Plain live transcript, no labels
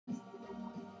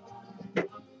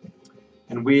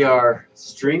And we are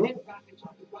streaming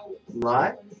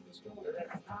live.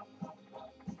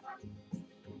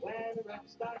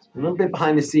 A little bit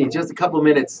behind the scenes, just a couple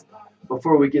minutes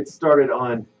before we get started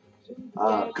on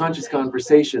Conscious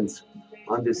Conversations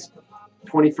on this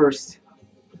 21st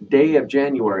day of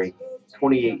January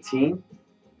 2018.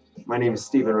 My name is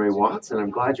Stephen Ray Watts, and I'm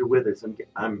glad you're with us.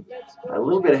 I'm a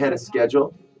little bit ahead of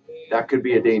schedule. That could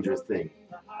be a dangerous thing.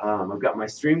 I've got my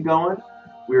stream going.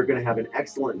 We're going to have an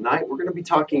excellent night. We're going to be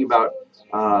talking about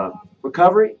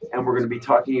recovery, and we're going to be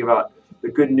talking about the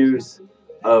good news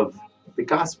of the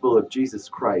gospel of Jesus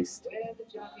Christ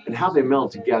and how they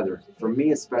meld together, for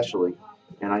me especially,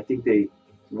 and I think they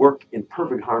work in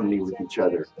perfect harmony with each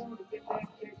other.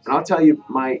 And I'll tell you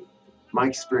my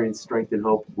experience, strength, and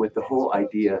hope with the whole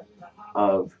idea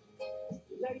of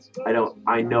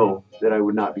I know that I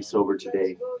would not be sober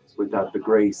today without the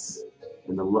grace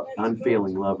and the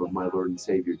unfailing love of my Lord and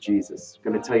Savior Jesus.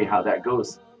 I'm going to tell you how that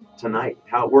goes tonight,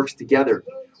 how it works together.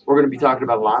 We're going to be talking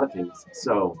about a lot of things.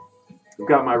 So I've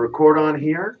got my record on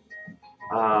here.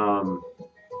 Got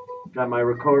my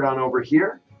record on over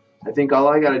here. I think all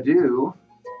I got to do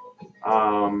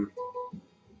I'm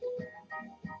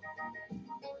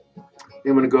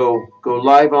going to go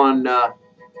live on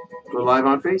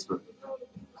Facebook.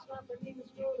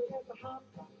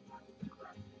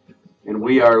 And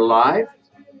we are live.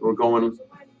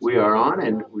 We are on,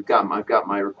 and I've got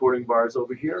my recording bars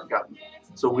over here.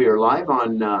 So we are live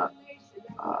on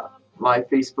live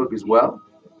Facebook as well.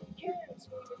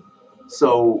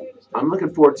 So I'm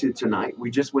looking forward to tonight.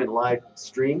 We just went live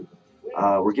stream.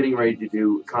 We're getting ready to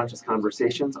do Conscious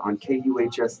Conversations on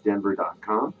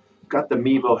KUHSdenver.com. Got the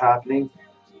Mevo happening.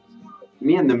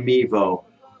 Me and the Mevo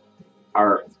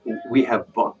we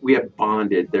have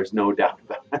bonded. There's no doubt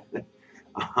about it.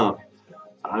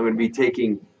 I'm going to be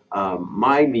taking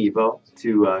my Mevo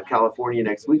to California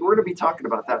next week. We're going to be talking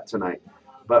about that tonight.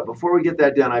 But before we get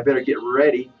that done, I better get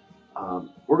ready.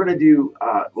 We're going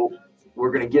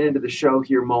to get into the show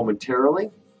here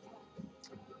momentarily.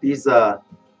 These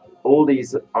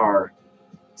oldies are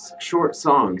short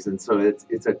songs, and so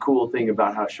it's a cool thing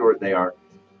about how short they are.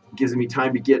 It gives me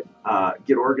time to get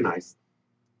organized.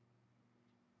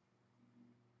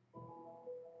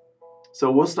 So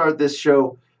we'll start this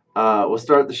show. We'll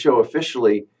start the show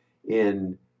officially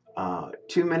in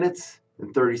 2 minutes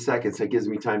and 30 seconds. That gives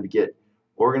me time to get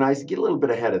organized and get a little bit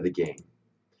ahead of the game.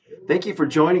 Thank you for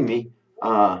joining me.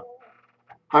 Hi,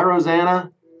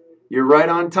 Rosanna. You're right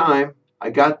on time. I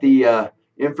got the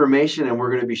information, and we're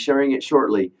going to be sharing it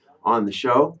shortly on the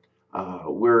show.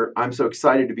 I'm so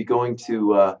excited to be going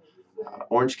to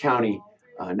Orange County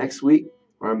next week,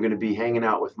 where I'm going to be hanging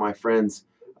out with my friends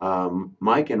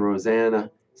Mike and Rosanna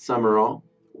Summerall.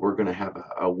 We're going to have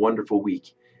a wonderful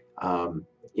week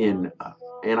in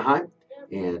Anaheim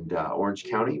and Orange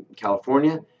County,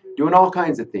 California, doing all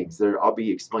kinds of things. I'll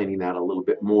be explaining that a little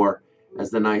bit more as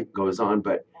the night goes on,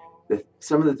 but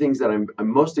some of the things that I'm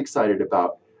most excited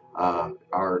about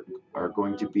are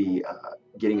going to be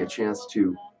getting a chance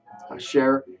to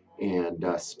share and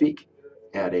speak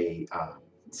at a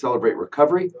Celebrate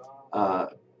Recovery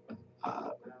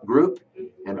group.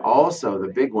 And also the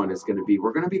big one is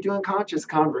we're going to be doing Conscious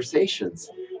Conversations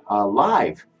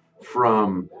live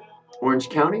from Orange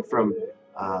County, from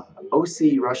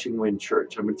OC Rushing Wind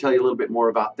Church. I'm going to tell you a little bit more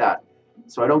about that.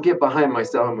 So I don't get behind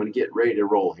myself. I'm going to get ready to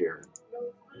roll here.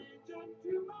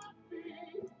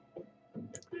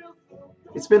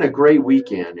 It's been a great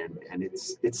weekend, and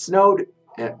it snowed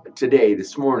today,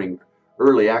 this morning,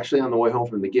 early, actually on the way home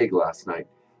from the gig last night.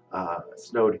 It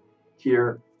snowed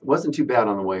here. It wasn't too bad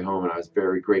on the way home, and I was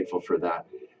very grateful for that.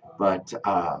 But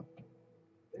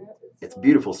it's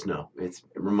beautiful snow. It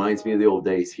reminds me of the old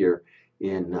days here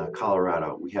in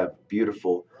Colorado. We have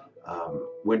beautiful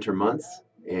winter months,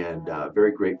 and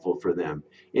very grateful for them.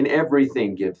 In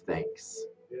everything, give thanks.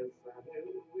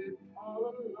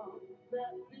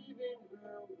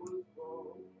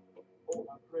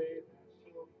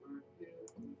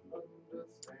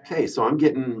 Okay, so I'm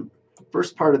getting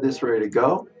first part of this ready to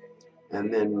go,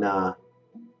 and then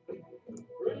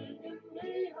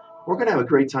we're going to have a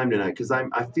great time tonight, because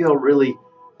I feel really,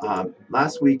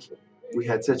 last week we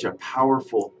had such a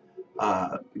powerful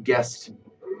guest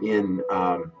in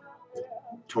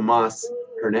Tomas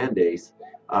Hernandez.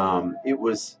 It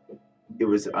was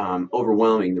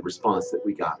overwhelming, the response that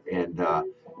we got, and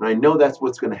I know that's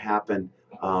what's going to happen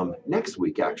next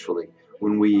week, actually,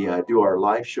 when we do our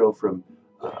live show from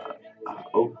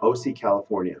OC,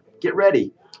 California. Get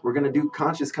ready. We're going to do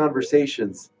Conscious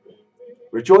Conversations.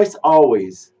 Rejoice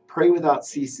always. Pray without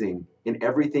ceasing. In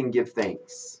everything give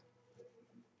thanks.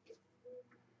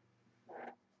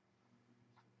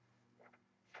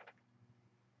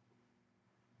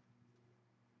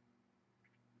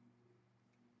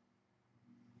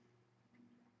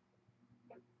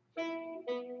 And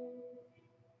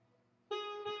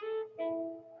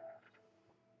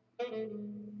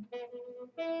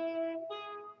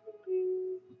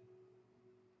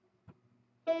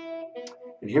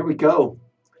here we go.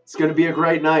 It's going to be a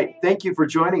great night. Thank you for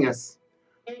joining us.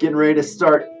 Getting ready to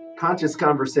start Conscious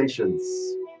Conversations.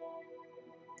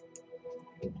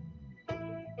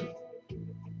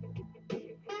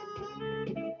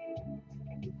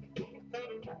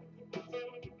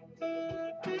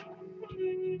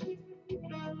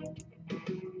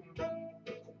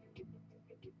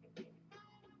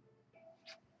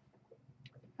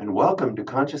 And welcome to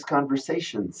Conscious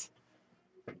Conversations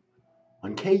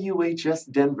on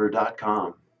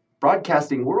KUHSdenver.com,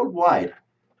 broadcasting worldwide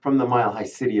from the Mile High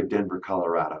City of Denver,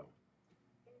 Colorado.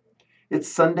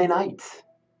 It's Sunday night,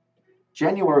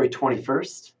 January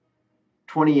 21st,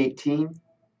 2018,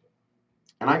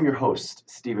 and I'm your host,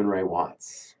 Stephen Ray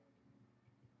Watts.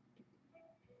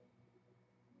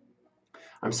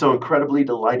 I'm so incredibly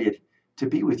delighted to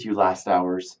be with you last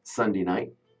hour's Sunday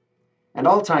night and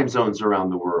all time zones around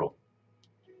the world.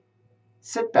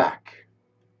 Sit back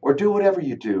or do whatever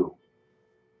you do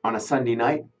on a Sunday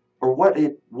night or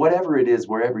whatever it is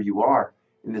wherever you are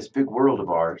in this big world of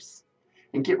ours,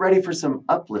 and get ready for some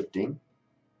uplifting,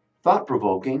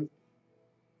 thought-provoking,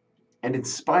 and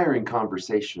inspiring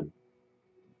conversation.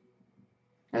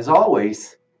 As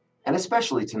always, and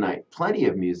especially tonight, plenty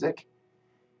of music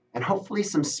and hopefully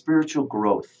some spiritual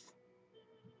growth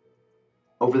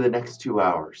over the next 2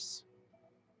 hours.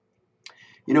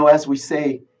 You know, as we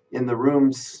say in the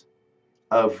rooms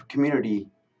of community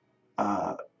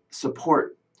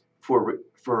support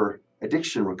for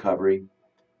addiction recovery,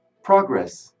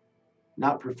 progress,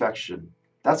 not perfection.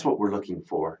 That's what we're looking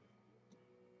for.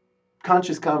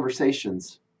 Conscious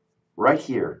Conversations right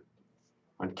here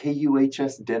on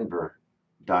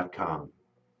KUHSdenver.com.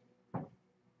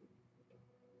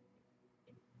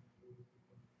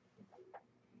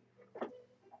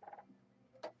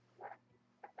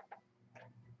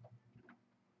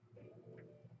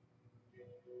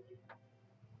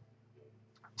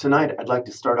 Tonight, I'd like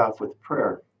to start off with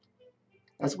prayer,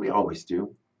 as we always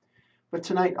do. But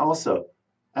tonight also,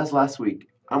 as last week,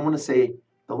 I want to say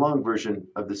the long version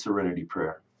of the Serenity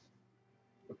Prayer.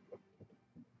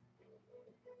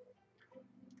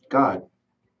 God,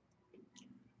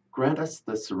 grant us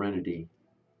the serenity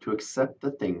to accept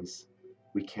the things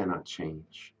we cannot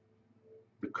change,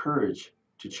 the courage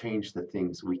to change the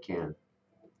things we can,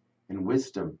 and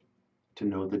wisdom to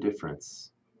know the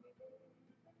difference.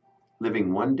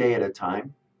 Living one day at a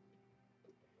time,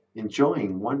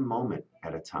 enjoying one moment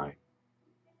at a time,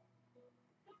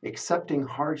 accepting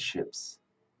hardships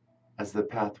as the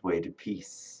pathway to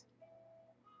peace,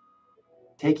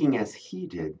 taking as He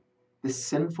did this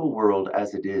sinful world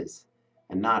as it is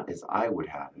and not as I would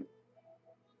have it,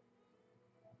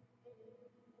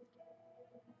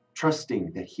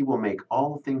 trusting that He will make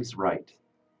all things right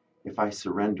if I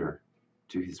surrender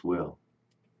to His will,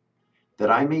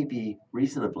 that I may be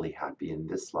reasonably happy in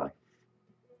this life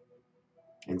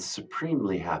and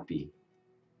supremely happy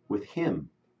with Him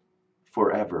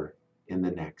forever in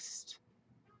the next.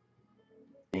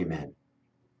 Amen.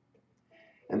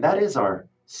 And that is our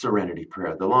Serenity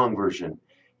Prayer, the long version.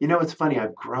 You know, it's funny,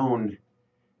 I've grown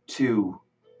to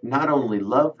not only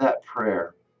love that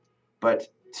prayer, but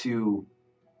to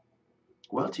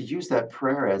use that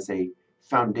prayer as a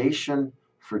foundation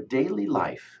for daily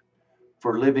life,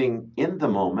 for living in the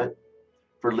moment,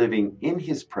 for living in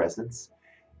His presence.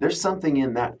 There's something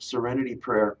in that Serenity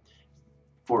Prayer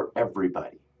for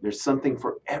everybody. There's something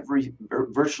for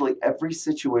virtually every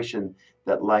situation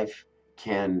that life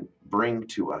can bring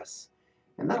to us.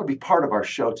 And that'll be part of our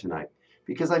show tonight,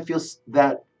 because I feel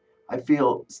that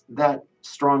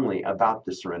strongly about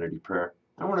the Serenity Prayer.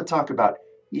 I want to talk about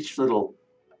each little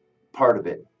part of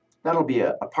it. That'll be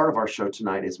a part of our show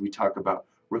tonight as we talk about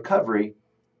recovery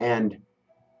and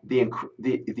the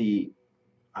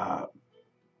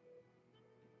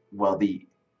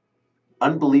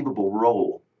unbelievable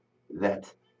role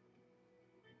that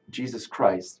Jesus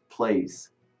Christ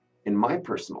plays in my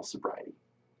personal sobriety,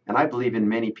 and I believe in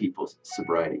many people's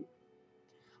sobriety.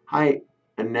 Hi,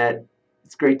 Annette.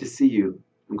 It's great to see you.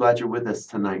 I'm glad you're with us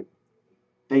tonight.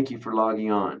 Thank you for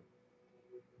logging on.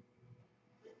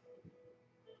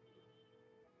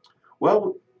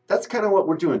 Well, that's kind of what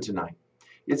we're doing tonight.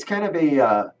 It's kind of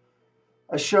a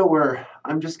show where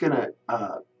I'm just gonna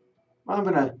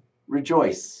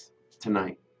rejoice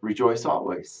tonight. Rejoice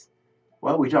always.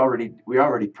 Well, we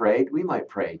already prayed. We might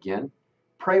pray again.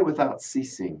 Pray without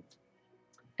ceasing.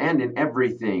 And in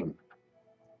everything,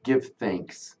 give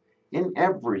thanks. In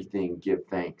everything, give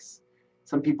thanks.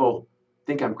 Some people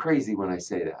think I'm crazy when I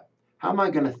say that. How am I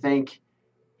going to thank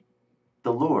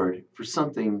the Lord for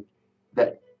something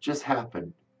that just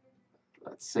happened?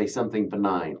 Let's say something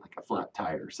benign, like a flat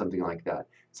tire or something like that.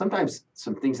 Sometimes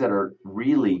some things that are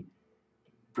really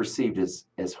perceived as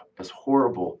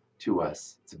horrible to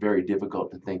us, it's very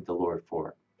difficult to thank the Lord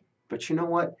for. But you know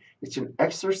what? It's an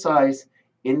exercise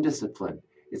in discipline.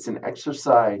 It's an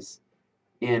exercise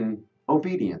in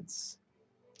obedience.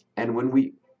 And when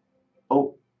we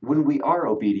are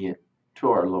obedient to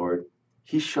our Lord,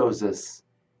 He shows us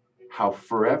how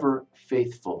forever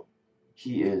faithful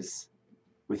He is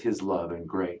with His love and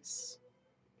grace.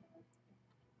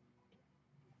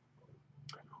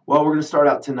 Well, we're going to start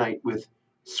out tonight with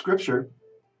scripture,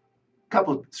 a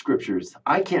couple of scriptures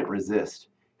I can't resist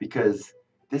because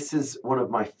this is one of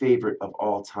my favorite of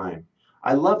all time.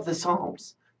 I love the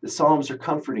Psalms. The Psalms are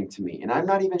comforting to me, and I'm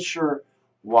not even sure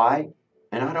why,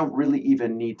 and I don't really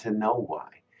even need to know why.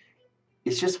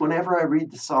 It's just whenever I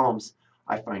read the Psalms,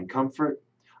 I find comfort,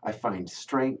 I find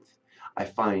strength, I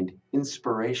find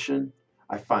inspiration,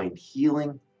 I find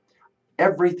healing,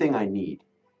 everything I need.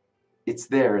 It's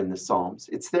there in the Psalms.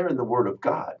 It's there in the Word of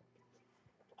God.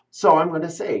 So I'm going to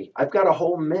say, I've got a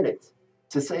whole minute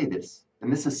to say this,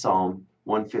 and this is Psalm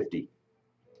 150.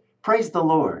 Praise the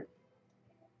Lord.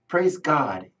 Praise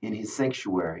God in His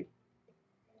sanctuary.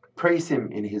 Praise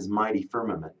Him in His mighty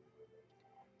firmament.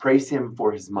 Praise Him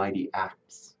for His mighty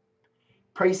acts.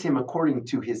 Praise Him according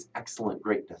to His excellent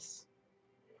greatness.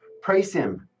 Praise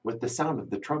Him with the sound of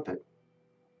the trumpet.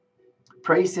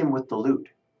 Praise Him with the lute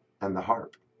and the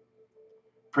harp.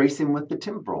 Praise Him with the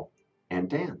timbrel and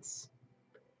dance.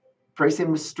 Praise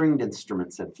Him with stringed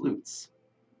instruments and flutes.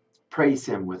 Praise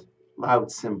Him with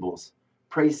loud cymbals.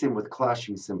 Praise Him with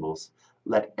clashing cymbals.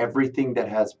 Let everything that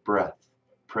has breath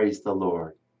praise the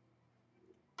Lord.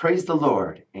 Praise the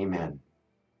Lord. Amen.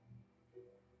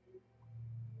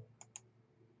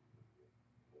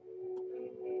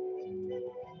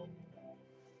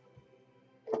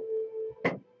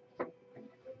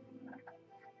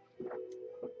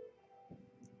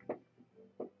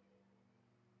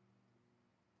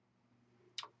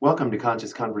 Welcome to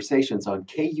Conscious Conversations on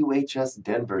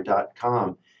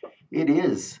KUHSdenver.com. It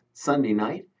is Sunday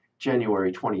night,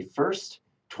 January 21st,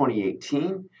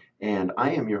 2018, and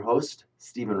I am your host,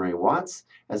 Stephen Ray Watts.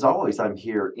 As always, I'm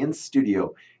here in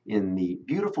studio in the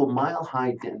beautiful Mile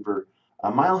High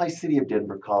city of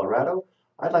Denver, Colorado.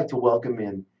 I'd like to welcome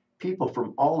in people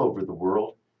from all over the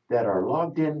world that are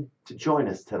logged in to join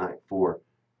us tonight for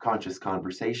Conscious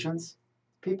Conversations.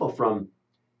 People from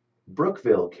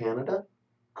Brookville, Canada,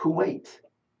 Kuwait,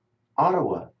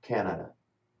 Ottawa, Canada,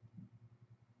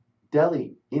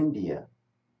 Delhi, India,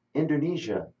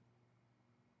 Indonesia,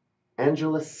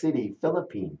 Angeles City,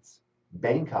 Philippines,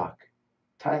 Bangkok,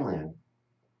 Thailand,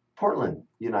 Portland,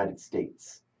 United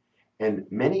States, and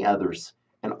many others,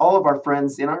 and all of our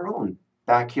friends in our own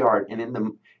backyard and in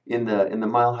the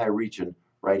Mile High region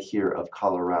right here of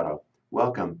Colorado.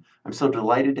 Welcome. I'm so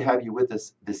delighted to have you with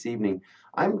us this evening.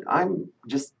 I'm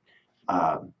just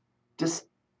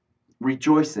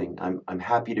rejoicing. I'm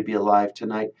happy to be alive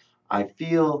tonight. I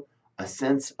feel a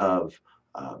sense of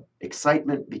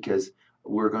excitement because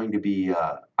I'm going to be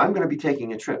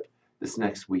taking a trip this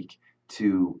next week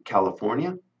to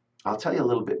California. I'll tell you a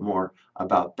little bit more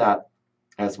about that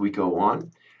as we go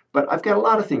on. But I've got a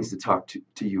lot of things to talk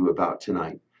to you about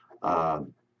tonight.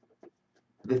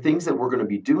 The things that we're going to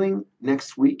be doing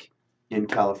next week in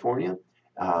California,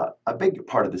 a big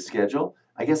part of the schedule.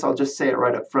 I guess I'll just say it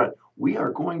right up front. We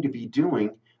are going to be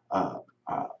doing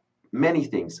many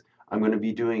things. I'm going to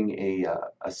be doing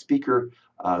a speaker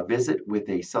visit with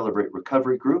a Celebrate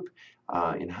Recovery group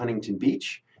in Huntington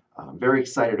Beach. I'm very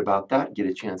excited about that. Get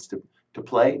a chance to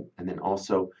play and then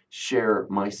also share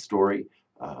my story,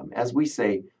 as we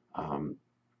say,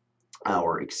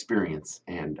 our experience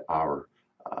and our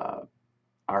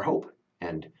hope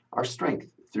and our strength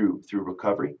through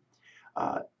recovery.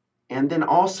 And then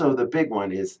also the big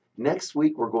one is next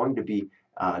week we're going to be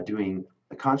doing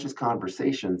Conscious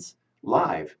Conversations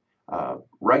live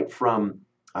right from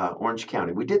Orange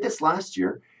County. We did this last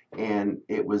year, and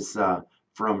it was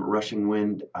from Rushing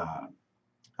Wind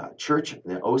Church,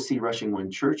 the OC Rushing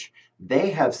Wind Church.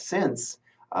 They have since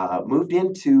moved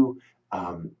into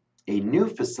a new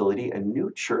facility, a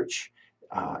new church,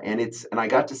 and I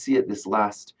got to see it this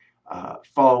last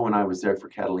fall when I was there for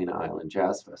Catalina Island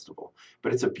Jazz Festival.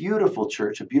 But it's a beautiful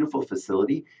church, a beautiful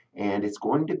facility, and it's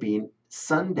going to be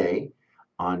Sunday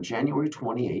on January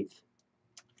 28th.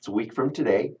 It's a week from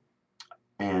today,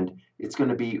 and it's going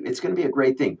to be a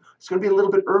great thing. It's going to be a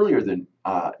little bit earlier than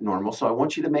normal, so I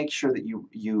want you to make sure that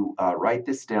you write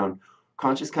this down.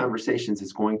 Conscious Conversations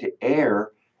is going to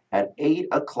air at 8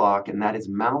 o'clock, and that is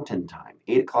Mountain Time.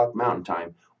 8 o'clock Mountain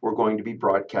Time. We're going to be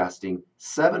broadcasting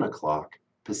 7 o'clock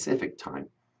Pacific Time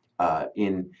uh,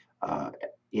 in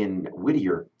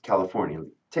Whittier, California.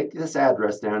 Take this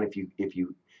address down if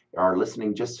you are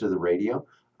listening just to the radio,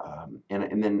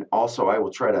 and then also I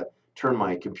will try to turn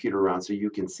my computer around so you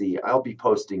can see. I'll be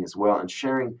posting as well and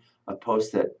sharing a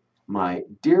post that my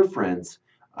dear friends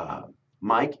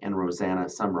Mike and Rosanna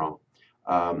Sumrall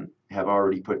have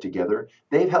already put together.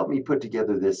 They've helped me put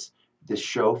together this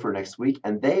show for next week,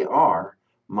 and they are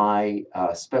my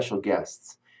special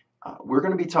guests. We're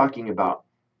going to be talking about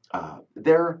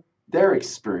their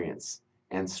experience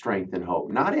and strength and hope,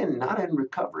 not in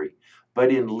recovery, but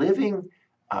in living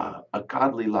a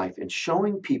godly life and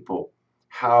showing people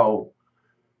how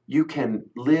you can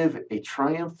live a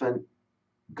triumphant,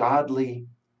 godly,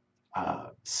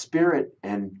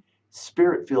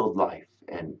 spirit-filled life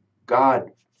and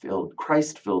God-filled,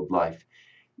 Christ-filled life,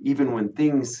 even when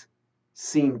things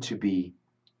seem to be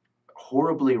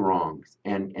horribly wrong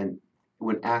and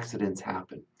when accidents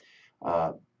happen.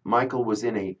 Michael was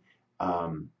in a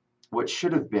what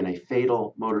should have been a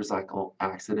fatal motorcycle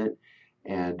accident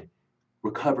and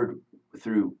recovered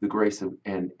through the grace of,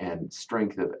 and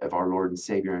strength of our Lord and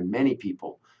Savior, and many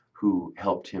people who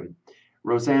helped him.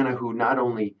 Rosanna, who not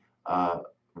only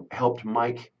helped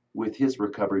Mike with his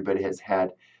recovery, but has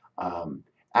had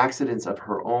accidents of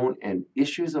her own and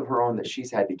issues of her own that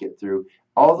she's had to get through.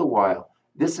 All the while,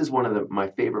 this is one of my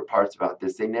favorite parts about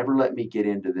this. They never let me get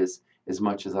into this as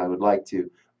much as I would like to,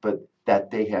 but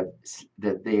their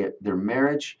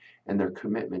marriage and their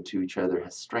commitment to each other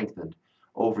has strengthened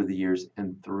over the years,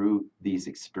 and through these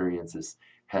experiences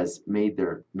has made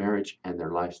their marriage and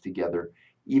their lives together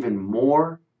even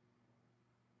more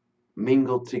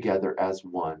mingled together as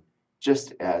one,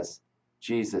 just as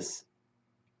Jesus,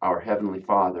 our Heavenly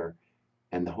Father,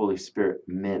 and the Holy Spirit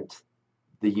meant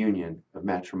the union of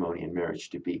matrimony and marriage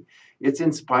to be. It's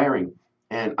inspiring,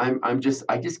 and I just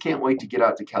can't wait to get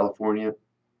out to California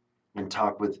and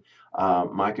talk with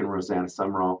Mike and Rosanna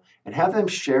Sumrall and have them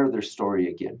share their story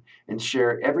again, and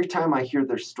share. Every time I hear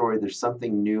their story, there's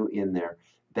something new in there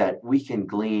that we can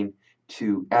glean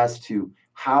as to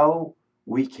how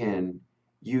we can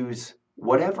use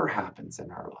whatever happens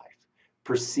in our life,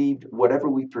 whatever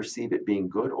we perceive it being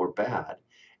good or bad,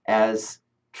 as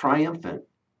triumphant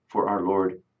for our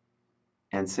Lord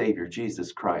and Savior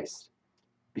Jesus Christ.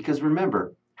 Because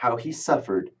remember how he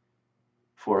suffered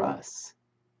for us,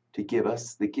 to give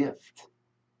us the gift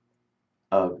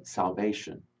of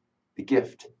salvation, the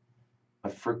gift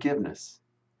of forgiveness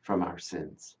from our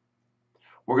sins.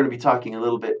 We're going to be talking a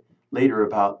little bit later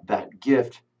about that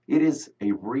gift. It is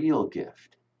a real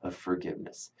gift of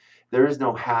forgiveness. There is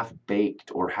no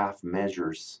half-baked or half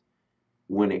measures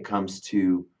when it comes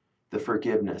to the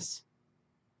forgiveness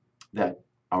that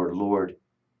our Lord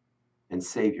and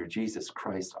Savior Jesus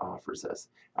Christ offers us.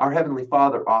 Our Heavenly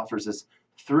Father offers us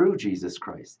through Jesus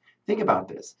Christ. Think about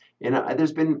this. And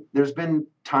there's been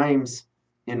times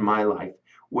in my life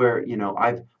where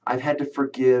I've had to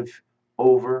forgive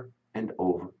over and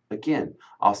over again.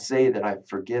 I'll say that I've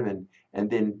forgiven, and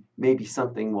then maybe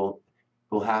something will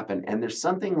happen, and there's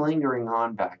something lingering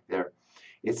on back there.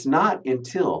 It's not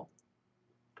until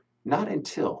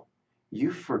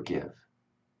you forgive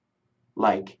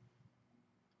like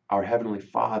our Heavenly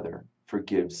Father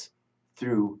forgives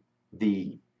through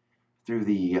the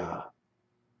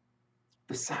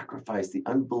sacrifice, the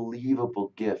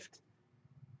unbelievable gift,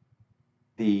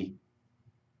 the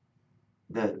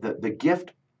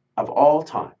gift of all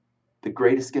time, the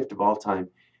greatest gift of all time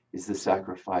is the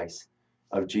sacrifice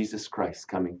of Jesus Christ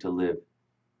coming to live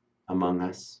among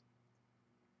us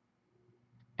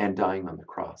and dying on the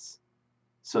cross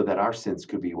so that our sins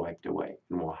could be wiped away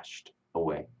and washed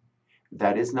away.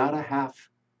 That is not a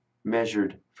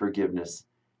half-measured forgiveness.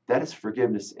 That is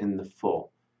forgiveness in the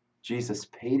full. Jesus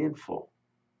paid in full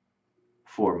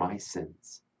for my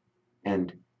sins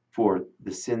and for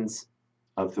the sins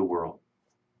of the world.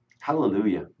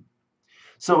 Hallelujah.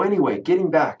 So anyway,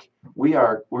 getting back,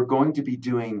 we're going to be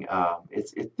doing,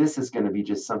 this is going to be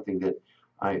just something that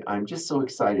I'm just so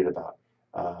excited about.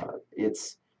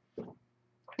 It's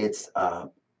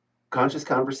Conscious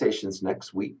Conversations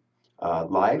next week,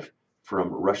 live from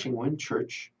Rushing Wind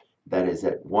Church. That is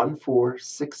at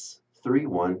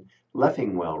 14631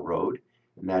 Leffingwell Road,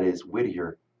 and that is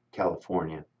Whittier,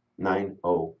 California,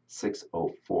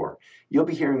 90604. You'll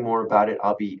be hearing more about it.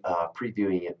 I'll be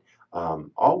previewing it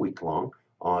all week long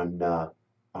on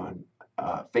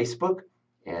Facebook,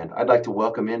 and I'd like to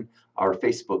welcome in our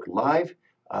Facebook Live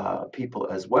people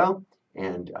as well,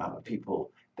 and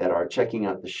people that are checking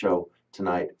out the show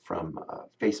tonight from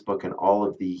Facebook and all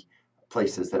of the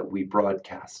places that we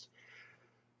broadcast.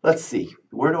 Let's see,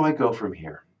 where do I go from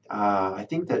here? I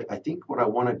think what I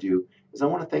want to do is I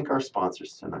want to thank our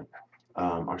sponsors tonight.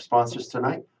 Our sponsors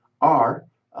tonight are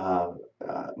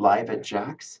Live at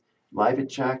Jack's. Live at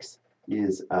Jack's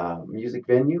is a music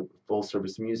venue, full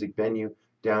service music venue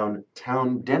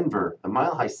downtown Denver, the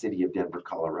Mile High City of Denver,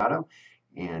 Colorado.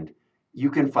 And you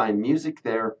can find music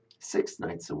there 6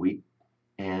 nights a week,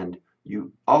 and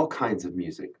all kinds of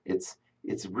music. It's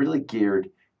really geared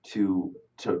to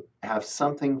have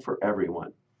something for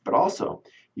everyone. But also,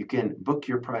 you can book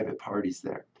your private parties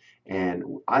there. And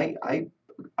I'm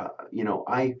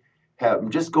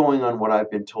just going on what I've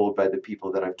been told by the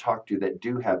people that I've talked to that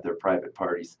do have their private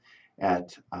parties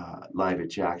at Live at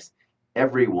Jack's.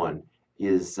 Everyone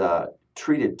is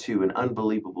treated to an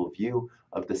unbelievable view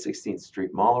of the 16th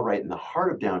Street Mall right in the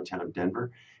heart of downtown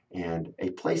Denver, and a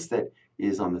place that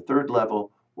is on the 3rd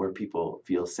level where people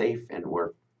feel safe and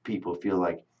where people feel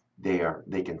like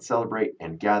they can celebrate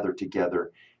and gather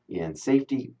together in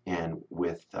safety and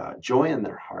with joy in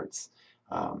their hearts,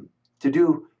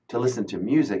 to listen to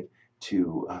music,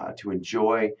 to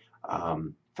enjoy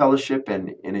fellowship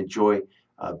and enjoy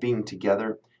being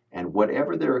together, and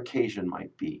whatever their occasion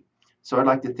might be. So I'd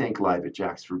like to thank Live at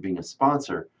Jack's for being a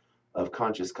sponsor of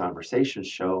Conscious Conversations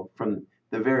show from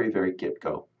the very, very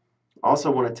get-go. Also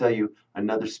want to tell you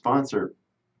another sponsor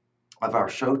of our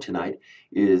show tonight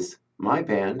is my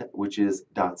band, which is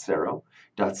Dot Zero.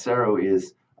 Dot Zero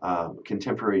is a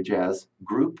contemporary jazz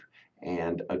group,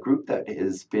 and a group that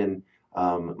has been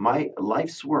my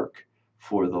life's work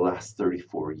for the last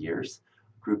 34 years.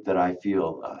 A group that I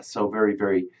feel so very,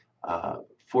 very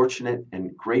fortunate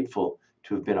and grateful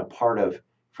to have been a part of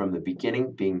from the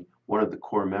beginning, being one of the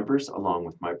core members along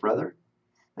with my brother.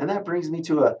 And that brings me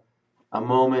to a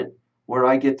moment where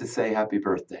I get to say happy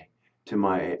birthday to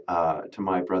my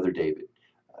brother David.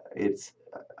 It's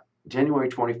January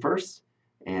 21st,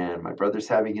 and my brother's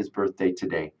having his birthday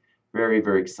today. Very,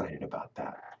 very excited about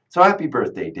that. So happy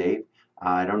birthday, Dave.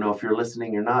 I don't know if you're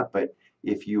listening or not, but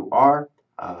if you are,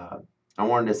 I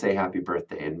wanted to say happy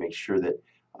birthday and make sure that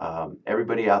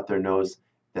everybody out there knows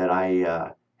that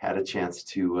I had a chance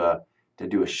to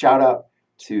do a shout out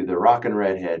to the Rockin'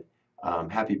 Redhead.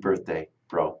 Happy birthday,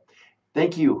 bro.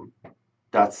 Thank you,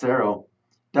 Dot Zero.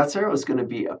 Dot Zero is going to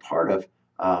be a part of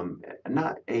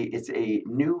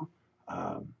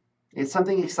it's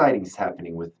something exciting is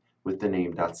happening with the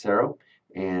name Dot Zero.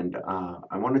 And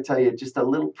I want to tell you just a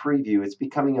little preview. It's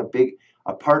becoming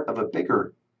a part of a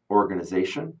bigger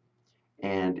organization,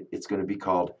 and it's going to be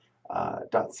called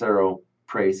Dot Zero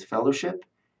Praise Fellowship.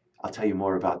 I'll tell you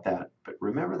more about that. But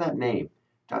remember that name,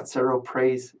 Dot Zero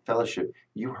Praise Fellowship.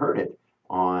 You heard it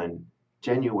on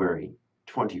January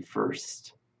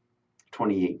 21st,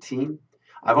 2018.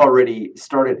 I've already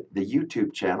started the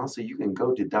YouTube channel, so you can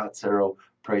go to Dot Zero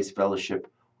Praise Fellowship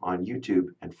on YouTube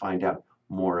and find out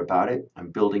more about it. I'm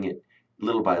building it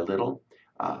little by little.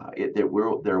 There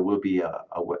will be a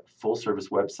full service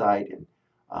website and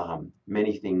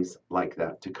many things like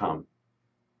that to come.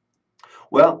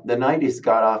 Well, the night has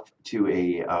got off to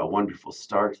a wonderful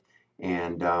start,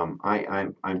 and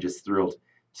I'm just thrilled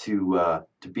to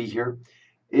be here.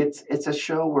 It's a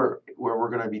show where we're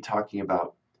going to be talking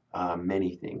about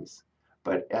many things.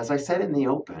 But as I said in the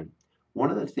open, one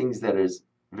of the things that is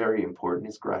very important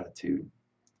is gratitude.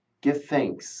 Give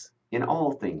thanks. In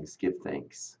all things, give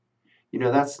thanks. You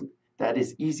know, that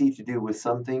is easy to do with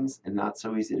some things and not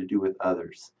so easy to do with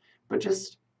others. But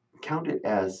just count it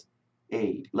as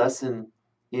a lesson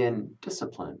in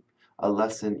discipline, a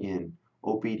lesson in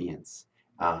obedience,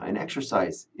 an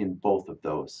exercise in both of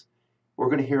those. We're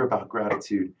going to hear about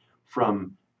gratitude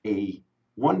from a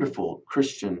wonderful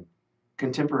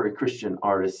contemporary Christian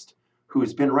artist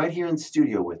who's been right here in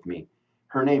studio with me.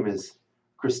 Her name is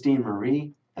Christine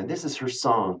Marie, and this is her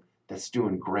song that's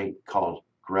doing great called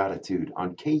Gratitude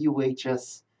on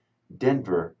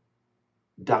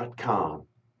KUHSdenver.com.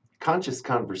 Conscious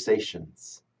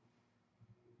Conversations.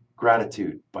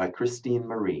 Gratitude by Christine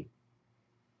Marie.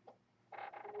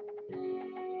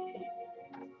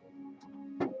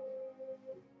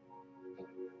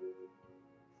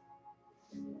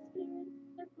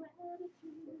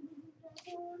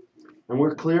 And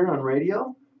we're clear on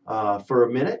radio for a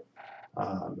minute.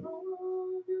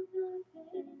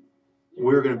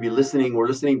 We're going to be listening. We're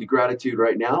listening to Gratitude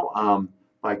right now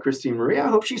by Christine Marie. I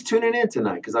hope she's tuning in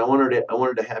tonight because I wanted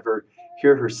to have her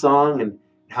hear her song and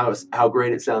how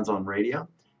great it sounds on radio.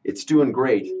 It's doing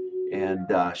great, and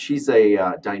she's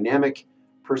a dynamic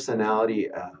personality,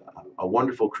 a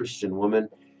wonderful Christian woman,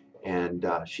 and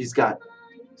she's got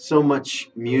so much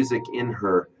music in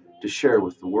her to share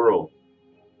with the world.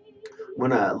 I'm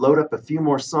going to load up a few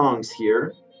more songs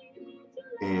here,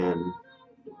 and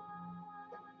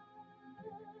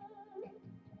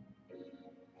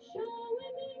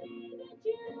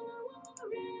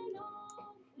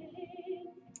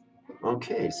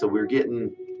okay, so we're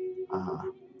getting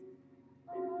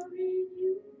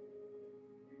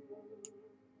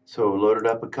so loaded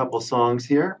up a couple songs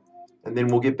here, and then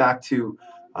we'll get back to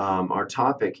our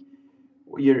topic.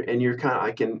 You're kind of,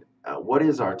 I can, what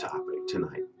is our topic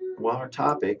tonight? Well, our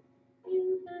topic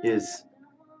is,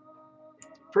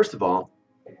 first of all,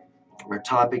 our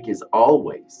topic is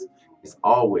always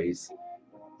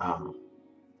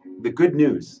the good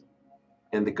news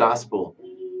and the gospel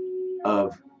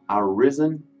of our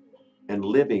risen and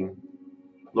living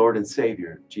Lord and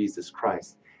Savior, Jesus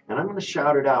Christ. And I'm going to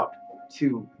shout it out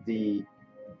to the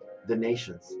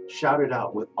nations. Shout it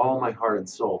out with all my heart and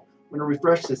soul. I'm going to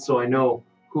refresh this so I know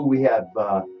who we have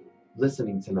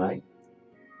listening tonight.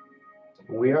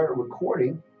 We are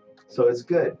recording, so it's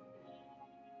good.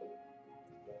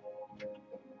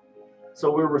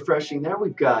 So we're refreshing there.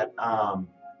 We've got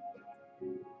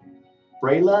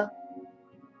Brayla.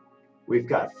 We've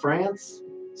got France,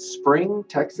 Spring,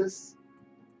 Texas,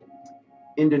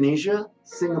 Indonesia,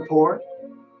 Singapore,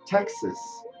 Texas,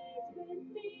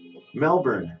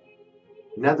 Melbourne,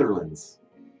 Netherlands,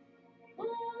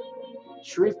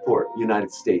 Shreveport,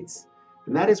 United States.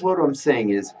 And that is what I'm saying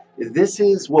is this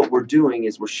is what we're doing,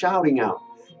 is we're shouting out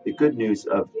the good news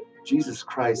of Jesus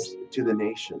Christ to the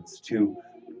nations, to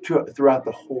throughout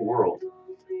the whole world.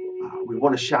 We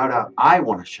want to shout out, I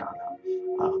want to shout out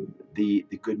the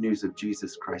good news of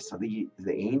Jesus Christ, so the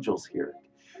angels hear it,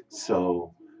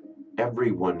 so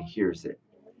everyone hears it.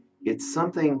 It's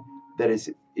something that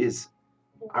is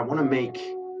I want to make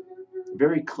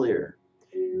very clear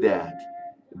that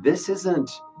this isn't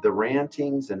the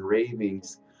rantings and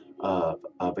ravings of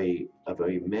a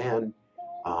man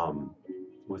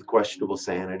with questionable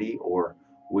sanity, or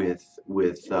with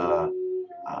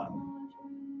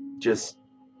just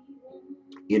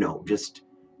just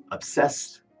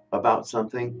obsessed about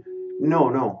something.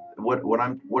 No. What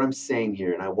I'm saying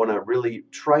here, and I want to really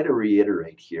try to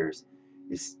reiterate here,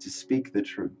 is to speak the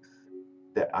truth.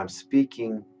 That I'm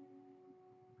speaking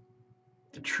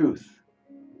the truth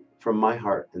from my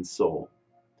heart and soul.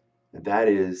 And that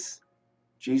is,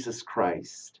 Jesus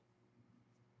Christ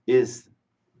is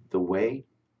the way,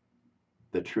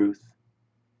 the truth,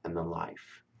 and the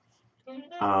life.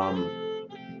 I'm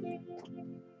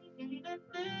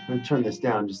going to turn this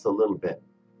down just a little bit.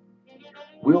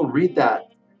 We'll read that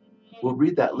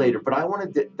later, but I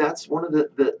wanted to, that's one of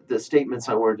the statements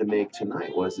I wanted to make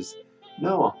tonight was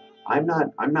no, I'm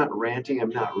not ranting, I'm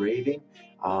not raving.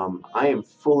 I'm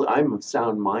of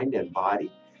sound mind and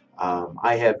body.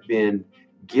 I have been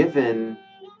given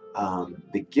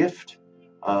the gift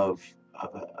of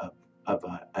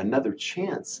another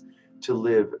chance to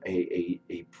live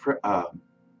a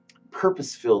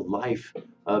purpose-filled life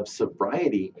of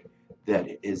sobriety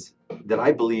that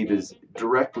I believe is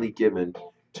directly given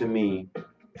to me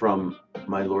from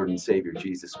my Lord and Savior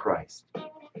Jesus Christ.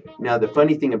 Now, the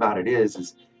funny thing about it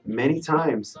is many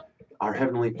times our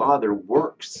Heavenly Father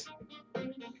works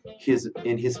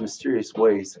in His mysterious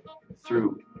ways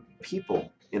through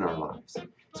people in our lives.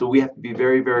 So we have to be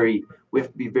very, very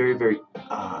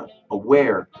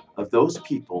aware of those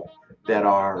people that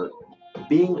are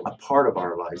being a part of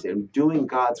our lives and doing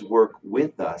God's work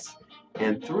with us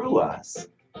and through us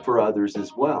for others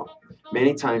as well.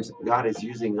 Many times God is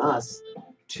using us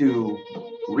to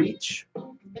reach,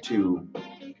 to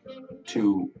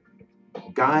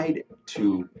guide,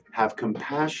 to have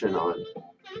compassion on,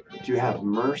 to have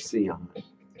mercy on. It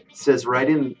says right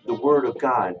in the Word of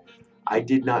God, I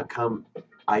do not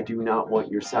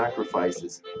want your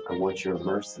sacrifices, I want your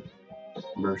mercy.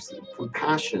 Mercy,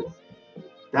 compassion.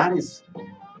 That is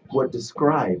what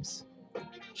describes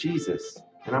Jesus.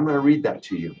 And I'm going to read that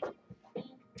to you.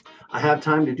 I have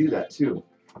time to do that too.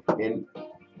 And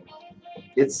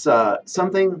it's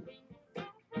something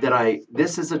that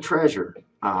this is a treasure.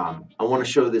 I want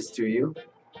to show this to you.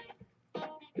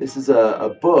 This is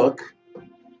a book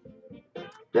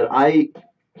that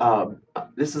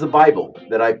this is a Bible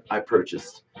that I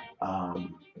purchased. I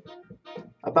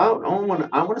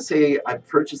want to say I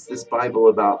purchased this Bible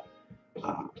about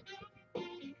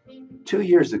 2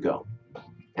 years ago.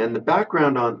 And the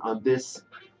background on this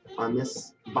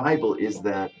Bible is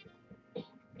that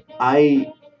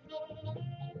I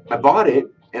bought it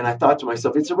and I thought to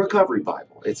myself, it's a recovery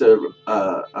Bible. It's a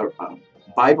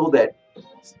Bible that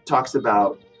talks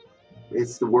about,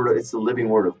 it's the living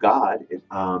Word of God,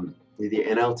 the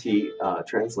NLT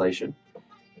translation,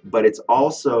 but it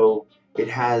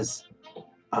has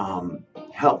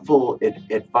helpful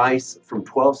advice from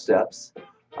 12 steps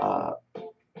uh,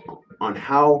 on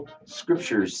how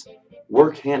scriptures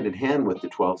work hand in hand with the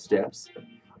 12 steps.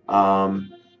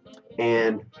 Um,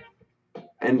 and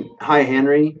hi,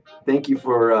 Henry. Thank you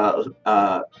for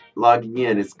logging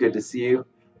in. It's good to see you.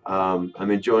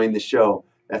 I'm enjoying the show.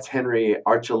 That's Henry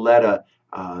Archuleta,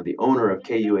 the owner of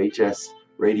KUHS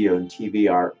Radio and TV,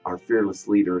 our fearless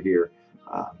leader here.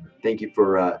 Thank you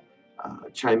for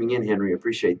chiming in, Henry.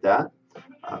 Appreciate that.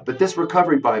 But this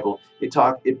recovery Bible,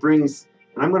 it brings,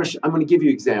 and I'm going to give you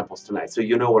examples tonight, so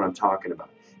you know what I'm talking about.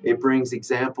 It brings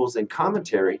examples and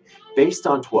commentary based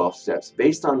on 12 steps,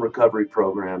 based on recovery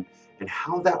program, and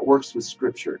how that works with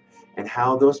Scripture, and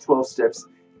how those 12 steps.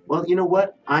 Well, you know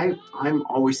what? I'm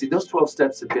always saying those 12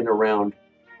 steps have been around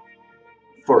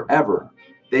forever.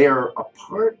 They are a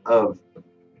part of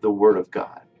the Word of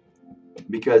God,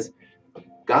 because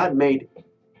God made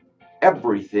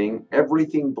everything.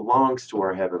 Everything belongs to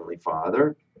our Heavenly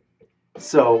Father.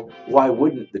 So why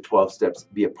wouldn't the 12 steps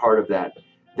be a part of that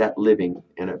living,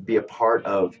 and be a part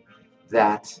of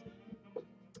that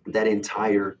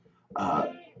entire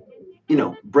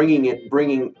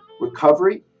bringing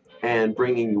recovery, and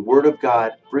bringing the Word of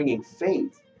God, bringing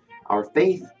faith. Our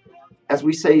faith, as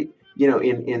we say,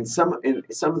 in some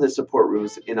of the support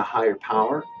rooms, in a higher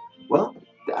power. Well,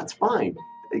 that's fine.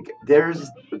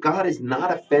 God is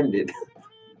not offended,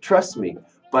 trust me,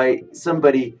 by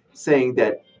somebody saying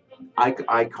that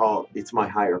I call it's my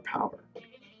higher power.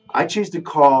 I choose to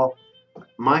call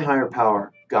my higher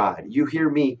power God. You hear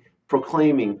me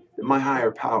proclaiming that my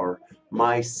higher power,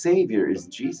 my Savior, is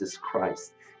Jesus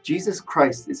Christ. Jesus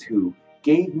Christ is who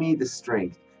gave me the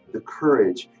strength, the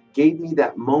courage, gave me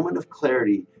that moment of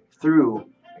clarity through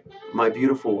my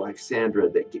beautiful wife Sandra,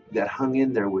 that hung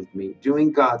in there with me,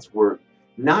 doing God's work,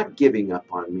 not giving up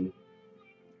on me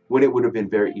when it would have been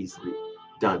very easily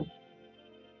done.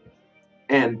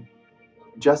 And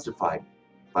justified,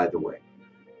 by the way.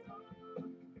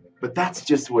 But that's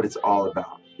just what it's all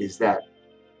about, is that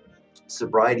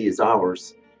sobriety is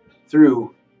ours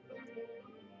through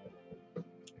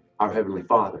our Heavenly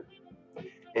Father.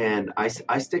 And I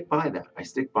stick by that. I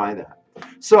stick by that.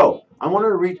 So I want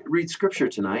to read scripture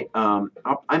tonight.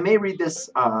 I may read this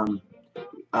on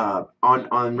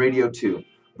radio too,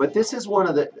 but this is one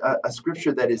of a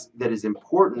scripture that is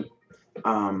important,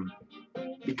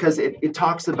 because it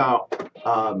talks about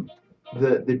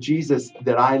the Jesus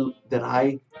that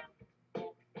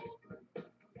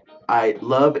I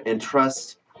love and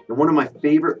trust, and one of my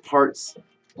favorite parts,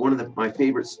 my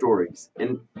favorite stories.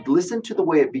 And listen to the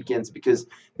way it begins, because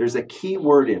there's a key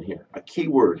word in here, a key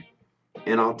word,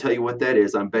 and I'll tell you what that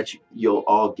is. I bet you'll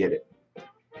all get it.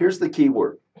 Here's the key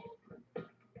word.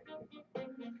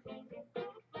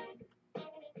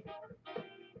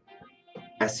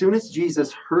 As soon as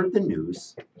Jesus heard the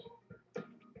news,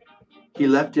 he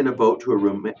left in a boat to a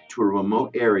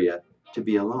remote area to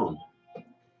be alone.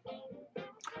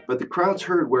 But the crowds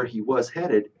heard where he was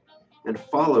headed and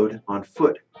followed on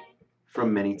foot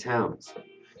from many towns.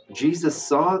 Jesus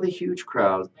saw the huge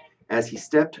crowd as he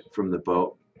stepped from the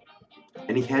boat,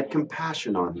 and he had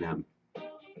compassion on them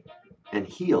and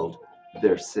healed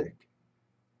their sick.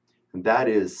 And that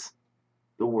is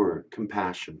the word,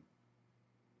 compassion.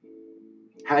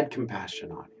 Had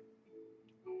compassion on him.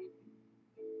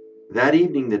 That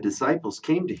evening the disciples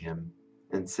came to him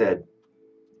and said,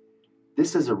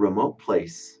 "This is a remote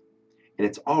place, and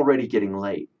it's already getting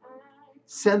late.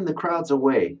 Send the crowds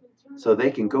away so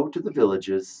they can go to the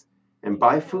villages and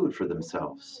buy food for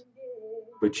themselves."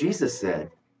 But Jesus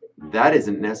said, "That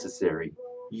isn't necessary.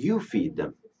 You feed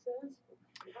them."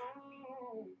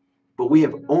 "But we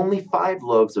have only 5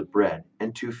 loaves of bread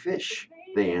and 2 fish,"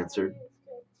 they answered.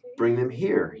 "Bring them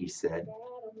here," he said.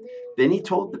 Then he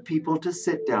told the people to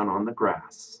sit down on the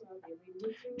grass.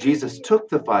 Jesus took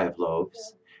the 5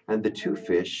 loaves and the 2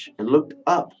 fish and looked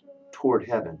up toward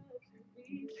heaven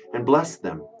and blessed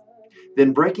them.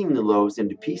 Then, breaking the loaves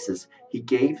into pieces, he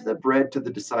gave the bread to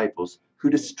the disciples, who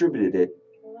distributed it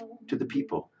to the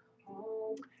people.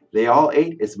 They all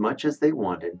ate as much as they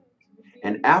wanted,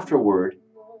 and afterward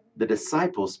the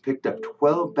disciples picked up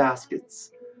 12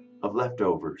 baskets of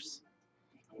leftovers.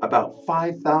 About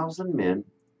 5,000 men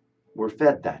were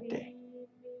fed that day,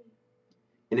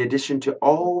 in addition to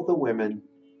all the women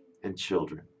and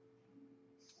children.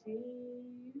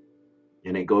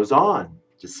 And it goes on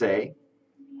to say,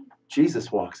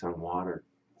 Jesus walks on water.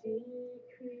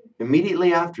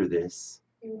 Immediately after this,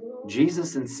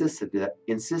 Jesus insisted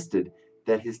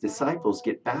that his disciples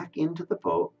get back into the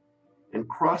boat and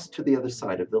cross to the other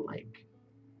side of the lake,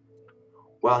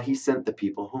 while he sent the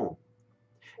people home.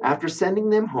 After sending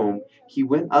them home, he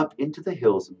went up into the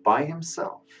hills by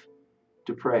himself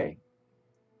to pray.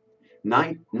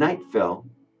 Night fell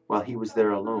while he was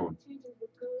there alone.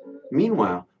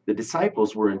 Meanwhile, the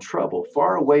disciples were in trouble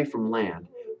far away from land,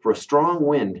 for a strong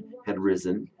wind had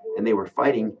risen, and they were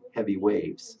fighting heavy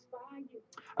waves.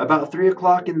 About 3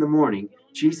 o'clock in the morning,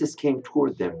 Jesus came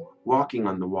toward them, walking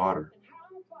on the water.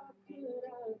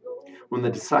 When the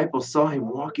disciples saw him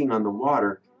walking on the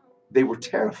water, they were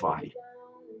terrified.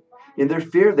 In their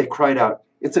fear, they cried out,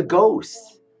 "It's a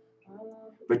ghost!"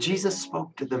 But Jesus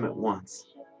spoke to them at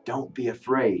once. "Don't be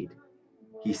afraid,"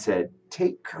 he said.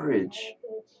 "Take courage.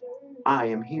 I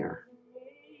am here."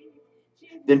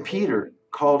 Then Peter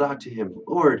called out to him,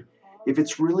 "Lord, if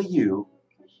it's really you,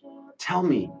 tell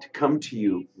me to come to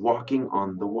you walking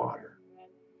on the water."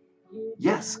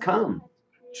 "Yes, come,"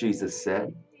 Jesus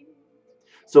said.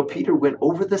 So Peter went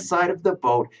over the side of the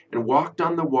boat and walked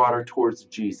on the water towards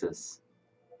Jesus.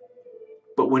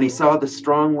 But when he saw the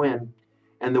strong wind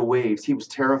and the waves, he was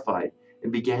terrified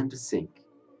and began to sink.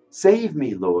 "Save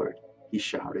me, Lord," he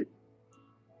shouted.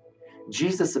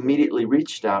 Jesus immediately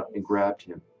reached out and grabbed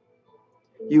him.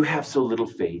 "You have so little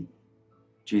faith,"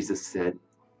 Jesus said.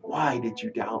 "Why did you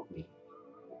doubt me?"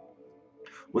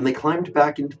 When they climbed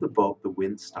back into the boat, the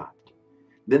wind stopped.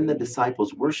 Then the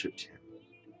disciples worshipped him.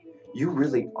 "You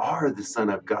really are the Son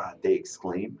of God," they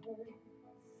exclaimed.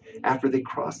 After they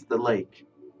crossed the lake,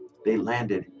 they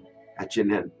landed at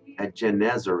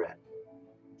Gennesaret.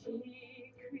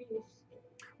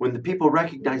 When the people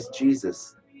recognized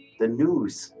Jesus, the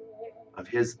news of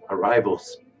his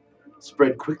arrivals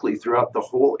spread quickly throughout the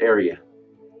whole area,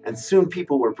 and soon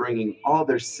people were bringing all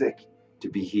their sick to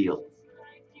be healed.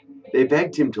 They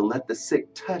begged him to let the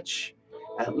sick touch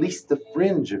at least the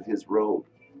fringe of his robe,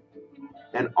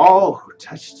 and all who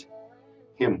touched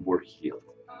him were healed.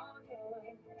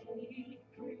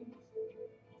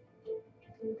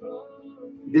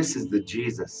 This is the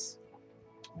Jesus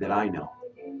that I know.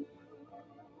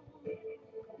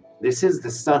 This is the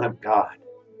Son of God.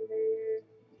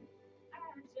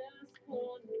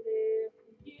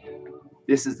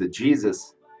 This is the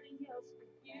Jesus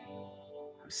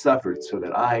who suffered so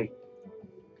that I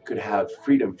could have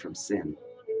freedom from sin.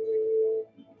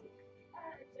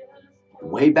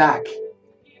 Way back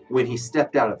when he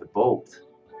stepped out of the boat,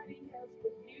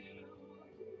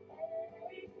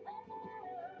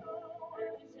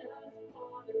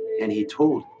 and he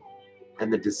told,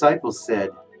 and the disciples said,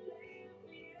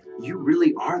 "You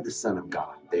really are the Son of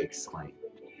God," they exclaimed.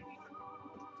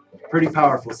 Pretty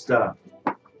powerful stuff.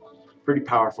 Pretty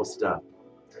powerful stuff.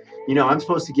 You know, I'm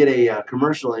supposed to get a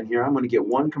commercial in here. I'm going to get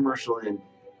one commercial in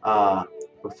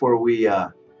before we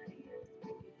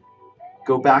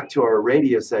go back to our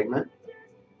radio segment.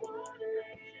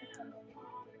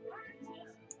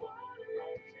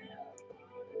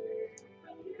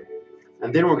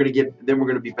 And then we're going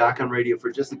to be back on radio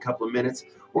for just a couple of minutes.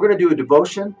 We're going to do a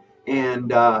devotion,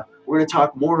 and we're going to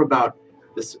talk more about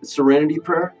the Serenity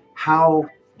Prayer, how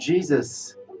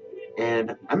Jesus,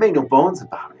 and I make no bones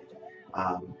about it.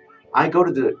 I go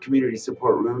to the community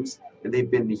support rooms, and they've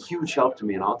been a huge help to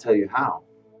me, and I'll tell you how.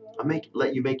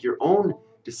 Let you make your own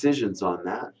decisions on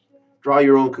that, draw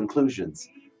your own conclusions,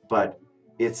 but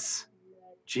it's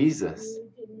Jesus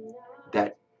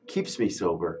that keeps me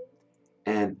sober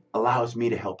and allows me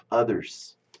to help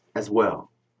others as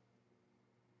well.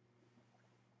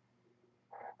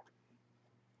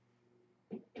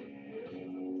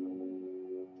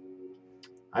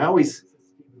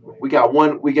 We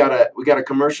got a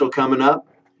commercial coming up.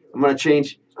 I'm going to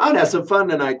change. I'm going to have some fun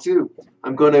tonight too.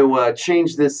 I'm going to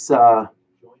change this. Join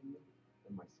me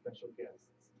and my special guests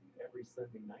every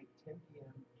Sunday night, 10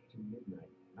 p.m. to midnight,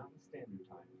 Mountain Standard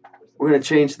Time. We're going to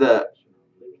change the.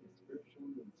 Living a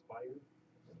spiritually inspired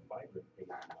and vibrant faith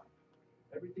life.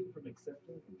 Everything from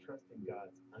accepting and trusting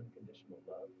God's unconditional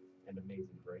love and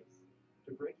amazing grace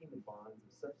to breaking the bonds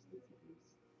of substance abuse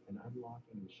and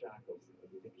unlocking the shackles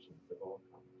of addictions of all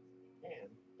kinds,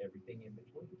 and everything in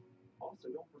between. Also,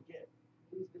 don't forget,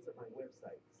 please visit my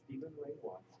website,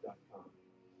 StephenRayWatts.com.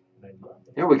 And I'd love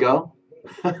to. There we go.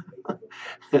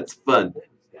 That's fun.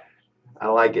 I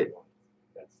like it.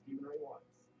 That's Stephen Ray Watts.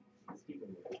 Stephen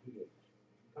with a PH.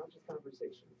 Conscious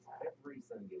Conversations every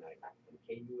Sunday night on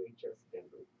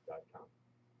KUHSDenver.com.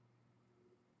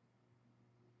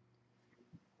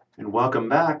 And welcome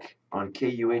back on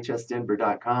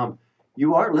KUHSDenver.com.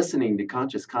 You are listening to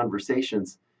Conscious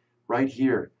Conversations right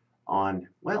here on,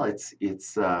 well, it's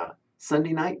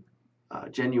Sunday night,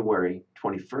 January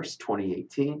 21st,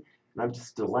 2018, and I'm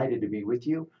just delighted to be with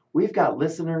you. We've got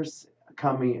listeners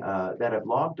coming that have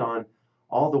logged on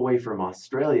all the way from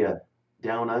Australia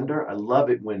down under. I love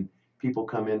it when people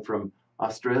come in from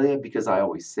Australia, because I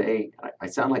always say, I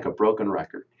sound like a broken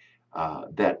record,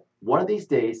 that one of these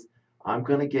days I'm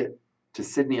going to get to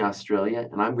Sydney, Australia,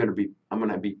 and I'm going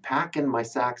to be packing my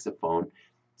saxophone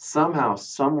somehow,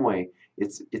 some way.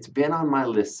 It's been on my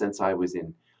list since I was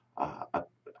in,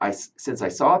 since I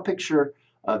saw a picture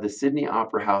of the Sydney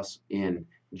Opera House in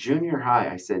junior high.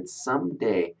 I said,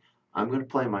 someday I'm going to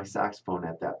play my saxophone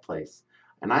at that place.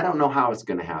 And I don't know how it's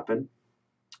going to happen,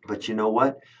 but you know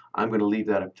what? I'm going to leave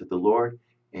that up to the Lord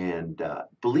and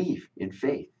believe in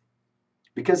faith.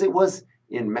 Because it was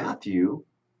in Matthew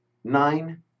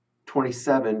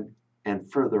 9:27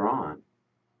 and further on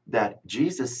that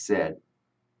Jesus said,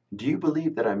 do you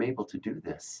believe that I'm able to do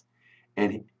this?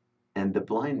 And the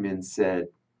blind men said,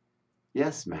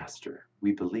 yes, Master,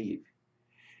 we believe.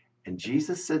 And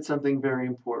Jesus said something very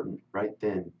important right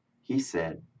then. He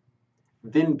said,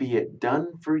 then be it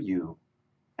done for you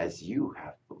as you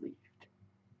have believed.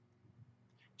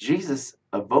 Jesus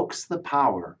evokes the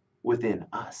power within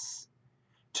us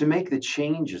to make the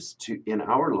changes in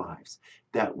our lives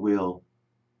that will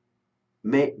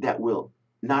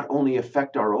not only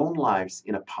affect our own lives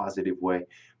in a positive way,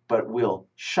 but will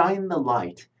shine the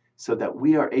light so that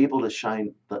we are able to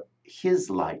shine His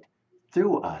light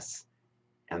through us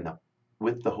and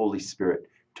with the Holy Spirit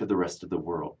to the rest of the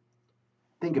world.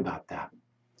 Think about that.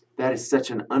 That is such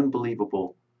an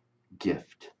unbelievable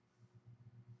gift.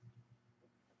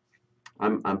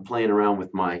 I'm playing around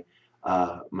with my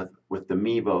with the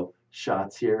Mevo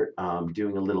shots here,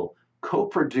 doing a little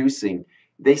co-producing.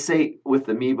 They say with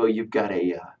the Mevo you've got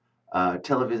a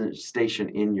television station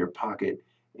in your pocket,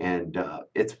 and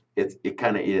it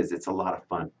kind of is. It's a lot of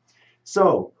fun.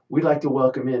 So we'd like to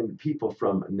welcome in people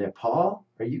from Nepal.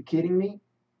 Are you kidding me?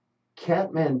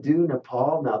 Kathmandu,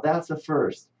 Nepal. Now that's a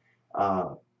first.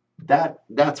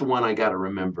 That's one I got to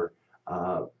remember.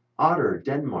 Otter,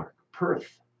 Denmark.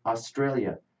 Perth,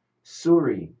 Australia.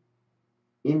 Surrey,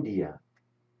 India.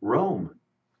 Rome,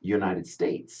 United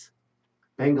States.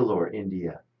 Bangalore,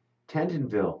 India.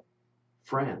 Tandenville,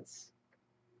 France.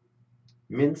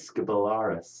 Minsk,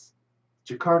 Belarus.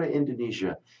 Jakarta,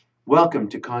 Indonesia. Welcome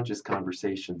to Conscious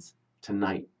Conversations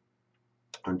tonight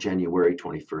on January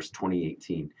 21st,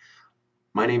 2018.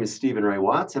 My name is Stephen Ray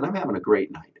Watts, and I'm having a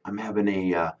great night. I'm having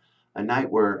a night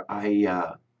where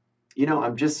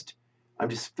I'm just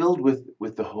filled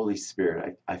with the Holy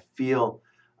Spirit. I feel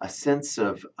a sense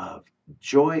of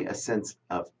joy, a sense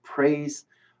of praise,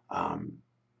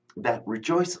 that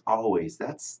rejoice always.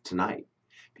 That's tonight,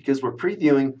 because we're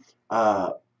previewing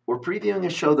a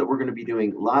show that we're going to be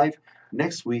doing live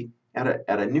next week at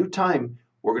a new time.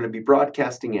 We're going to be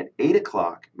broadcasting at 8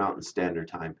 o'clock Mountain Standard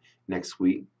Time next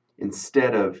week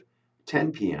instead of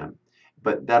 10 p.m.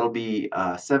 But that'll be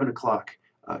 7 o'clock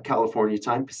California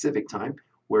time, Pacific time,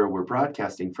 where we're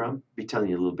broadcasting from. I'll be telling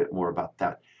you a little bit more about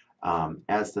that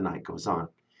as the night goes on.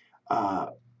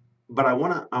 But I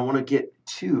wanna get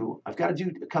to. I've got to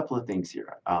do a couple of things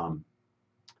here. And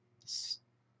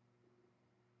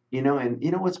you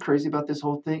know what's crazy about this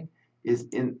whole thing is,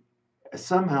 in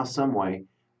somehow, some way,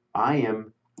 I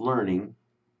am learning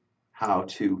how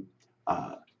to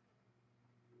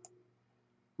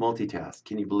multitask.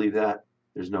 Can you believe that?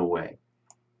 There's no way.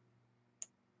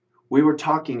 We were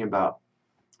talking about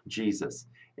Jesus,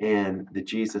 and the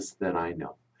Jesus that I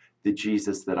know, the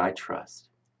Jesus that I trust,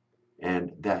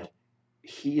 and that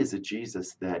He is a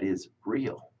Jesus that is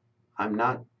real. I'm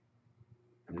not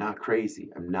crazy.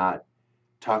 I'm not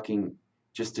talking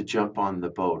just to jump on the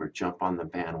boat or jump on the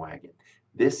bandwagon.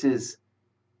 This is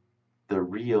the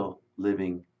real,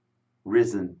 living,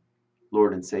 risen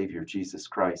Lord and Savior, Jesus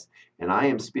Christ. And I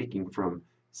am speaking from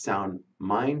sound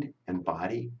mind and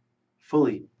body,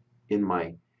 fully in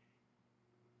my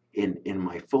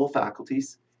full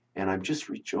faculties, and I'm just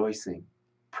rejoicing,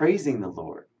 praising the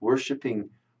Lord, worshiping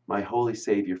my holy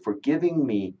Savior for giving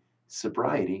me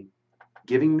sobriety,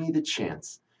 giving me the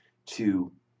chance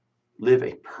to live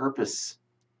a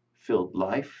purpose-filled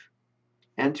life,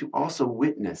 and to also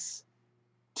witness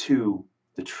to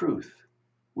the truth,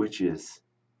 which is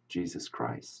Jesus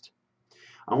Christ.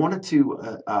 I wanted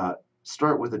to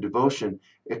start with a devotion.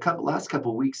 Last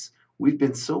couple weeks, we've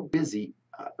been so busy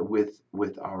with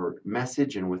our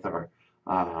message and with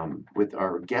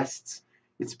our guests.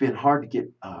 It's been hard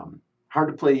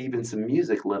to play even some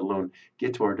music, let alone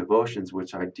get to our devotions,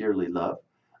 which I dearly love.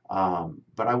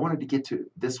 But I wanted to get to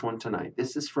this one tonight.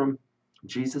 This is from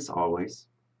Jesus Always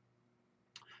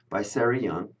by Sarah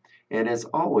Young. And as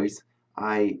always,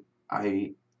 I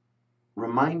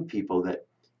remind people that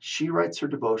she writes her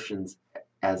devotions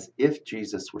as if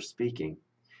Jesus were speaking,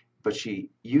 but she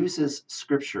uses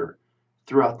scripture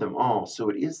throughout them all. So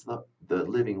it is the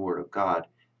living Word of God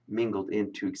mingled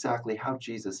into exactly how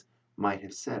Jesus might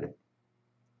have said it.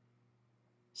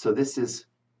 So this is,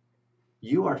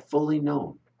 you are fully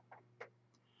known.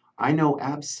 I know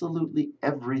absolutely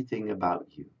everything about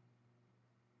you.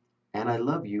 And I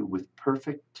love you with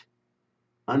perfect,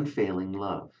 unfailing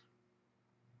love.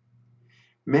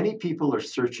 Many people are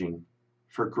searching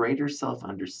for greater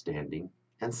self-understanding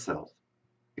and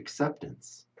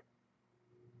self-acceptance.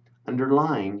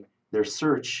 Underlying their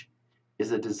search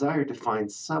is a desire to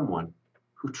find someone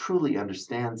who truly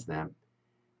understands them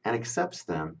and accepts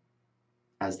them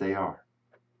as they are.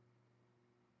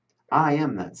 I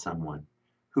am that someone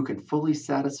who can fully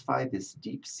satisfy this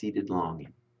deep-seated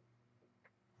longing.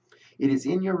 It is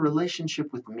in your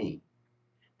relationship with me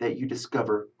that you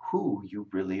discover who you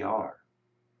really are.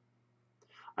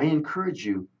 I encourage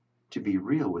you to be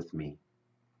real with me,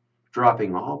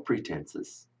 dropping all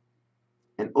pretenses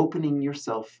and opening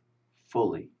yourself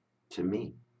fully to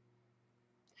me.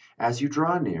 As you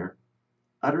draw near,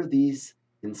 utter these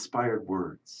inspired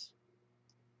words.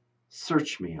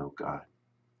 Search me, O God,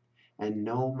 and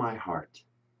know my heart.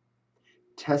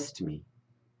 Test me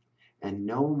and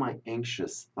know my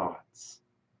anxious thoughts.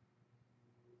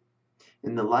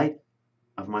 In the light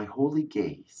of my holy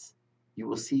gaze, you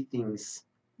will see things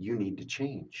you need to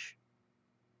change.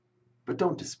 But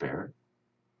don't despair.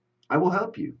 I will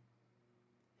help you.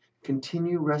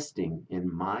 Continue resting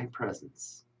in my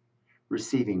presence,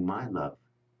 receiving my love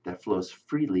that flows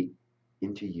freely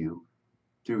into you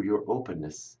through your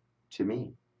openness to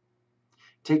me.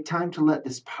 Take time to let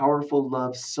this powerful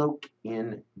love soak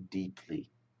in deeply,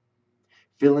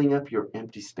 filling up your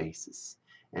empty spaces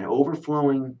and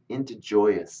overflowing into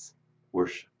joyous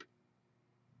worship.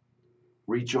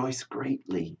 Rejoice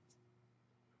greatly,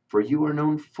 for you are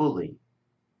known fully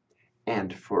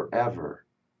and forever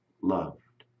loved.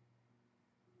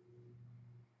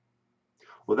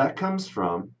 Well, that comes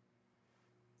from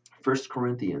 1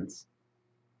 Corinthians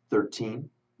 13,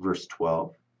 verse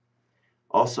 12.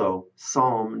 Also,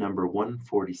 Psalm number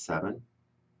 147,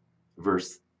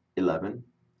 verse 11,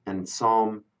 and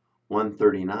Psalm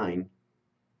 139,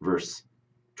 verse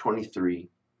 23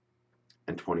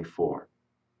 and 24.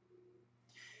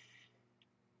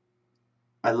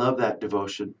 I love that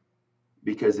devotion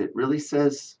because it really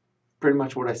says pretty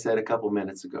much what I said a couple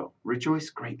minutes ago.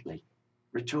 Rejoice greatly.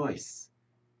 Rejoice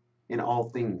in all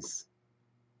things.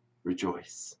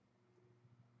 Rejoice.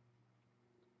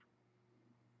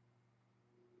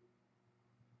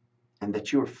 And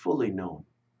that you are fully known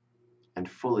and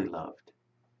fully loved.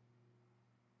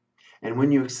 And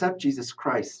when you accept Jesus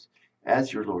Christ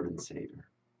as your Lord and Savior,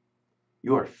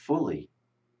 you are fully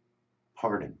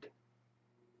pardoned.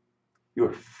 You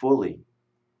are fully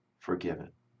forgiven.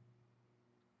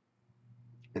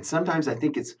 And sometimes I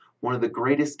think it's one of the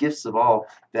greatest gifts of all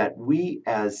that we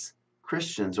as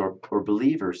Christians or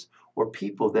believers or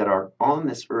people that are on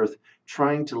this earth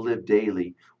trying to live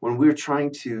daily, when we're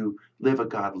trying to live a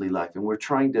godly life and we're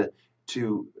trying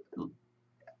to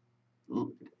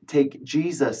take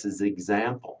Jesus as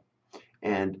example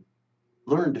and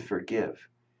learn to forgive.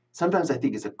 Sometimes I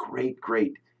think it's a great,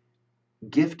 great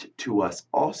gift to us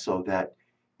also that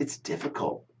it's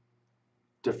difficult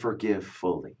to forgive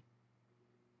fully.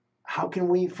 How can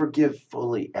we forgive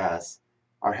fully as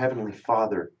our Heavenly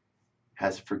Father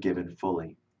has forgiven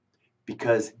fully?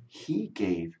 Because He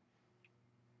gave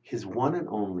His one and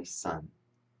only Son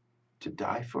to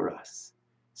die for us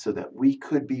so that we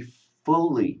could be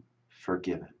fully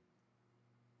forgiven.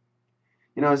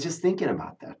 You know, I was just thinking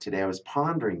about that today. I was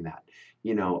pondering that.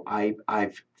 You know,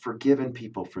 I've forgiven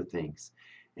people for things,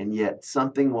 and yet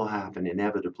something will happen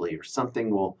inevitably, or something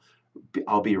will,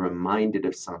 I'll be reminded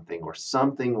of something, or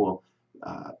something will,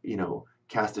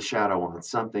 cast a shadow on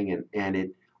something, and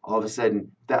it all of a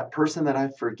sudden that person that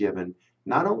I've forgiven,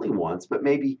 not only once but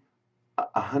maybe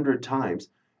 100 times,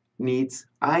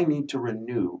 I need to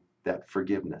renew that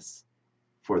forgiveness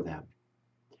for them.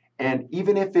 And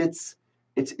even if it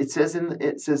says in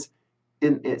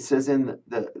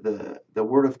the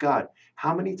Word of God,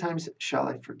 how many times shall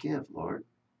I forgive, Lord?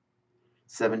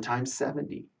 7 times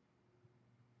 70.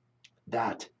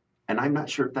 That, and I'm not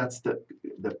sure if that's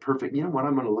the perfect. You know what?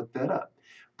 I'm going to look that up.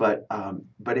 But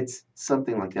it's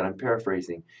something like that. I'm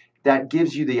paraphrasing. That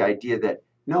gives you the idea that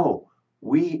no,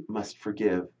 we must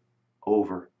forgive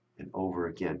over and over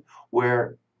again.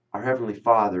 Where our Heavenly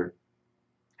Father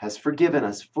has forgiven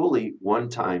us fully one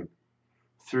time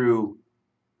through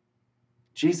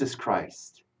Jesus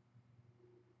Christ,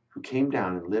 who came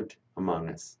down and lived among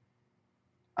us,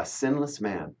 a sinless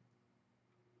man,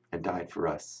 and died for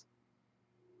us,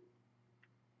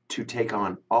 to take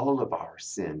on all of our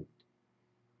sin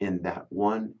in that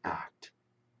one act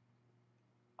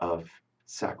of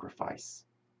sacrifice.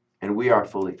 And we are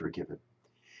fully forgiven.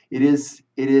 It is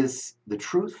the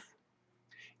truth.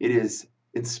 It is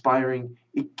inspiring.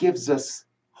 It gives us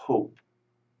hope.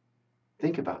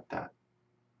 Think about that.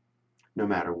 No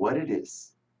matter what it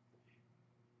is,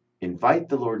 invite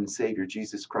the Lord and Savior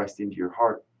Jesus Christ into your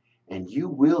heart, and you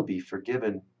will be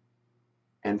forgiven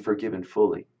and forgiven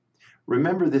fully.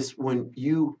 Remember this when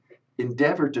you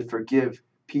endeavor to forgive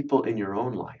people in your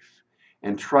own life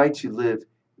and try to live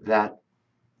that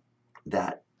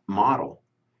model.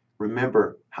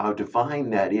 Remember how divine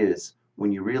that is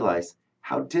when you realize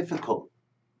how difficult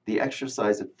the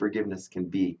exercise of forgiveness can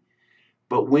be.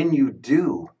 But when you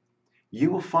do, you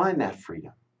will find that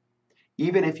freedom,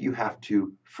 even if you have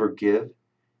to forgive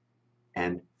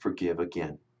and forgive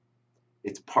again.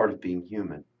 It's part of being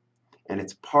human, and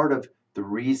it's part of the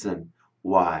reason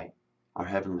why our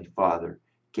Heavenly Father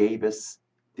gave us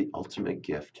the ultimate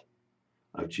gift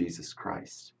of Jesus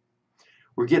Christ.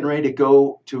 We're getting ready to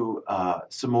go to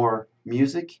some more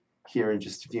music here in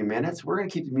just a few minutes. We're going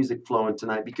to keep the music flowing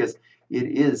tonight because it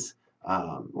is,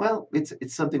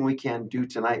 it's something we can do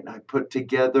tonight. And I put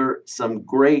together some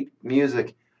great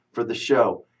music for the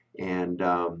show and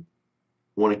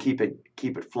want to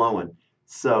keep it flowing.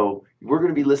 So we're going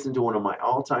to be listening to one of my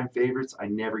all-time favorites. I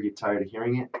never get tired of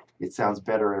hearing it. It sounds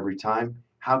better every time.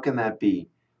 How can that be?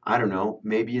 I don't know.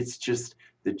 Maybe it's just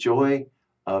the joy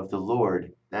of the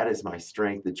Lord. That is my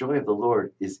strength. The joy of the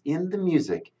Lord is in the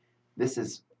music. This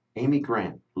is Amy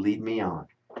Grant, Lead Me On.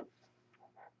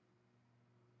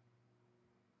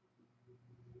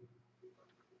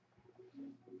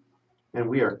 And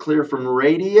we are clear from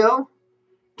radio.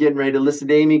 Getting ready to listen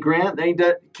to Amy Grant. They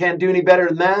can't do any better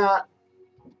than that.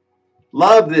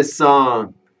 Love this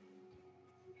song.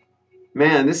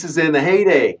 Man, this is in the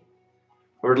heyday,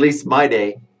 or at least my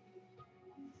day.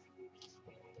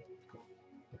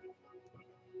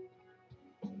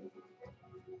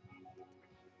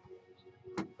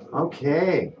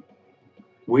 Okay,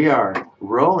 we are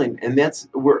rolling, and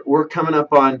we're coming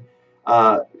up on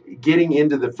getting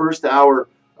into the first hour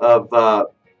of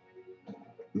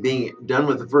being done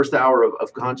with the first hour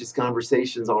of conscious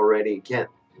conversations already.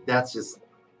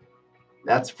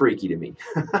 That's freaky to me.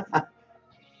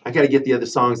 I got to get the other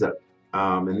songs up,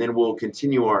 and then we'll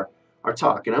continue our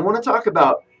talk. And I want to talk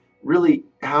about really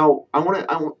how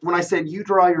when I said you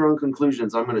draw your own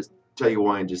conclusions, I'm going to tell you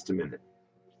why in just a minute.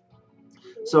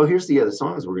 So here's the other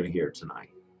songs we're going to hear tonight.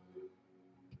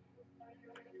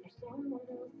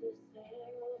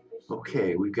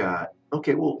 Okay,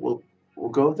 we'll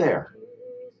go there.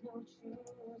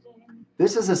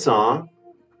 This is a song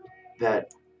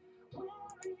that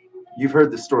you've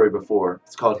heard the story before.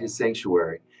 It's called His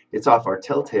Sanctuary. It's off our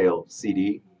Telltale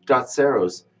CD, Dot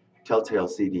Saro's Telltale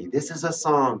CD. This is a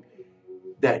song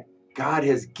that God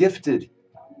has gifted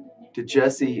to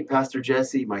Jesse, Pastor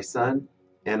Jesse, my son,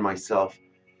 and myself,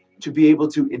 to be able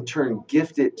to in turn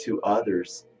gift it to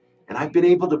others. And I've been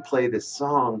able to play this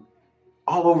song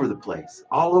all over the place,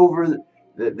 all over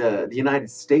the United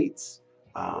States,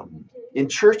 in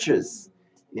churches,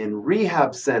 in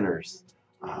rehab centers,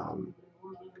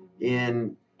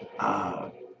 in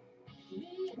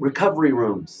recovery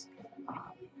rooms,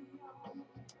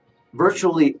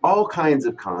 virtually all kinds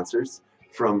of concerts,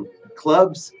 from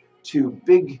clubs to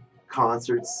big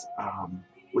concerts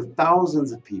with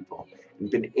thousands of people, and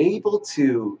been able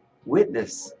to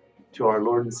witness to our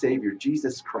Lord and Savior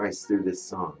Jesus Christ through this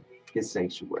song, His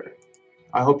Sanctuary.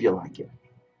 I hope you like it.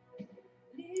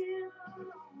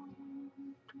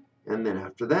 And then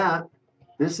after that,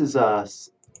 this is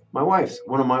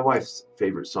one of my wife's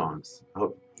favorite songs. I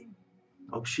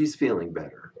hope she's feeling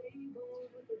better.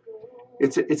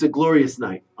 It's a glorious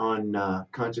night on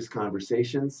Conscious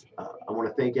Conversations. I want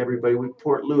to thank everybody with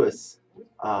Port Louis,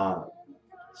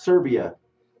 Serbia,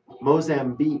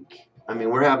 Mozambique. I mean,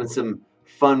 we're having some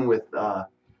fun with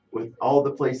all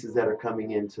the places that are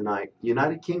coming in tonight.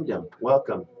 United Kingdom,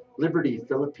 welcome. Liberty,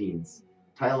 Philippines,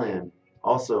 Thailand,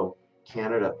 also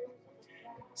Canada.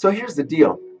 So here's the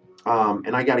deal,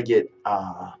 and I got to get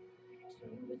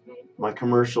my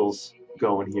commercials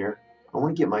going here. I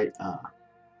want to get my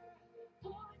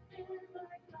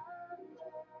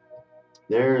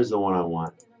there's the one I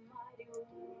want.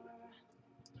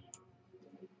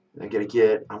 I want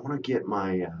to get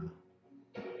my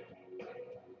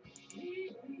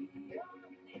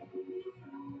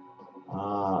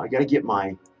I got to get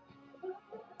my,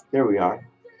 there we are.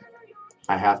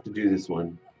 I have to do this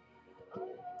one.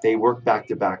 They work back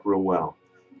to back real well.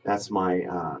 That's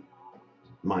my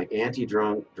my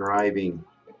anti-drunk driving.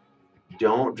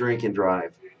 Don't drink and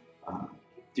drive.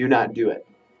 Do not do it.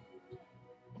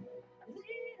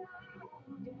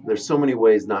 there's so many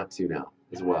ways not to now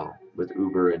as well with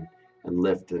Uber and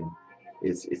Lyft, and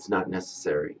it's not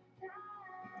necessary.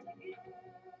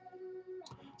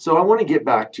 So I want to get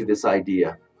back to this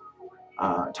idea,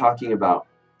 talking about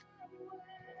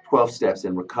 12 steps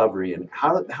in recovery, and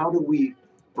how do we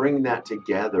bring that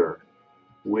together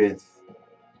with,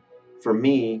 for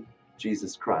me,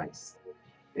 Jesus Christ.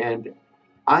 And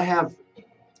I have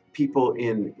people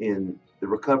in the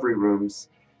recovery rooms,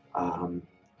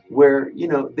 where, you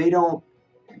know, they don't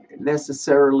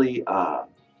necessarily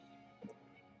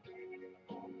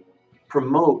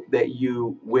promote that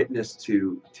you witness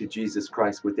to Jesus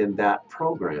Christ within that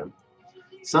program.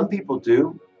 Some people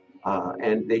do,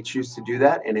 and they choose to do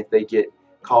that, and if they get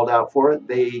called out for it,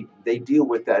 they deal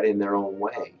with that in their own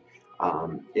way.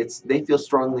 They feel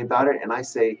strongly about it, and I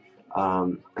say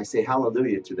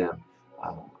hallelujah to them.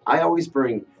 I always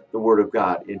bring the Word of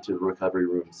God into the recovery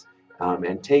rooms,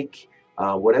 and take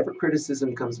whatever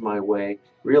criticism comes my way.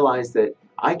 Realize that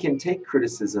I can take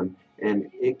criticism, and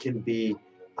it can be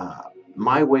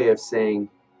my way of saying,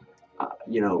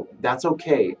 you know, that's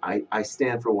okay. I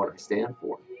stand for what I stand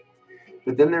for.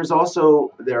 But then there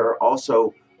are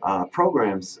also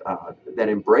programs that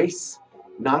embrace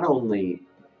not only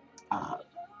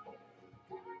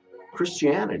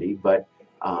Christianity, but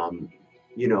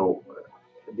you know,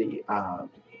 the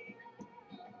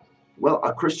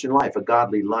a Christian life, a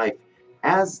godly life,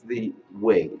 as the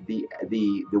way, the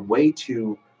way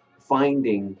to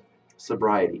finding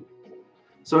sobriety.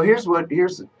 So here's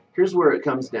where it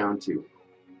comes down to.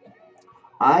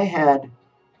 I had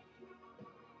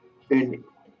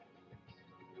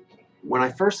when I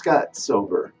first got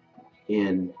sober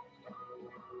in,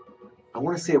 I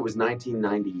want to say it was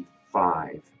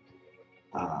 1995,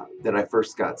 that I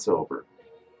first got sober,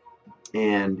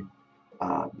 and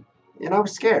I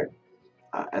was scared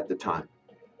at the time.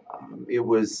 There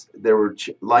were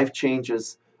life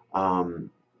changes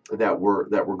that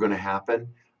were going to happen.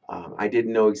 I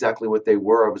didn't know exactly what they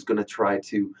were. I was going to try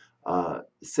to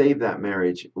save that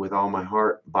marriage with all my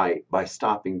heart by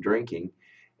stopping drinking,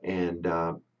 and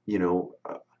you know,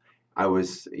 I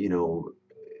was, you know,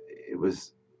 it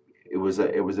was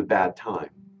a bad time,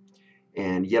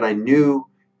 and yet I knew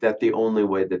that the only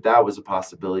way that was a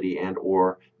possibility, and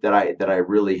or that I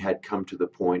really had come to the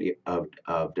point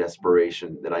of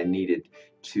desperation, that I needed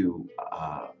to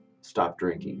stop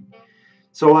drinking.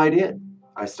 So I did.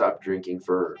 I stopped drinking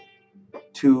for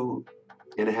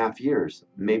 2.5 years,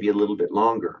 maybe a little bit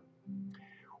longer.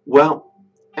 Well,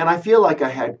 and I feel like I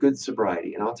had good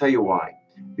sobriety, and I'll tell you why.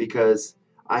 Because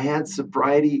I had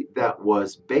sobriety that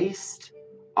was based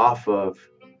off of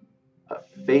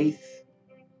faith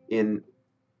in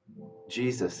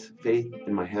Jesus, faith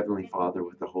in my Heavenly Father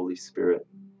with the Holy Spirit.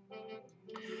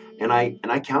 And I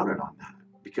counted on that,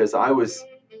 because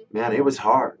it was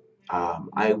hard.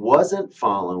 I wasn't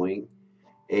following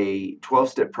a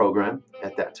 12-step program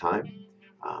at that time.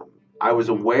 I was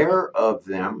aware of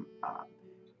them,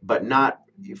 but not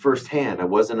firsthand. I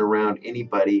wasn't around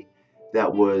anybody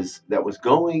that was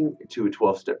going to a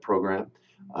 12-step program,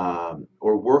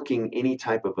 or working any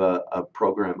type of a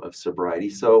program of sobriety.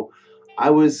 So I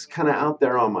was kind of out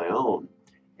there on my own.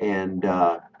 And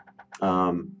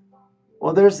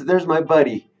well, there's my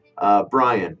buddy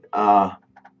Brian.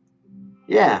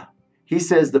 Yeah, he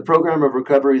says the program of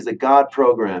recovery is a God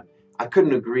program. I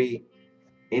couldn't agree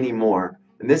anymore.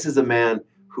 And this is a man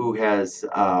who has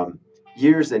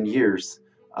years and years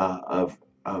of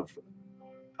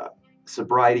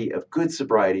sobriety, of good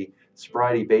sobriety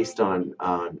based on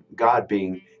God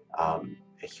being a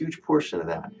huge portion of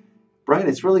that. Brian,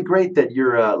 it's really great that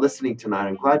you're listening tonight.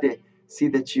 I'm glad to see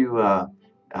that you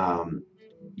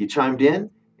chimed in,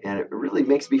 and it really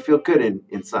makes me feel good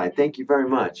inside. Thank you very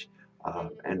much,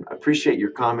 and I appreciate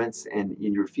your comments and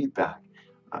your feedback.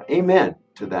 Amen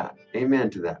to that. Amen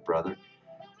to that, brother.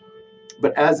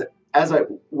 But as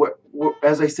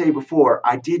I say before,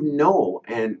 I didn't know,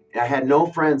 and I had no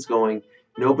friends going.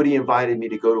 Nobody invited me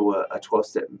to go to a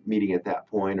 12-step meeting at that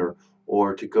point,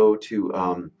 or to go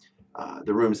to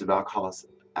the rooms of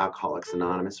Alcoholics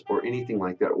Anonymous, or anything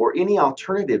like that, or any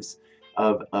alternatives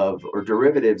or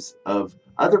derivatives of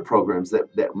other programs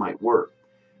that might work.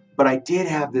 But I did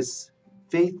have this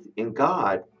faith in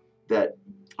God that,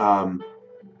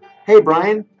 hey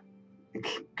Brian,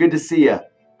 good to see you.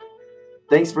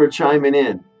 Thanks for chiming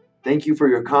in. Thank you for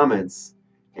your comments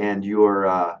and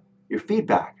your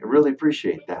feedback. I really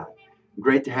appreciate that.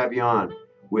 Great to have you on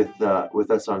with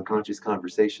us on Conscious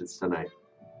Conversations tonight.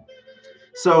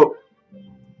 So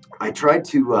I tried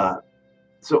to.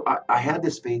 I had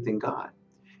this faith in God,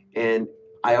 and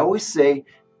I always say,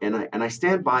 and I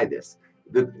stand by this: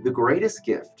 the greatest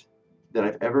gift that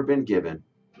I've ever been given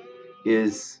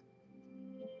is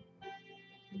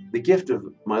the gift of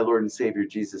my Lord and Savior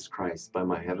Jesus Christ by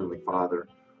my Heavenly Father,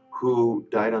 who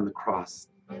died on the cross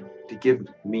to give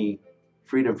me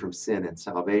freedom from sin and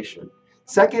salvation.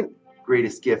 Second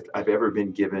greatest gift I've ever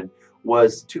been given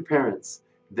was two parents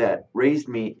that raised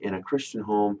me in a Christian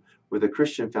home with a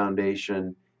Christian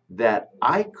foundation that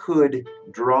I could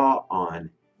draw on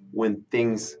when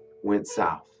things went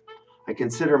south. I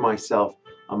consider myself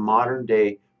a modern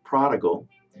day prodigal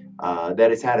that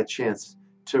has had a chance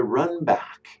to run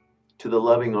back to the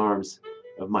loving arms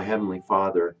of my Heavenly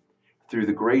Father through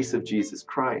the grace of Jesus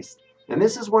Christ. And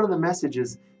this is one of the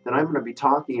messages that I'm going to be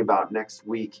talking about next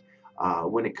week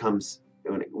when I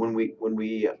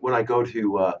go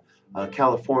to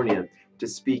California to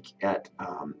speak at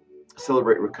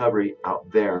Celebrate Recovery out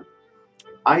there.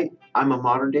 I'm a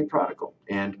modern day prodigal,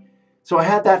 and so I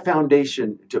had that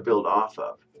foundation to build off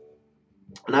of.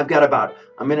 And I've got about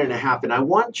a minute and a half, and I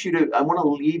want to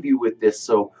leave you with this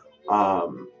so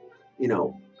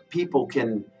people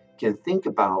can think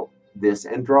about this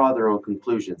and draw their own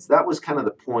conclusions. That was kind of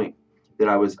the point that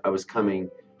I was coming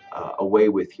away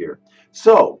with here.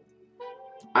 So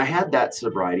I had that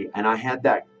sobriety, and I had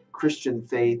that Christian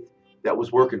faith that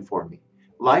was working for me.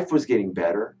 Life was getting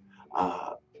better.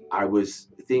 The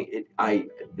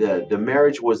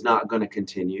marriage was not going to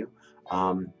continue,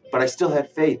 but I still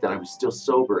had faith, and I was still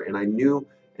sober, and I knew,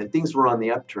 and things were on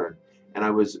the upturn, and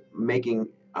I was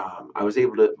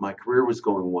able to. My career was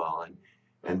going well,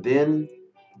 and then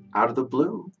out of the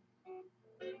blue,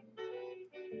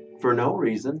 for no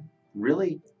reason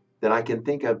really that I can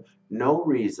think of, no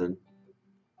reason,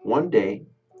 one day,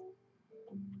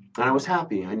 and I was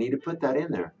happy. I need to put that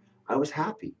in there. I was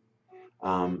happy.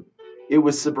 It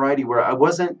was sobriety where I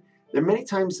wasn't. There are many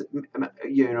times,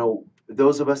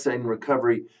 those of us in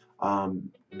recovery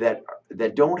that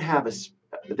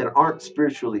aren't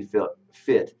spiritually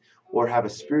fit or have a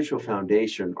spiritual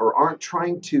foundation or aren't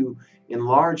trying to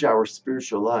enlarge our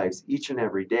spiritual lives each and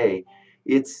every day.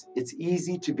 It's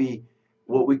easy to be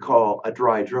what we call a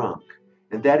dry drunk,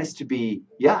 and that is to be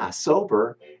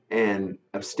sober and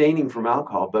abstaining from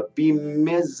alcohol, but be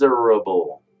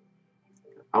miserable.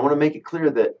 I want to make it clear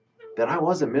that I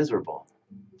wasn't miserable.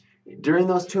 During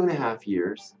those 2.5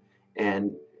 years,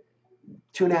 and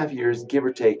 2.5 years, give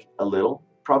or take a little,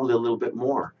 probably a little bit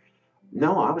more,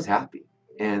 no, I was happy,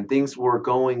 and things were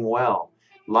going well.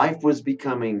 Life was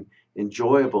becoming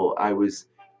enjoyable. I was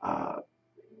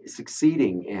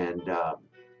succeeding, and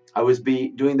I was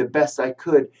doing the best I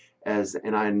could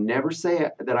and I never say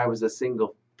that I was a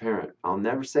single parent. I'll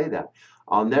never say that.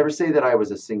 I'll never say that I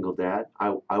was a single dad.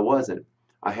 I wasn't.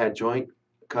 I had joint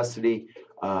custody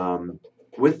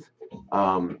with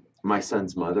my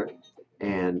son's mother,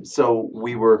 and so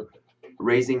we were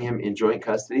raising him in joint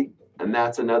custody, and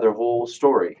that's another whole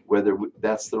story, whether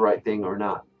that's the right thing or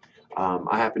not.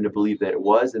 I happen to believe that it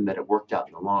was, and that it worked out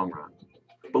in the long run.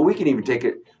 But we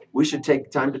should take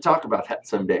time to talk about that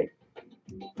someday.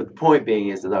 But the point being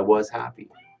is that I was happy.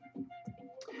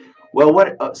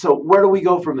 Well, so where do we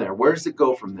go from there? Where does it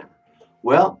go from there?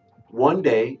 Well, one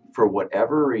day, for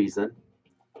whatever reason,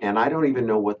 and I don't even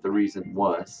know what the reason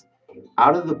was,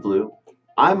 out of the blue,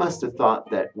 I must have thought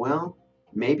that, well,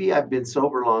 maybe I've been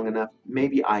sober long enough,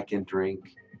 maybe I can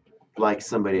drink like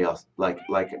somebody else, like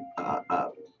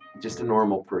just a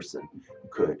normal person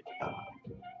could.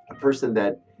 A person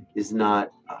that is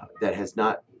not, that has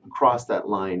not crossed that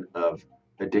line of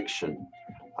addiction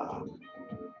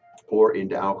or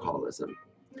into alcoholism.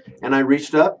 And I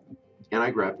reached up and I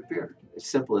grabbed a beer. As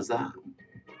simple as that.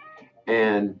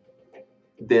 And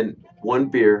then one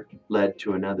beer led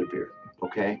to another beer,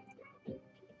 okay?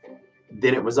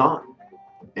 Then it was on,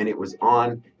 and it was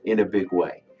on in a big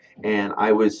way. And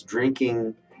I was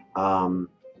drinking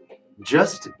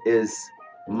just as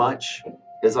much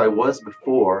as I was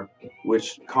before,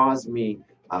 which caused me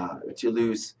to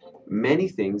lose many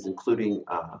things, including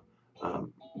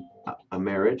a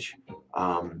marriage,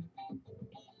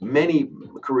 many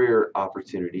career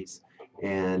opportunities,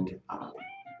 and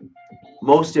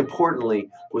most importantly,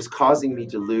 was causing me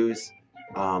to lose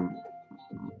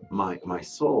my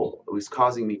soul. It was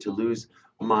causing me to lose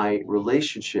my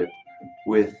relationship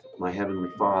with my Heavenly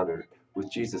Father,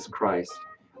 with Jesus Christ.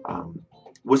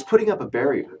 Was putting up a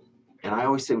barrier, and I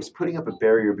always say was putting up a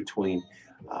barrier between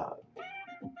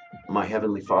my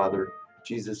Heavenly Father,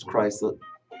 Jesus Christ,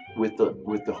 with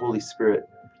the Holy Spirit,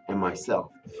 and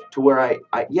myself, to where I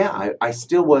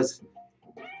still was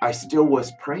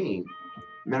praying.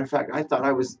 Matter of fact, I thought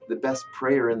I was the best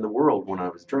prayer in the world when I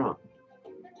was drunk.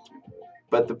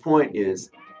 But the point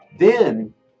is,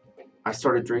 then I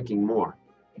started drinking more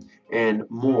and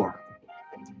more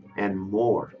and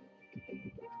more.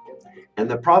 And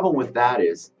the problem with that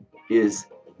is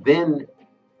then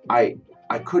I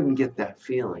couldn't get that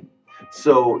feeling.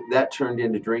 So that turned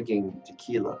into drinking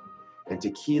tequila. And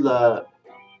tequila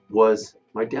was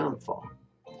my downfall.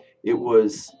 It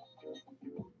was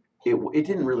it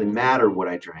didn't really matter what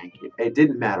I drank. It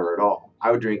didn't matter at all.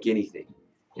 I would drink anything.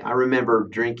 I remember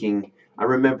drinking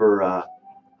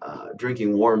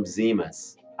warm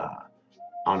Zimas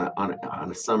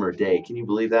on a summer day. Can you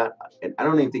believe that? And I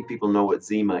don't even think people know what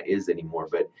Zima is anymore,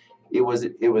 but it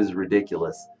was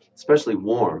ridiculous, especially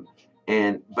warm.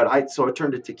 So I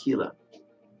turned to tequila.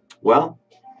 Well,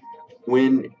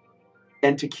 when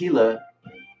and tequila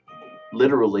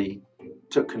literally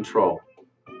took control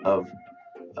of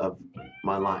of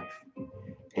my life,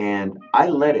 and I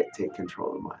let it take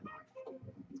control of my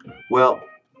life. Well,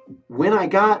 when I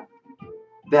got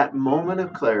that moment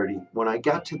of clarity, when I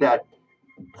got to that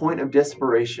point of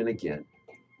desperation again,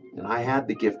 and I had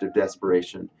the gift of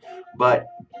desperation, but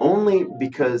only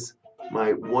because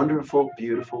my wonderful,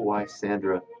 beautiful wife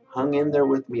Sandra hung in there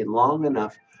with me long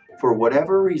enough for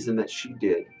whatever reason that she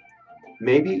did.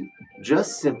 Maybe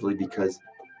just simply because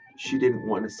she didn't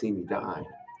want to see me die.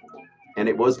 And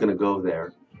it was going to go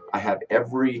there. I have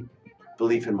every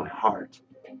belief in my heart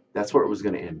that's where it was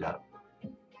going to end up.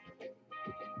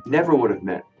 Never would have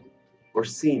met or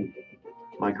seen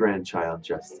my grandchild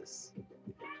Justice.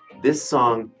 This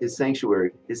song, his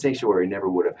sanctuary never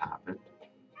would have happened.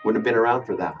 Wouldn't have been around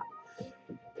for that.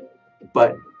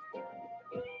 But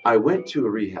I went to a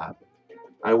rehab.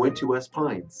 I went to West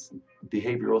Pines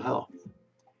Behavioral Health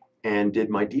and did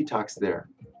my detox there.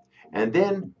 And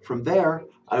then from there,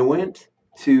 I went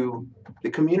to the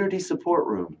community support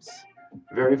rooms,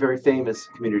 very, very famous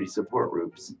community support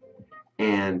rooms.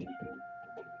 And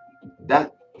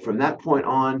that from that point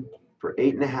on, for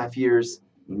 8.5 years,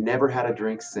 never had a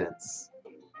drink since.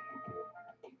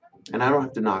 And I don't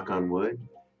have to knock on wood.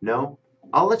 No,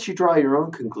 I'll let you draw your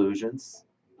own conclusions.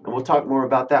 And we'll talk more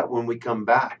about that when we come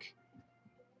back.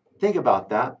 Think about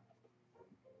that.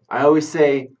 I always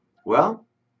say, well,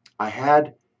 I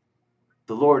had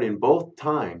the Lord in both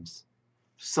times.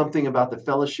 Something about the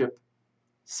fellowship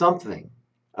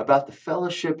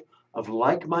of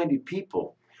like-minded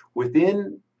people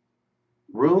within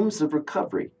rooms of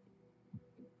recovery.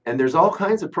 And there's all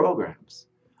kinds of programs.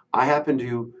 I happen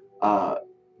to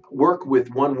work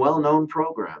with one well-known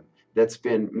program that's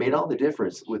been made all the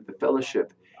difference with the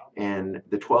fellowship and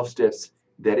the 12 steps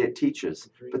that it teaches.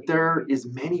 But there is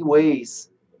many ways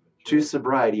to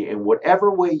sobriety, and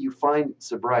whatever way you find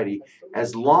sobriety,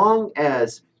 as long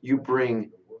as you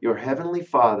bring your Heavenly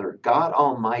Father, God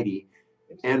Almighty,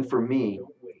 and for me,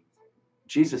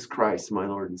 Jesus Christ, my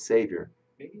Lord and Savior,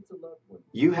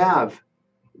 you have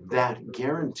that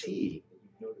guarantee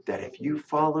that if you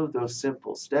follow those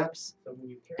simple steps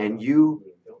and you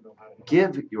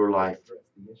give your life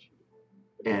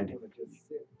and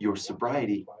your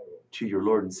sobriety to your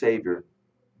Lord and Savior,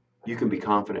 you can be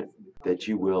confident that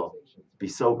you will be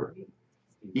sober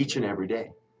each and every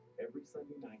day,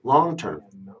 long term.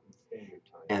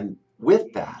 And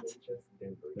with that,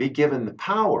 be given the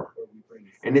power.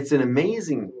 And it's an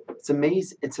amazing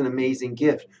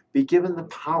gift. Be given the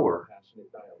power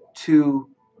to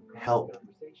help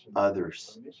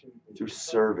others through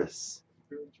service,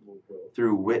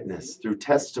 through witness, through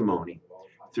testimony,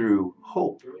 through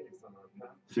hope,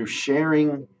 through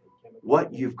sharing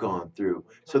what you've gone through,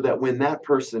 so that when that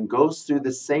person goes through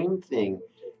the same thing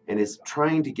and is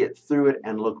trying to get through it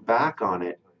and look back on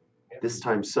it, this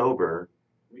time sober,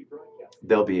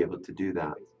 they'll be able to do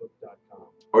that.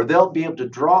 Or they'll be able to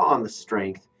draw on the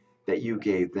strength that you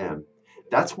gave them.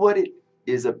 That's what it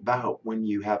is about when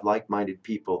you have like-minded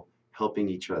people helping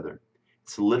each other.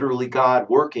 It's literally God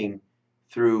working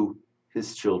through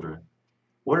His children.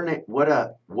 What an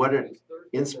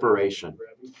inspiration!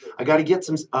 I got to get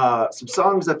some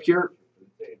songs up here.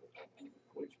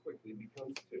 Which quickly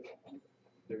becomes two.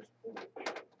 There's four.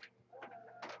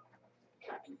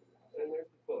 And there's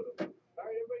the photo. All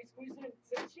right, everybody squeeze in.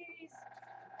 Say cheese.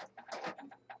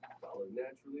 Followed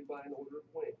naturally by an order of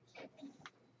wings. And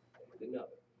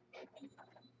another. Can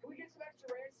we get some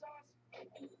extra ranch sauce?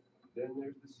 Then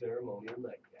there's the ceremonial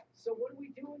nightcap. So what are we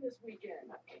doing this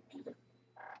weekend? And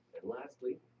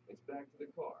lastly, it's back to the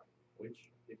car, which,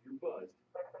 if you're buzzed,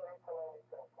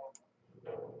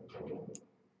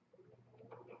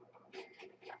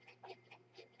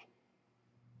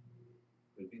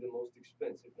 could be the most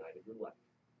expensive night of your life.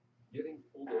 Getting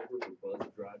pulled over for buzz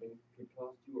driving could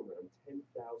cost you around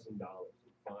 $10,000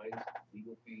 in fines,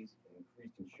 legal fees, and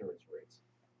increased insurance rates.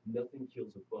 Nothing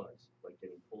kills a buzz like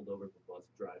getting pulled over for buzz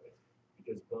driving,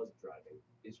 because buzz driving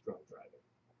is drunk driving.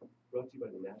 Brought to you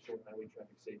by the National Highway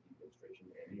Traffic Safety Administration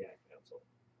and the Ad Council.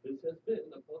 This has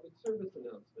been a public service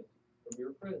announcement from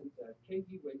your friends at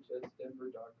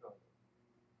KUHSdenver.com.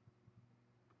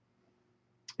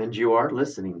 And you are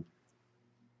listening.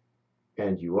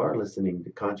 And you are listening to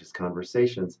Conscious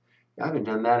Conversations. I haven't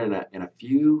done that in a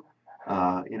few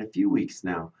weeks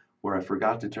now, where I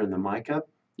forgot to turn the mic up.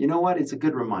 You know what? It's a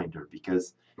good reminder,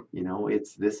 because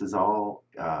this is all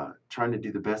trying to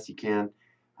do the best you can.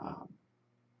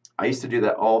 I used to do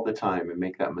that all the time and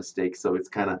make that mistake, so it's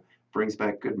kind of brings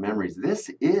back good memories. This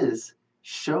is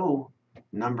show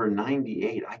number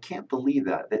 98. I can't believe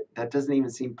that. That doesn't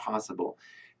even seem possible,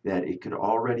 that it could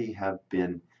already have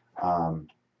been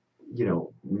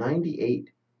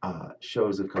 98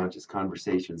 shows of Conscious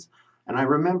Conversations. And I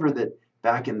remember that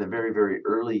back in the very, very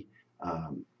early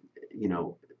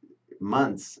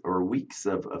months or weeks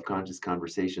of Conscious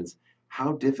Conversations,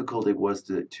 how difficult it was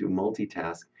to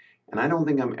multitask. And I don't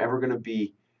think I'm ever going to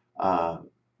be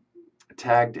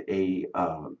tagged a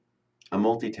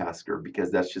multitasker,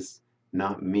 because that's just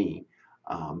not me.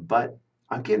 But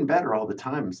I'm getting better all the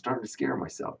time. I'm starting to scare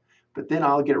myself. But then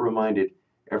I'll get reminded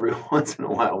every once in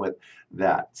a while with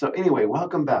that. So anyway,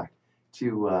 welcome back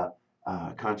to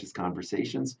Conscious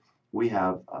Conversations. We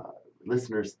have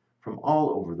listeners from all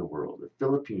over the world: the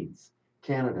Philippines,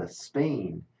 Canada,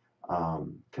 Spain,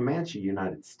 Comanche,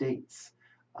 United States,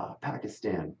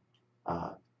 Pakistan,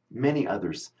 many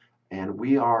others. And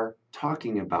we are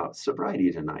talking about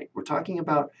sobriety tonight. We're talking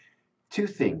about two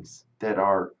things that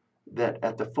are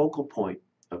at the focal point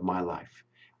of my life.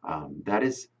 That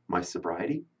is my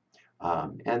sobriety,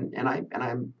 and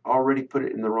I'm already put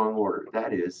it in the wrong order.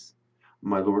 That is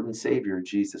my Lord and Savior,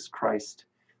 Jesus Christ.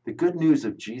 The good news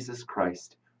of Jesus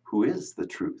Christ, who is the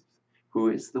truth, who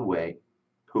is the way,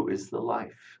 who is the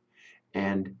life.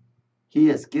 And he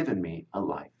has given me a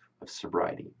life of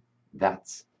sobriety.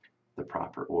 That's the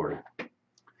proper order.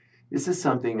 This is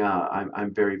something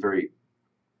I'm very, very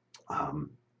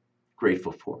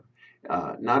grateful for.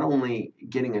 Not only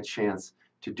getting a chance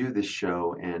to do this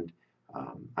show, and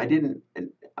I didn't,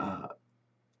 I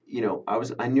knew I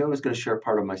was going to share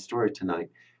part of my story tonight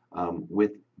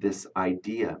with this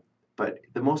idea, but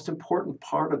the most important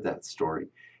part of that story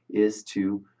is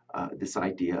to this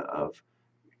idea of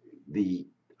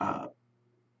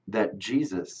that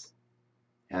Jesus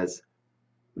has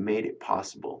made it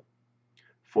possible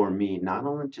for me not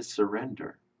only to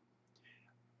surrender,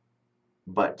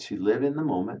 but to live in the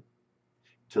moment,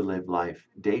 to live life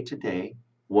day to day,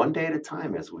 one day at a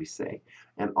time, as we say,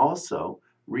 and also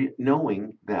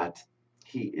knowing that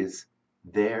he is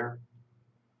there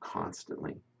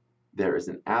constantly. There is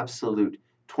an absolute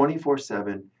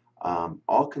 24/7,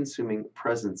 all-consuming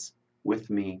presence with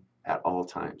me at all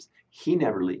times. He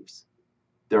never leaves.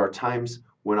 There are times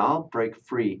when I'll break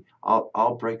free,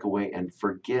 I'll break away and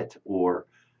forget or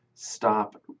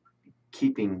stop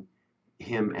keeping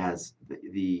him as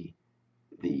the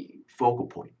focal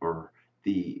point, or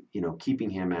keeping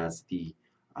him as the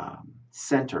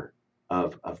center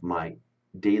of my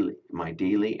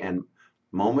daily and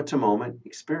moment to moment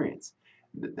experience.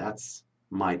 That's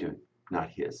my doing,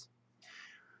 not his.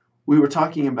 We were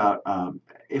talking about,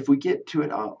 if we get to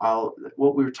it,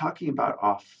 what we were talking about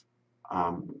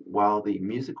while the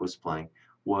music was playing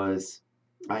was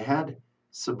I had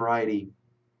sobriety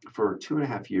for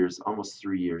 2.5 years, almost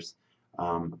 3 years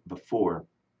before,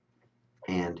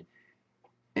 and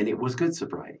it was good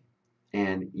sobriety,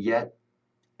 and yet,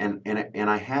 and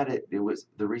I had it. It was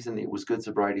the reason it was good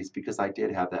sobriety is because I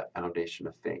did have that foundation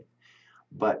of faith.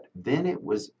 But then it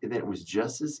was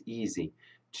just as easy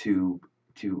to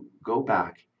go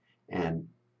back and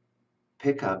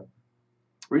pick up,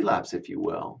 relapse, if you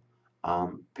will,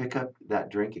 pick up that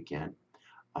drink again,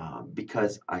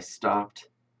 because I stopped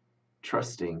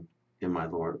trusting in my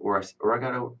Lord, or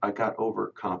I got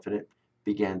overconfident,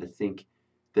 began to think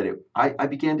that I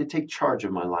began to take charge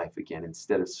of my life again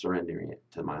instead of surrendering it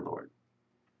to my Lord.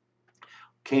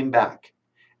 Came back,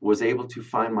 was able to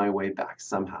find my way back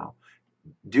somehow,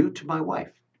 due to my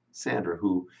wife, Sandra,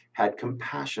 who had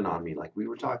compassion on me, like we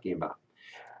were talking about.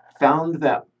 Found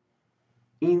that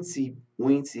eensy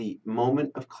weensy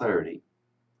moment of clarity,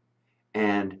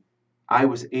 and I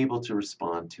was able to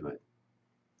respond to it.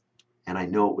 And I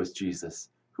know it was Jesus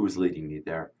who was leading me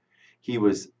there. He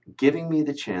was giving me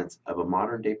the chance of a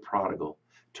modern day prodigal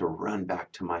to run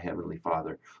back to my Heavenly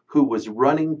Father, who was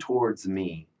running towards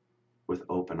me with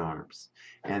open arms.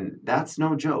 And that's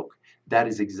no joke. That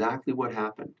is exactly what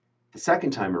happened. The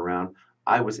second time around,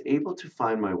 I was able to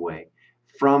find my way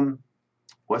from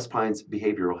West Pines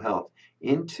Behavioral Health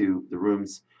into the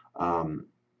rooms,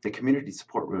 the community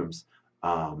support rooms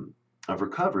of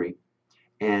recovery.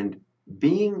 and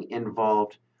being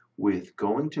involved with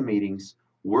going to meetings,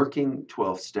 working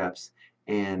 12 steps,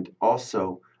 and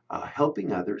also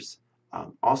helping others,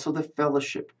 also the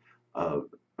fellowship of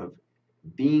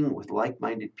being with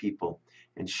like-minded people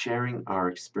and sharing our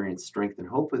experience, strength, and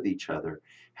hope with each other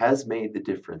has made the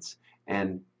difference.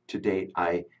 And to date,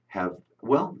 I have,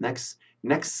 well, next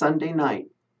Sunday night,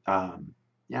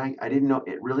 yeah, I didn't know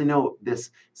it really know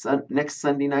this next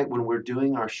Sunday night when we're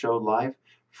doing our show live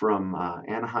from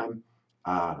Anaheim,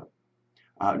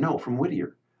 no, from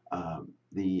Whittier,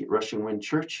 the Rushing Wind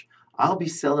Church. I'll be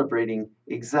celebrating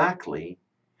exactly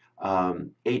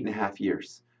 8.5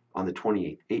 years on the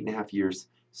 28th, 8.5 years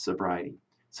sobriety.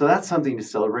 So that's something to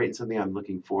celebrate and something I'm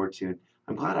looking forward to.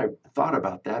 I'm glad I thought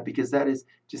about that because that is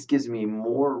just gives me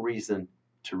more reason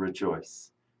to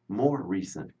rejoice, more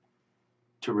reason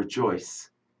to rejoice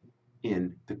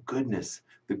in the goodness,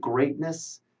 the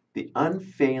greatness, the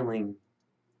unfailing,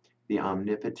 the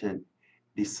omnipotent,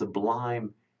 the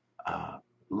sublime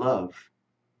love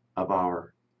of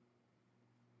our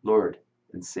Lord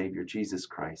and Savior Jesus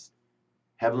Christ,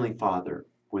 Heavenly Father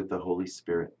with the Holy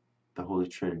Spirit, the Holy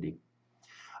Trinity.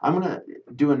 I'm going to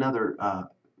do another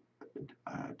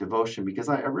devotion because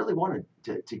I really wanted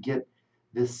to get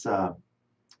this. I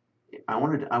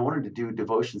wanted to do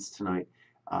devotions tonight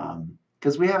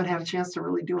because we haven't had a chance to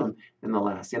really do them in the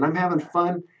last. And I'm having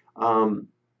fun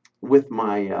with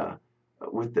my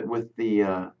with the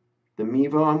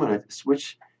Mevo. I'm going to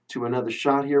switch to another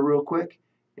shot here real quick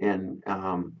and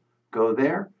go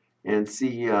there and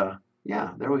see.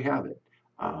 Yeah, there we have it.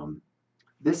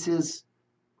 This is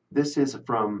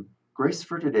from Grace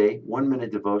for Today, 1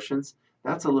 Minute Devotions.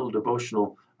 That's a little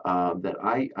devotional that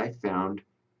I found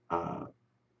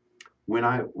when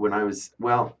I was,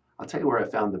 well, I'll tell you where I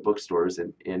found the bookstores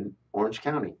in Orange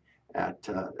County at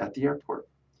the airport.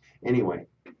 Anyway,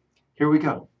 here we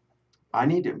go. I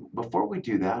need to, before we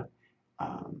do that,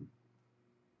 I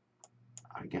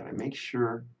gotta make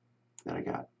sure that I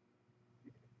got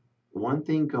one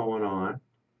thing going on,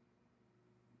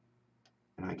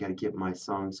 and I gotta get my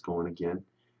songs going again.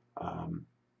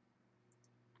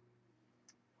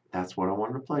 That's what I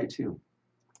wanted to play too.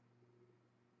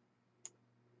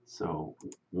 So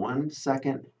 1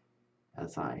 second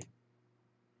as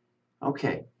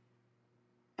okay,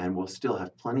 and we'll still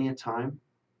have plenty of time.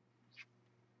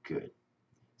 Good.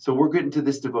 So we're getting to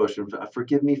this devotion.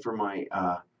 Forgive me for my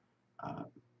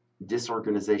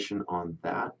disorganization on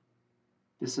that.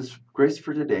 This is Grace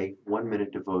for Today, 1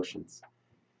 Minute Devotions.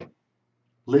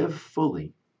 Live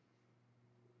fully.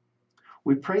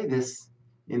 We pray this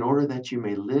in order that you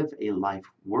may live a life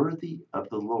worthy of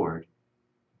the Lord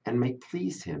and may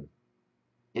please Him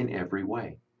in every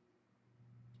way,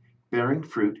 bearing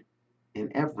fruit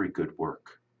in every good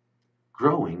work,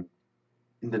 growing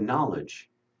in the knowledge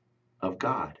of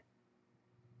God.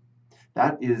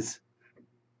 That is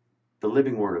the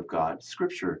living Word of God,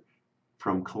 Scripture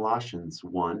from Colossians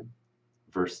 1,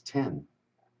 verse 10.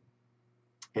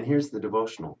 And here's the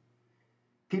devotional.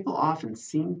 People often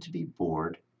seem to be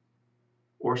bored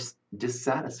or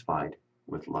dissatisfied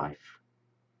with life.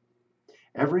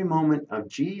 Every moment of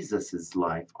Jesus'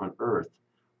 life on earth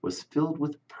was filled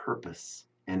with purpose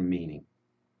and meaning.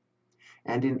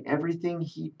 And in everything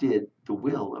he did the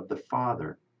will of the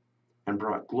Father and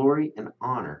brought glory and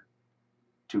honor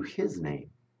to his name.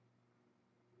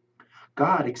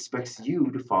 God expects you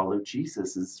to follow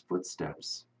Jesus'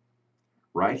 footsteps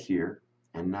right here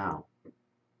and now.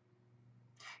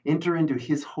 Enter into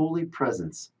his holy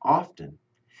presence often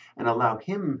and allow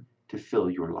him to fill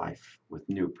your life with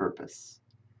new purpose,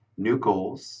 new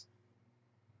goals,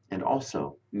 and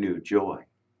also new joy.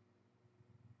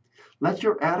 Let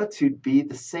your attitude be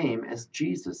the same as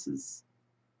Jesus's.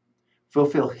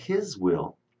 Fulfill his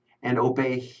will and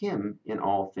obey him in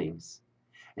all things,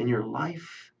 and your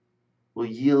life will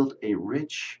yield a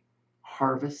rich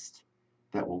harvest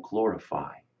that will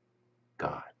glorify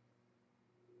God.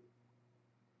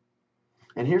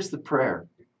 And here's the prayer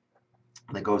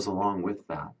that goes along with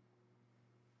that.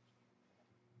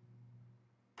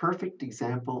 Perfect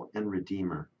example and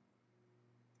Redeemer,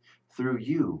 through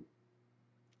you,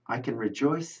 I can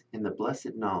rejoice in the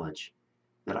blessed knowledge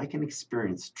that I can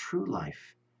experience true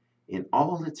life in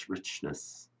all its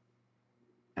richness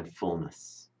and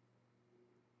fullness.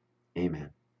 Amen.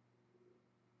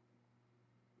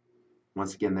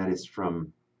 Once again, that is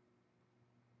from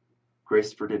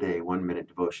Grace for Today, 1 Minute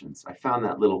Devotions. I found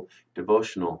that little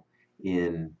devotional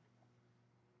in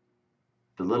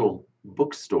the little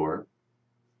bookstore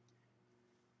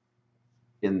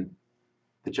in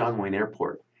the John Wayne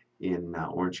Airport in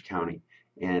Orange County.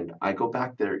 And I go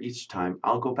back there each time.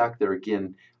 I'll go back there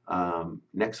again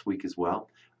next week as well.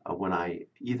 When I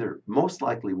most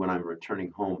likely when I'm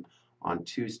returning home on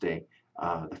Tuesday,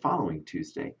 the following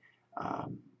Tuesday.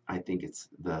 I think it's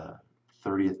the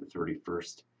 30th or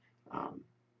 31st. Um,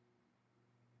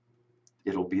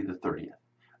 it'll be the 30th.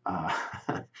 Uh,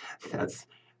 that's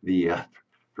the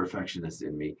perfectionist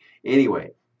in me.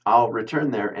 Anyway, I'll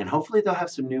return there, and hopefully they'll have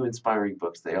some new inspiring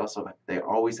books. They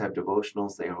always have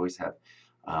devotionals. They always have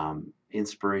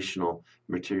inspirational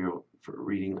material for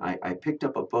reading. I picked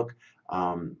up a book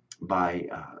by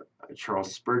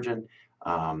Charles Spurgeon,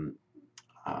 um,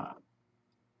 uh,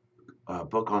 a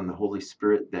book on the Holy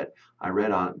Spirit that I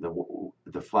read on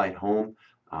the flight home,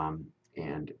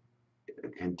 and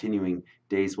continuing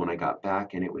days when I got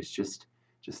back, and it was just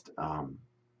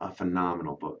a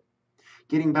phenomenal book.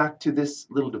 Getting back to this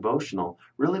little devotional,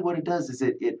 really what it does is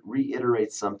it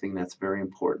reiterates something that's very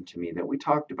important to me that we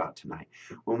talked about tonight.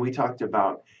 When we talked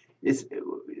about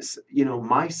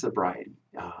my sobriety,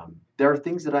 there are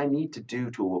things that I need to do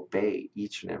to obey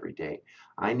each and every day.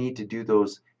 I need to do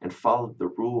those and follow the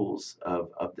rules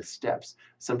of the steps.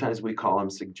 Sometimes we call them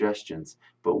suggestions,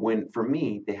 but for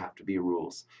me, they have to be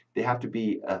rules. They have to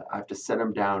be, I have to set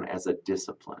them down as a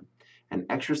discipline. An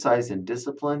exercise in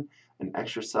discipline, an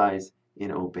exercise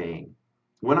in obeying.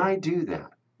 When I do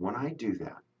that,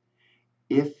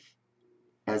 if,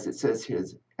 as it says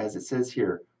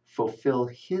here, fulfill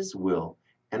His will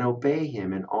and obey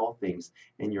Him in all things,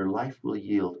 and your life will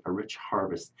yield a rich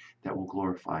harvest that will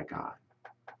glorify God.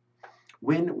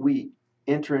 When we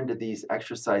enter into these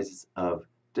exercises of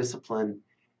discipline,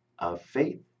 of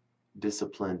faith,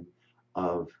 discipline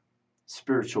of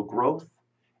spiritual growth,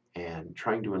 and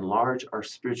trying to enlarge our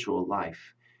spiritual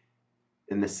life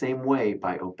in the same way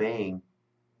by obeying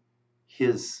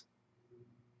His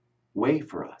way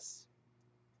for us,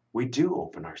 we do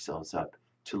open ourselves up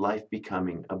to life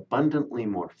becoming abundantly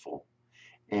more full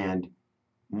and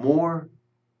more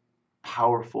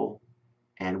powerful,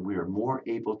 and we are more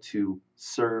able to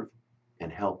serve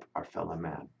and help our fellow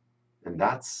man. And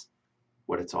that's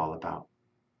what it's all about.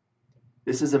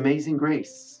 This is Amazing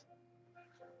Grace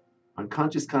on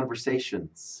Conscious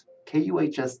Conversations,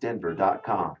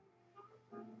 KUHSdenver.com.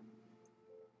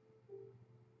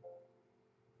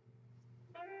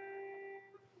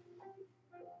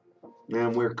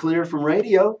 And we're clear from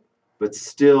radio, but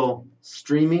still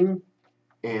streaming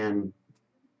and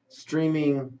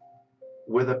streaming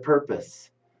with a purpose.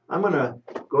 I'm going to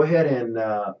go ahead and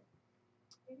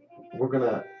we're going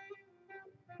to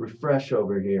refresh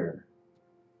over here.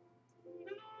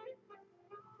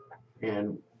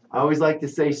 And I always like to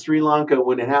say Sri Lanka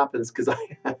when it happens because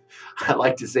I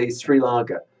like to say Sri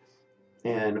Lanka.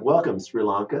 And welcome, Sri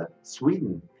Lanka,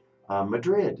 Sweden,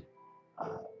 Madrid,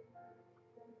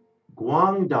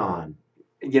 Guangdong.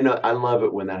 I love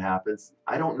it when that happens.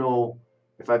 I don't know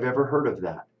if I've ever heard of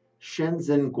that.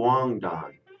 Shenzhen,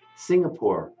 Guangdong,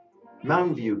 Singapore,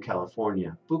 Mountain View,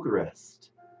 California,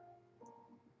 Bucharest.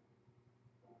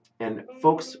 And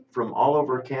folks from all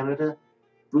over Canada,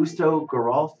 Busto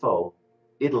Garolfo,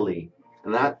 Italy.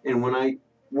 And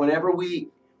whenever we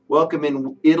welcome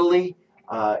in Italy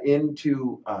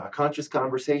into Conscious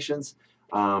Conversations,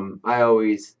 I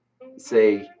always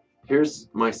say, here's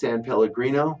my San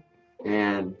Pellegrino,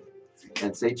 and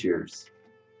say cheers.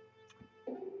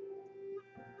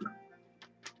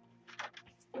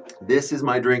 This is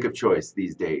my drink of choice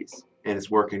these days, and it's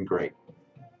working great.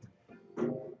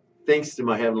 Thanks to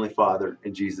my Heavenly Father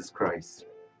and Jesus Christ.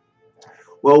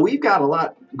 Well, we've got a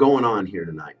lot going on here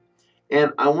tonight,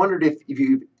 and I wondered if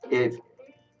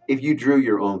you drew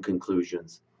your own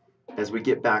conclusions as we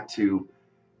get back to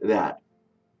that.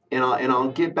 And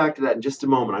I'll get back to that in just a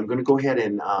moment. I'm going to go ahead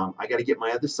and I got to get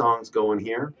my other songs going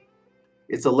here.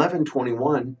 It's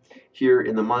 11:21 here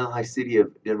in the Mile High city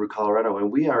of Denver, Colorado,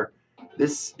 and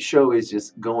this show is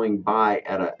just going by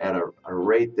at a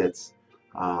rate that's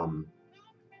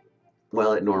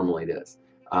well, it normally does.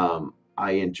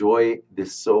 I enjoy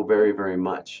this so very, very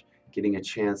much, getting a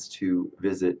chance to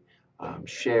visit,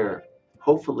 share,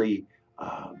 hopefully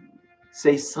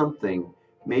say something.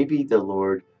 Maybe the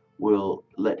Lord will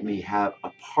let me have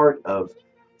a part of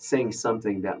saying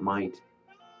something that might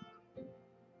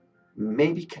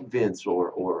maybe convince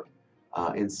or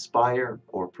inspire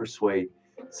or persuade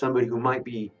somebody who might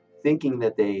be thinking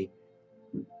that they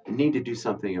need to do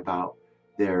something about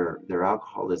their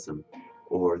alcoholism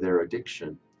or their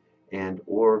addiction,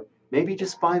 or maybe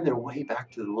just find their way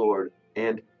back to the Lord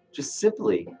and just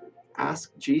simply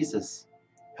ask Jesus,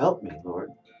 help me, Lord.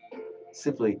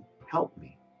 Simply help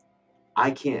me.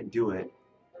 I can't do it,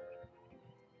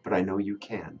 but I know you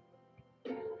can.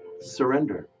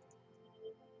 Surrender.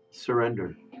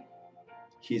 Surrender.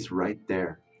 He's right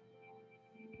there.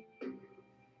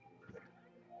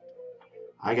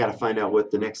 I got to find out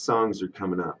what the next songs are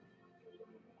coming up.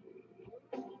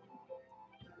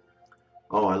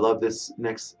 Oh, I love this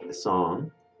next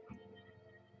song.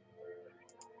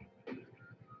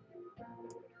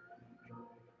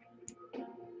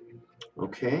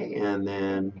 Okay,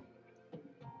 and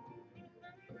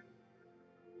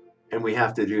we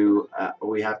have to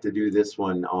do this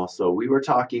one also. We were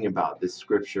talking about this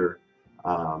scripture,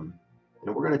 and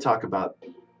we're going to talk about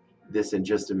this in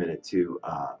just a minute too.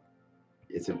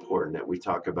 It's important that we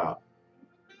talk about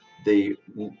the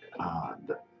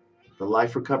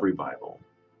Life Recovery Bible.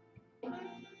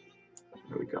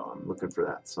 There we go. I'm looking for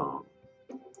that song.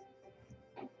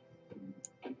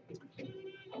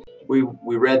 We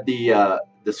read the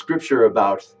scripture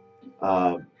about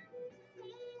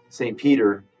St.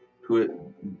 Peter,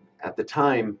 who at the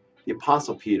time, the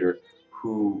Apostle Peter,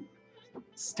 who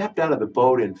stepped out of the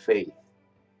boat in faith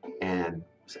and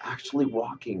was actually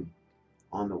walking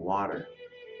on the water.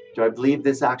 Do I believe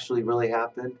this actually really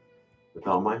happened? With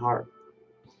all my heart.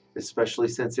 Especially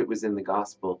since it was in the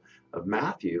Gospel of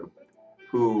Matthew,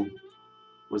 who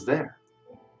was there.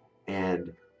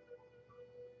 And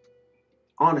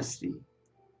honesty,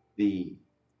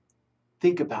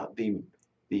 think about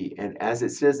and as it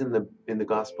says in the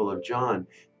Gospel of John,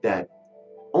 that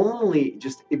only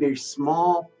just a very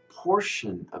small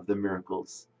portion of the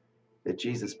miracles that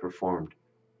Jesus performed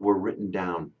were written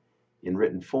down in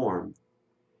written form.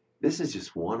 This is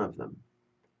just one of them.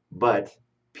 But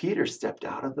Peter stepped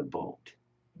out of the boat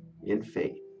in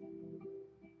faith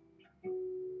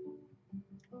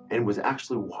and was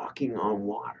actually walking on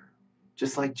water,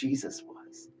 just like Jesus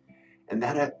was. And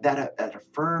that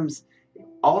affirms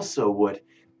also what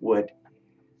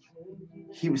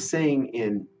he was saying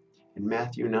in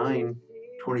Matthew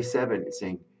 9:27. It's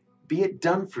saying, "Be it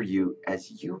done for you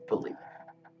as you believe."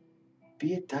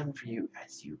 Be it done for you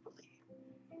as you believe.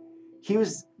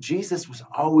 Jesus was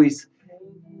always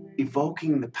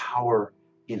evoking the power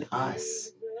in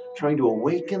us, trying to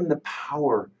awaken the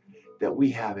power that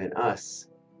we have in us,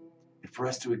 and for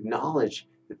us to acknowledge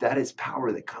that is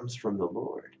power that comes from the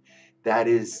Lord. That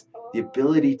is the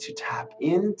ability to tap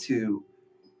into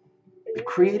the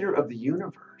creator of the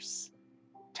universe,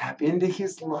 tap into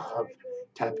his love,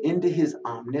 tap into his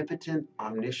omnipotent,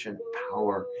 omniscient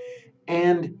power,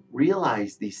 and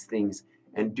realize these things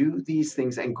and do these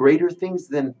things, and greater things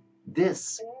than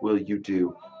this will you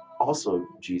do, also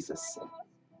Jesus said.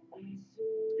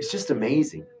 It's just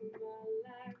amazing.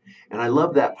 And I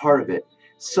love that part of it.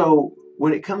 So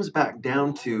when it comes back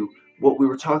down to what we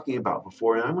were talking about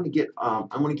before, and I'm going to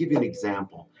give you an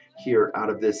example here out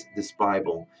of this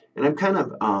Bible. And I'm kind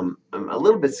of I'm a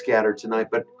little bit scattered tonight,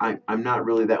 but I'm not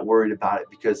really that worried about it,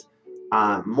 because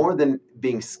more than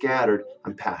being scattered,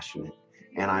 I'm passionate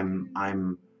and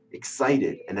I'm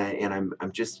excited, and I'm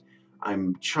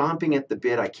chomping at the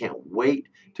bit. I can't wait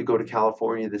to go to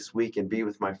California this week and be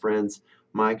with my friends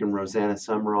Mike and Rosanna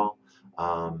Summerall.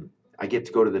 I get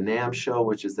to go to the NAMM show,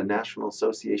 which is the National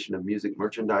Association of Music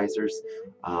Merchandisers,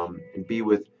 and be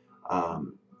with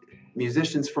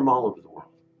musicians from all over the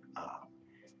world.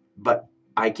 But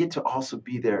I get to also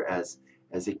be there as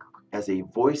a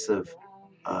voice of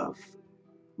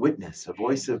witness,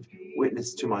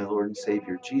 to my Lord and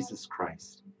Savior Jesus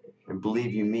Christ. And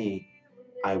believe you me,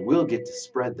 I will get to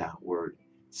spread that word,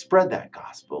 spread that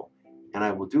gospel, and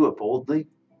I will do it boldly,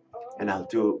 and I'll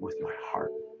do it with my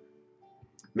heart.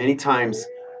 Many times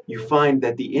you find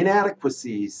that the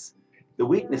inadequacies, the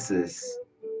weaknesses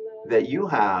that you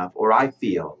have, or I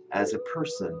feel as a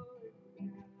person,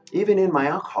 even in my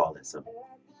alcoholism,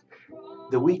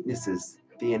 the weaknesses,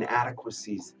 the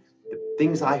inadequacies, the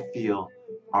things I feel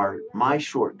are my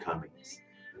shortcomings,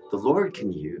 the Lord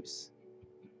can use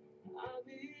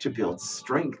to build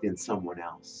strength in someone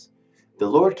else. The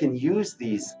Lord can use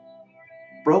these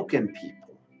broken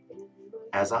people,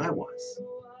 as I was,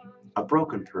 a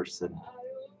broken person,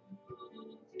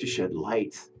 to shed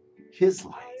light, his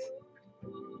light,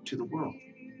 to the world,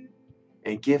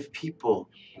 and give people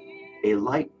a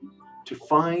light to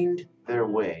find their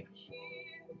way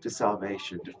to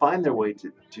salvation, to find their way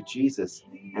to Jesus,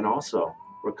 and also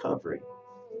recovery.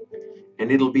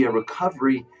 And it'll be a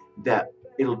recovery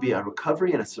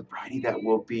and a sobriety that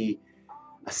will be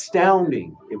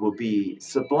astounding. It will be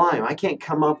sublime. I can't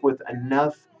come up with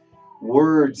enough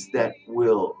words that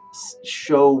will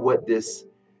show what the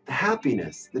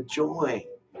happiness, the joy,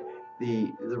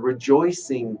 the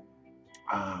rejoicing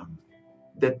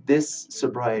that this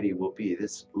sobriety will be,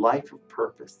 this life of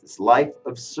purpose, this life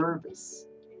of service.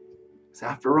 Because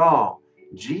after all,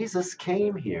 Jesus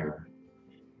came here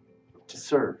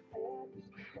serve.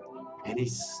 And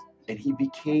he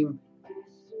became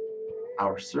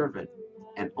our servant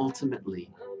and ultimately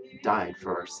died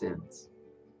for our sins.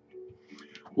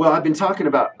 Well, I've been talking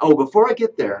about, before I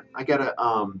get there, I want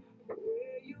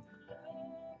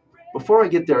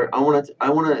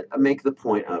to make the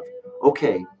point of,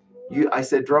 okay, I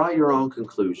said draw your own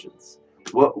conclusions.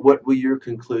 What will your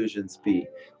conclusions be?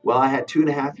 Well, I had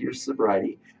 2.5 years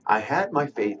sobriety. I had my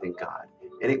faith in God,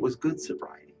 and it was good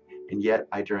sobriety, and yet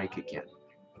I drank again.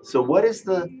 So what is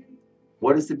the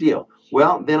deal?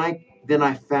 Well, then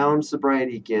I found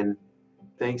sobriety again,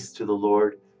 thanks to the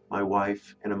Lord, my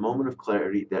wife, and a moment of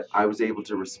clarity that I was able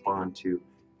to respond to.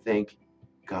 Thank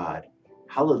God.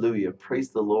 Hallelujah.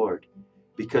 Praise the Lord.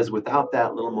 Because without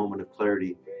that little moment of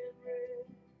clarity,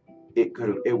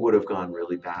 it would have gone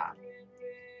really bad.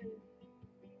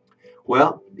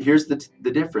 Well, here's the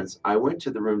difference. I went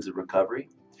to the rooms of recovery,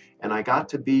 and I got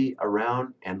to be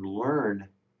around and learn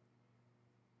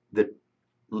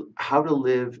how to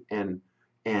live and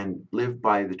live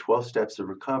by the 12 steps of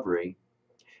recovery,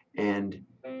 and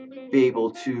be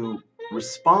able to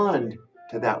respond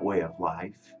to that way of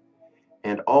life,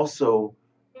 and also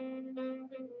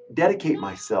dedicate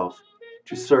myself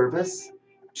to service,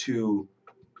 to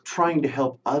trying to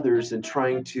help others, and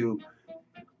trying to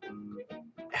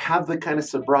have the kind of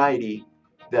sobriety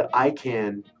that I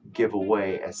can give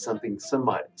away as something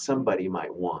somebody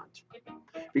might want.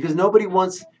 Because nobody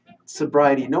wants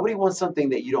sobriety, nobody wants something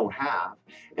that you don't have,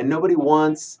 and nobody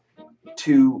wants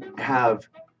to have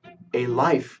a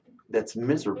life that's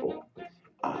miserable.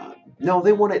 No,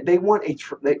 they want it.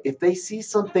 If they see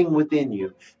something within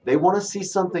you, they want to see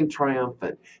something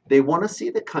triumphant. They want to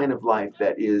see the kind of life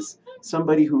that is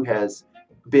somebody who has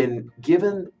been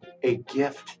given a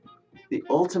gift, the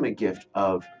ultimate gift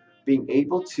of being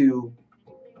able to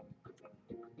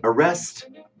arrest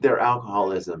their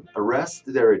alcoholism, arrest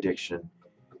their addiction,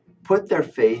 put their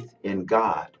faith in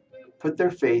God, put their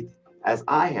faith, as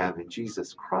I have, in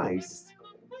Jesus Christ,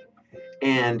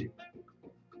 and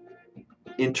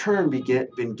in turn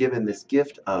been given this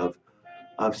gift of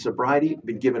sobriety,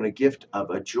 been given a gift of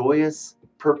a joyous,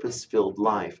 purpose-filled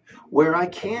life where I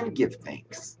can give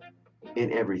thanks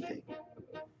in everything.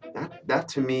 That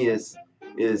to me is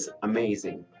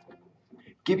amazing.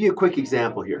 Give you a quick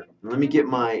example here. Let me get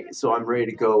so I'm ready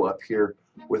to go up here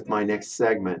with my next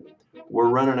segment. We're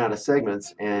running out of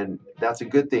segments, and that's a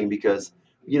good thing, because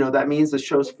that means the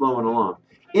show's flowing along.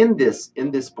 In this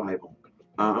Bible,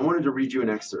 I wanted to read you an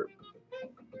excerpt.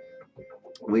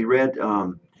 We read,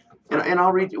 and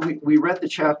I'll read. We read the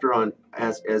chapter on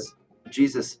as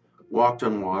Jesus walked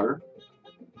on water,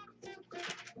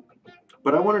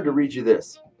 but I wanted to read you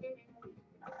this.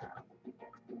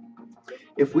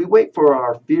 If we wait for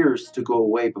our fears to go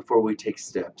away before we take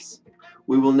steps,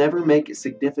 we will never make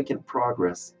significant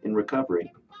progress in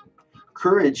recovery.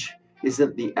 Courage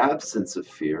isn't the absence of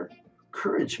fear.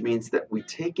 Courage means that we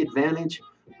take advantage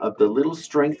of the little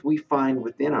strength we find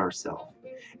within ourselves,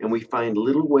 and we find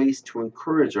little ways to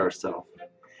encourage ourselves,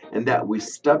 and that we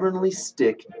stubbornly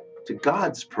stick to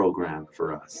God's program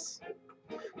for us.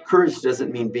 Courage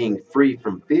doesn't mean being free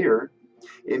from fear.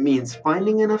 It means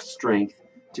finding enough strength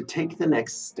to take the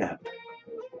next step.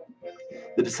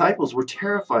 The disciples were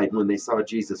terrified when they saw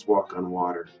Jesus walk on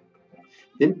water.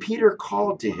 Then Peter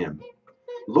called to him,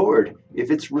 "Lord, if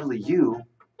it's really you,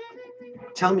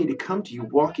 tell me to come to you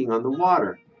walking on the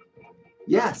water."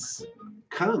 "Yes,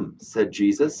 come," said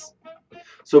Jesus.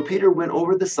 So Peter went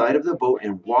over the side of the boat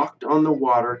and walked on the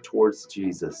water towards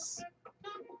Jesus.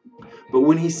 But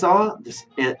when he saw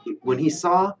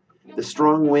the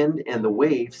strong wind and the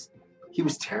waves, he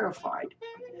was terrified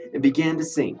and began to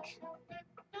sink.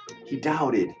 He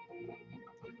doubted.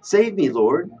 "Save me,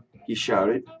 Lord," he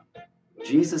shouted.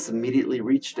 Jesus immediately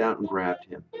reached out and grabbed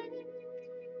him.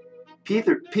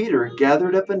 Peter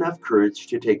gathered up enough courage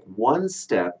to take one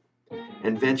step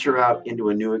and venture out into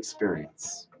a new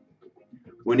experience.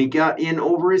 When he got in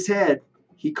over his head,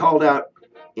 he called out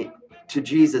to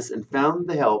Jesus and found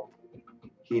the help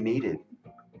he needed.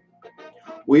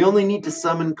 We only need to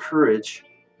summon courage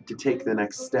to take the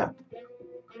next step.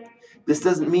 This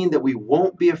doesn't mean that we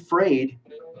won't be afraid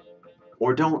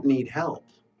or don't need help.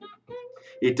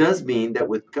 It does mean that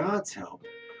with God's help,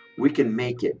 we can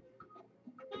make it.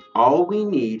 All we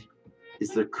need is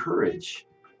the courage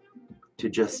to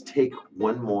just take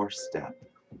one more step.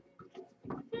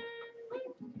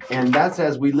 And that's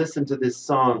as we listen to this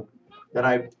song that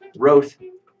I wrote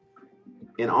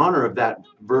in honor of that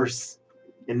verse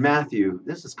in Matthew.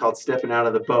 This is called "Stepping Out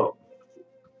of the Boat."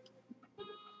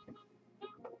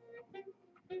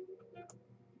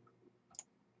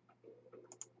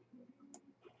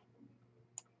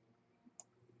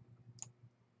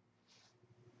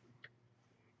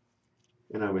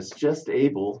 And I was just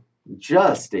able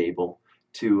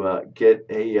to get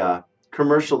a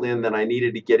commercial in that I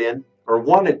needed to get in or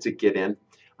wanted to get in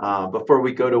before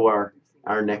we go to our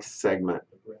next segment.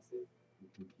 Aggressive and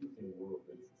confusing world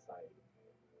and society.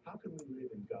 How can we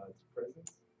live in God's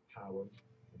presence, power,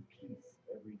 and peace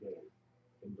every day,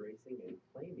 embracing and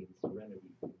claiming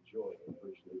serenity and joy in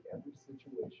virtually every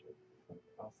situation,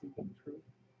 while seeking truth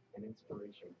and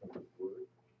inspiration from His Word,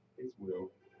 His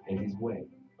will, and His way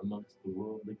amongst the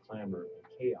worldly clamor and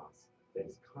chaos that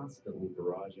is constantly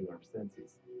barraging our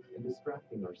senses and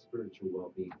distracting our spiritual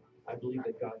well-being? I believe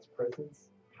that God's presence,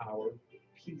 power,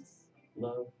 peace,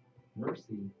 love,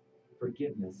 mercy,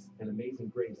 forgiveness, and amazing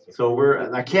grace. So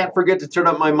I can't forget to turn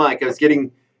up my mic. I was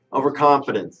getting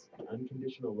overconfident.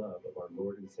 Unconditional love of our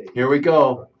Lord and Savior. Here we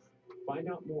go. Find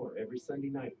out more every Sunday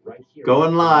night right here.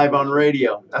 Going live on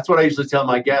radio. That's what I usually tell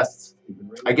my guests.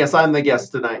 I guess I'm the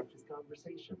guest tonight. Conscious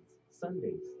Conversations,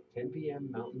 Sundays, 10 p.m.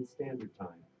 Mountain Standard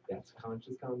Time. That's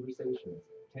Conscious Conversations,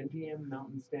 10 p.m.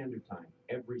 Mountain Standard Time,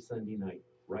 every Sunday night,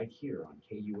 right here on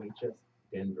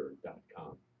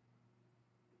KUHSdenver.com.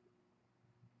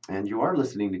 And you are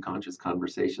listening to Conscious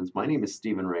Conversations. My name is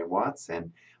Stephen Ray Watts,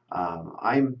 and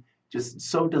I'm just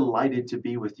so delighted to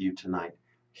be with you tonight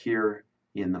here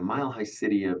in the Mile High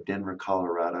city of Denver,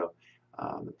 Colorado,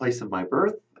 the place of my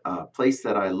birth, a place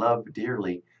that I love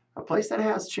dearly, a place that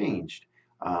has changed,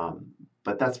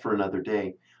 but that's for another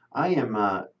day. I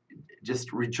am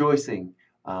just rejoicing.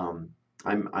 I'm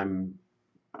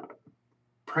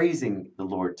praising the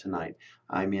Lord tonight.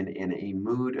 I'm in a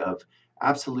mood of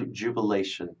absolute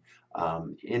jubilation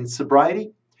in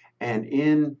sobriety and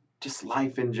in just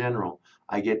life in general.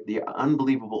 I get the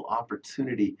unbelievable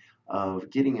opportunity of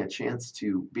getting a chance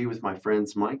to be with my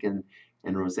friends Mike and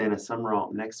Rosanna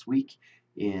Summerall next week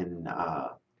in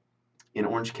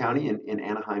Orange County in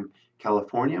Anaheim,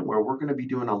 California, where we're going to be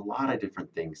doing a lot of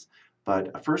different things.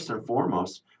 But first and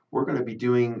foremost, we're going to be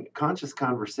doing Conscious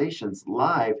Conversations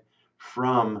live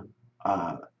from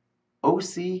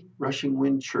OC Rushing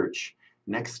Wind Church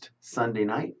next Sunday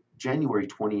night, January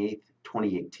 28th,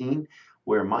 2018,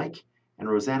 where Mike and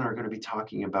Rosanna are going to be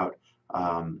talking about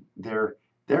their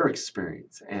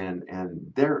experience and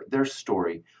their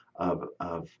story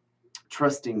of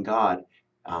trusting God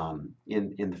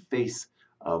in the face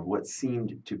of what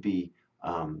seemed to be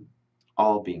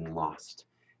all being lost,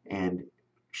 and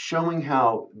showing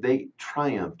how they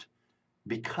triumphed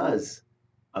because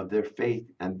of their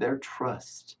faith and their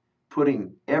trust,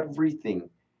 putting everything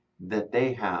that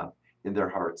they have in their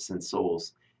hearts and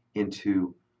souls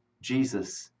into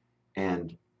Jesus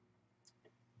and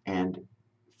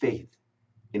faith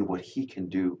in what He can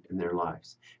do in their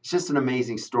lives. It's just an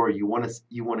amazing story. You want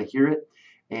to hear it,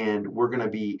 and we're going to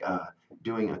be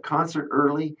doing a concert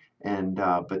early, and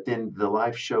but then the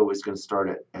live show is going to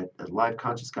start at a live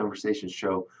Conscious Conversations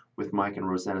show with Mike and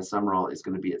Rosanna Summerall is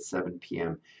going to be at 7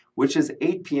 p.m., which is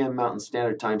 8 p.m. Mountain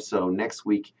Standard Time. So next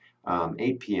week,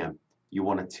 8 p.m., you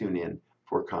want to tune in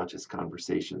for Conscious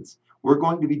Conversations. We're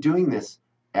going to be doing this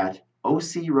at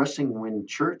OC Rushing Wind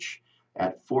Church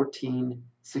at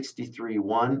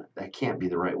 14631. That can't be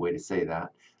the right way to say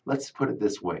that. Let's put it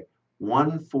this way.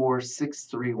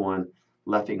 14631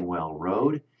 Leffingwell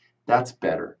Road. That's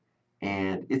better.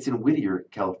 And it's in Whittier,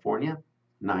 California,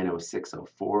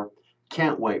 90604.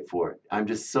 Can't wait for it. I'm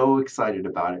just so excited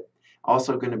about it.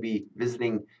 Also going to be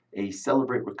visiting a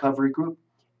Celebrate Recovery group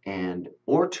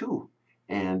or two,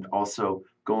 and also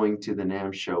going to the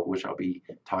NAM show, which I'll be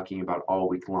talking about all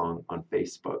week long on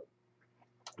Facebook.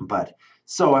 But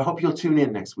so I hope you'll tune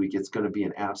in next week. It's going to be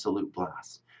an absolute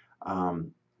blast.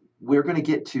 We're going to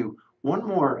get to one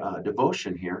more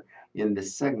devotion here in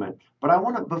this segment, but I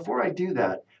want to, before I do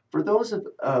that, for those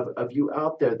of you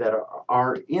out there that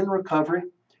are in recovery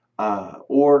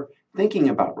or thinking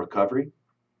about recovery,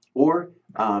 or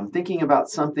thinking about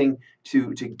something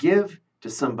to give to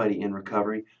somebody in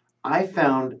recovery, I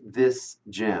found this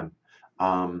gem.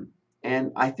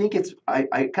 And I think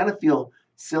I kind of feel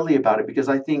silly about it, because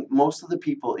I think most of the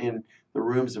people in the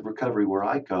rooms of recovery where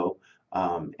I go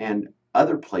and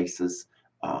other places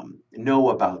know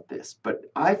about this. But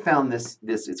I found this,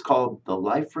 it's called the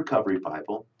Life Recovery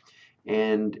Bible,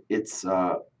 and it's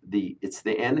the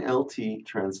NLT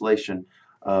translation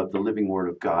of the Living Word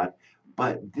of God.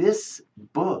 But this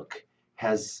book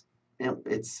has,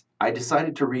 I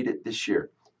decided to read it this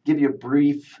year. Give you a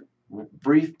brief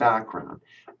background.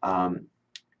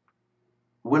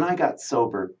 When I got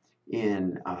sober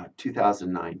in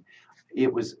 2009,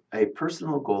 it was a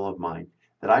personal goal of mine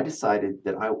that I decided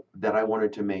that I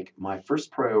wanted to make my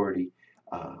first priority,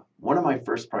 one of my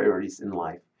first priorities in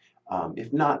life,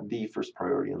 if not the first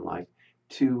priority in life,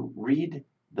 to read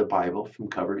the Bible from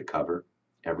cover to cover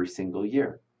every single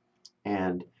year.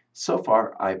 And so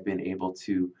far, I've been able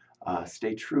to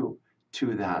stay true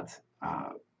to that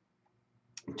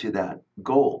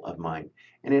goal of mine.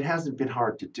 And it hasn't been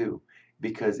hard to do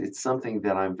because it's something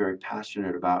that I'm very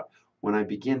passionate about. When I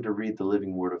begin to read the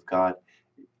living Word of God,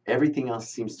 everything else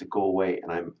seems to go away,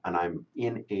 and I'm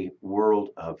in a world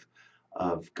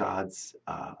of God's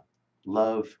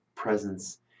love,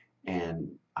 presence,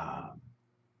 and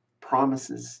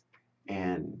promises,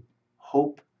 and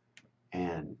hope,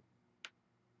 and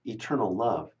eternal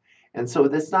love. And so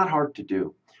that's not hard to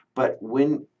do. But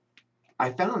when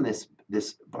I found this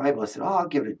Bible, I said, "Oh, I'll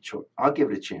give it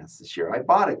a chance this year." I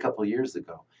bought it a couple years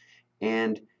ago,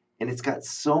 and it's got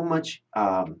so much.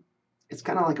 It's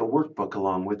kind of like a workbook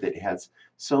along with it. It has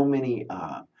so many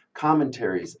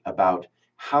commentaries about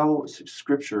how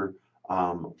Scripture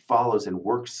follows and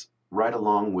works right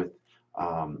along with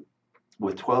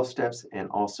 12 steps and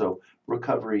also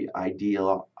recovery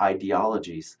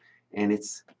ideologies. And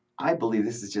I believe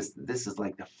this is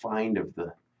like the find of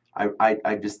the.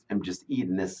 I just am just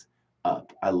eating this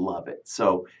up. I love it.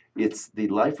 So it's the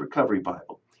Life Recovery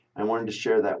Bible. I wanted to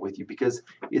share that with you because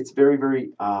it's very,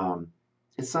 very,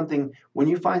 it's something, when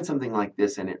you find something like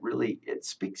this and it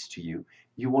speaks to you,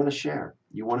 you want to share.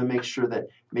 You want to make sure that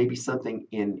maybe something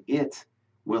in it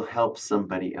will help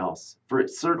somebody else. For it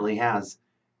certainly has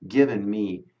given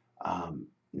me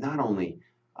not only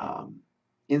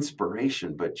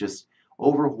inspiration, but just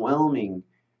overwhelming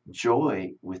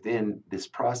joy within this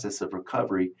process of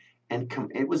recovery. And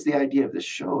it was the idea of this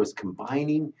show is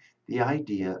combining the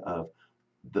idea of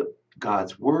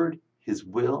God's word, his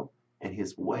will, and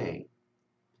his way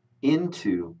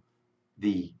into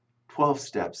the 12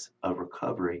 steps of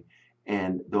recovery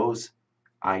and those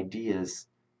ideas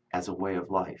as a way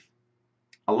of life,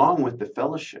 along with the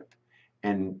fellowship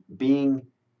and being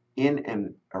in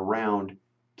and around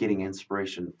getting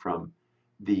inspiration from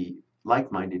the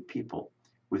like-minded people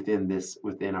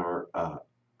within our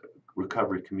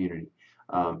recovery community.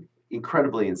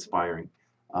 Incredibly inspiring.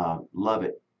 Love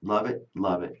it, love it,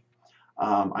 love it.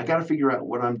 I got to figure out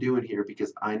what I'm doing here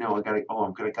because I know I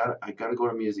gotta go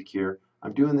to music here.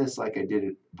 I'm doing this like I did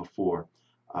it before.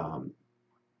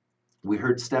 We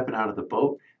heard stepping out of the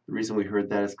boat. The reason we heard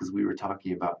that is because we were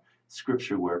talking about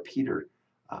scripture where Peter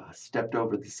stepped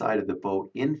over the side of the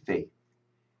boat in faith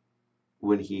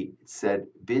when he said,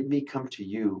 "Bid me come to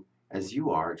you as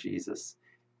you are, Jesus,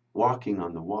 walking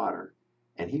on the water."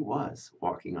 And he was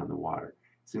walking on the water.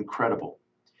 It's incredible.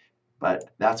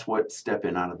 But that's what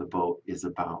stepping out of the boat is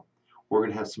about. We're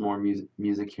going to have some more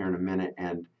music here in a minute,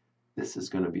 and this is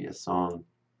going to be a song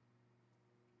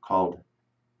called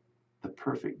 "The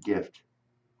Perfect Gift,"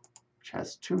 which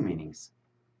has two meanings,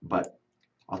 but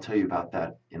I'll tell you about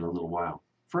that in a little while.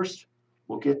 First,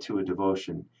 we'll get to a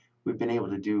devotion. We've been able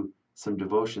to do some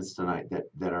devotions tonight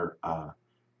that are,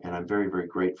 and I'm very, very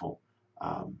grateful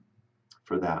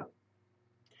for that.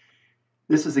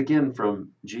 This is again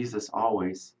from Jesus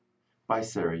Always by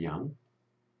Sarah Young.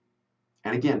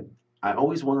 And again, I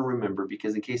always want to remember,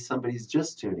 because in case somebody's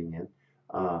just tuning in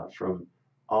from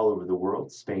all over the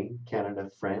world, Spain, Canada,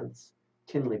 France,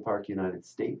 Tinley Park, United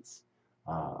States,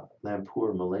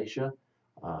 Lampur, Malaysia,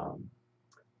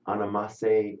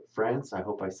 Annemasse, France, I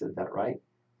hope I said that right,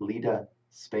 Lida,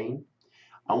 Spain.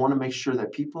 I want to make sure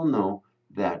that people know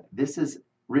that this is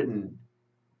written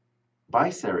by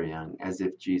Sarah Young as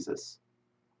if Jesus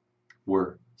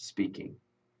were speaking.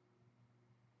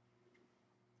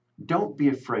 Don't be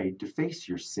afraid to face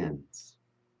your sins.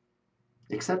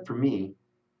 Except for me,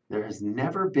 there has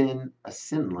never been a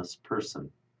sinless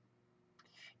person.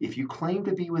 If you claim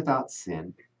to be without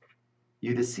sin,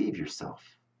 you deceive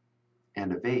yourself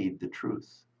and evade the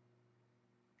truth.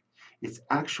 It's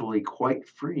actually quite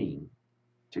freeing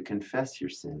to confess your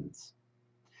sins,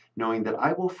 knowing that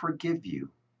I will forgive you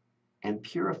and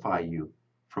purify you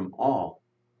from all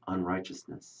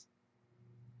unrighteousness.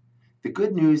 The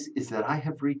good news is that I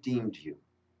have redeemed you,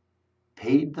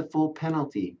 paid the full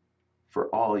penalty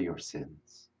for all your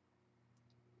sins.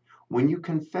 When you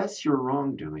confess your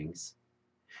wrongdoings,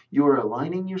 you are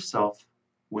aligning yourself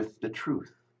with the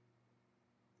truth.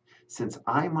 Since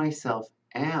I myself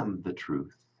am the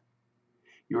truth,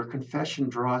 your confession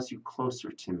draws you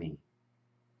closer to me.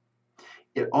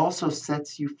 It also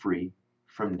sets you free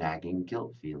from nagging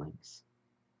guilt feelings.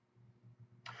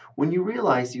 When you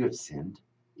realize you have sinned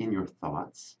in your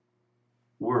thoughts,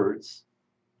 words,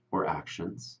 or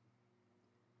actions,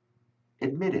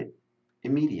 admit it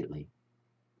immediately.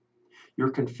 Your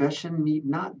confession need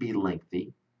not be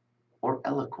lengthy or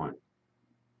eloquent.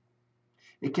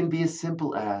 It can be as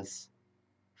simple as,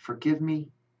 "Forgive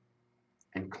me,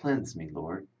 and cleanse me,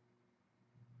 Lord.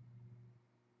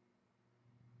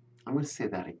 I'm going to say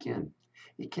that again.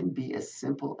 It can be as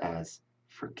simple as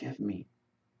forgive me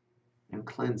and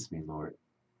cleanse me, Lord.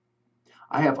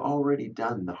 I have already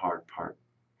done the hard part,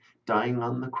 dying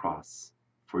on the cross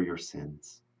for your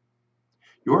sins.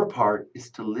 Your part is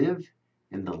to live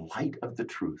in the light of the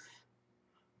truth.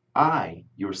 I,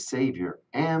 your Savior,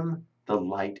 am the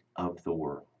light of the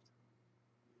world.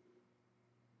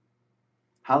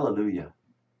 Hallelujah.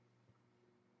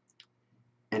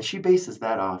 And she bases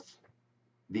that off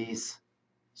these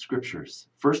scriptures.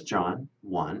 1 John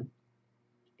 1,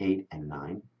 8 and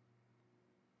 9.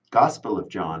 Gospel of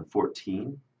John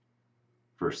 14,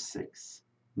 verse 6.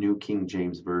 New King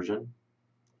James Version.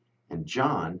 And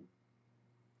John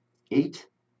 8,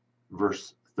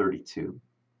 verse 32.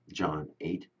 John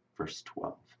 8, verse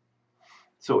 12.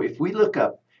 So if we look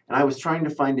up, and I was trying to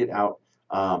find it out,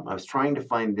 I was trying to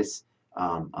find this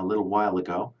a little while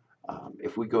ago.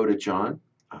 If we go to John,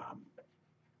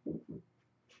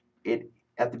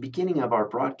 at the beginning of our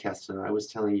broadcast, and I was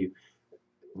telling you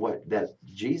that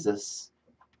Jesus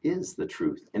is the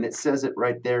truth, and it says it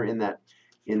right there in that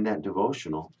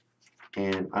devotional.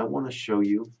 And I want to show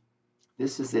you.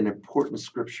 This is an important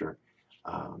scripture.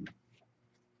 And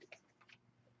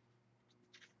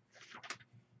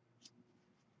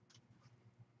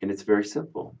it's very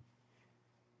simple.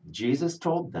 Jesus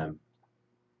told them,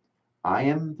 I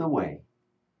am the way,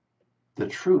 the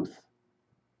truth,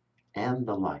 and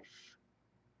the life.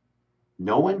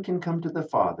 No one can come to the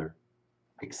Father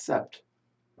except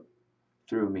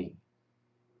through me.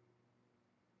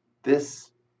 This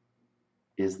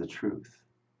is the truth.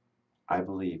 I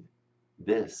believe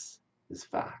this is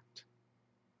fact.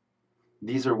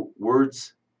 These are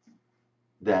words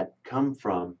that come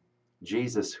from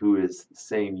Jesus, who is the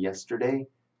same yesterday,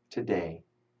 today,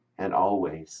 and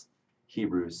always.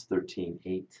 Hebrews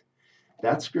 13:8.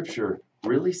 That scripture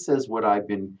really says what I've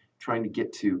been trying to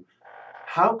get to.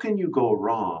 How can you go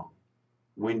wrong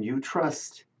when you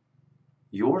trust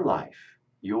your life,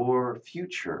 your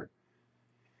future,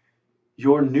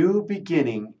 your new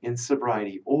beginning in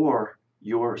sobriety, or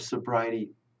your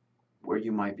sobriety where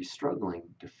you might be struggling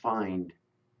to find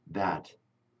that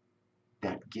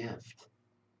gift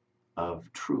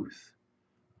of truth,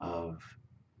 of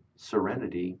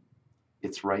serenity?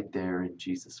 It's right there in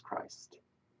Jesus Christ.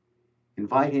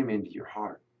 Invite him into your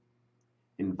heart.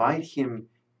 Invite him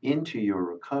into your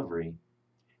recovery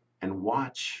and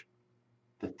watch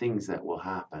the things that will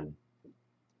happen.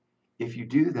 If you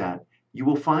do that, you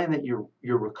will find that your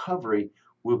recovery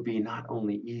will be not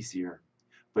only easier,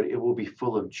 but it will be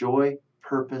full of joy,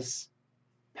 purpose,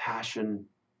 passion,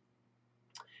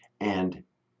 and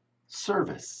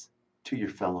service to your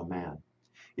fellow man.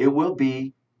 It will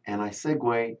be, and I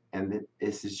segue, and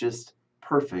this is just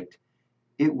perfect,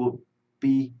 it will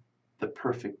be the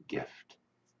perfect gift.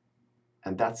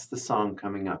 And that's the song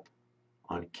coming up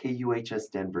on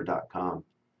KUHSdenver.com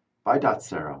by Dot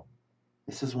Sero.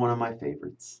 This is one of my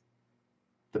favorites,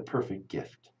 The Perfect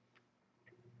Gift.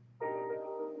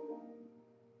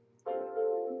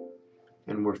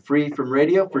 And we're free from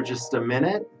radio for just a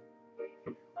minute.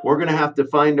 We're going to have to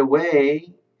find a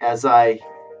way as I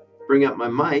bring up my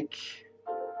mic.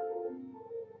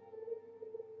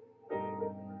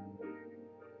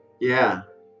 Yeah.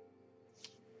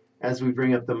 As we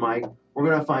bring up the mic, we're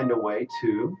going to find a way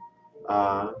to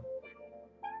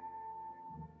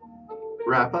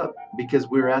wrap up, because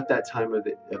we're at that time of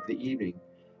the evening.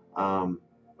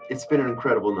 It's been an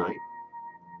incredible night.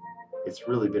 It's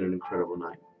really been an incredible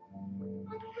night.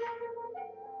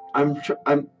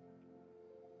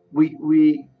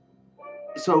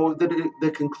 So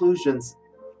the conclusions,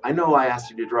 I know I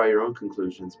asked you to draw your own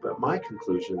conclusions, but my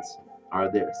conclusions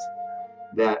are this: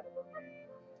 that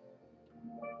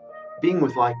being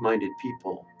with like-minded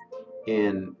people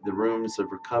in the rooms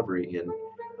of recovery, in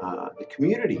the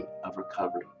community of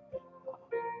recovery,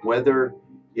 whether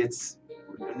it's,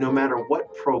 no matter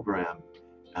what program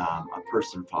a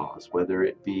person follows, whether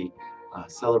it be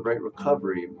Celebrate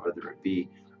Recovery, whether it be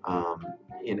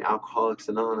in Alcoholics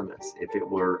Anonymous, if it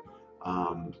were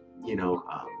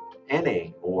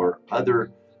NA or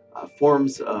other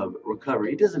forms of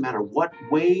recovery, it doesn't matter what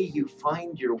way you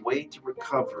find your way to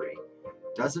recovery.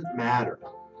 Doesn't matter.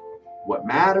 What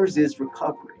matters is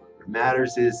recovery. What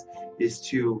matters is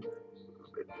to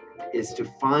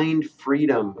find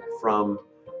freedom from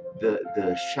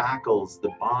the shackles,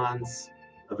 the bonds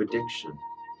of addiction.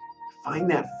 Find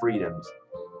that freedom,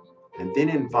 and then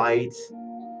invite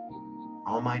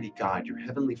Almighty God, your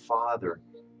Heavenly Father,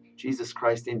 Jesus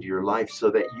Christ, into your life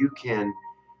so that you can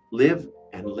live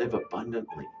and live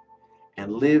abundantly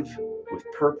and live with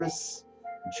purpose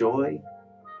joy,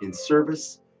 in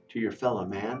service to your fellow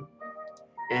man,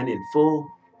 and in full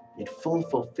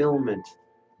fulfillment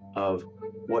of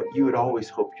what you had always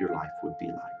hoped your life would be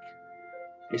like.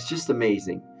 It's just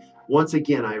amazing. Once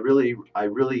again, I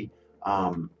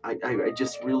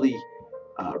just really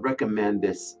recommend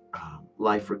this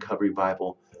Life Recovery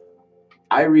Bible.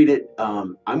 I read it.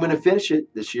 I'm going to finish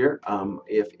it this year,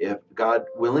 if God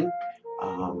willing.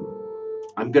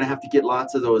 I'm going to have to get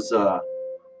lots of those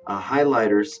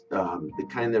highlighters, the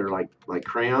kind that are like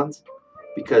crayons,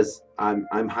 because I'm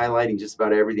highlighting just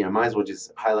about everything. I might as well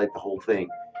just highlight the whole thing.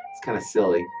 It's kind of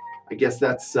silly. I guess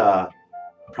that's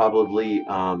probably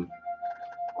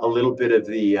a little bit of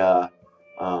the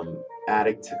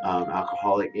addict,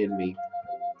 alcoholic in me,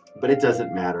 but it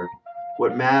doesn't matter.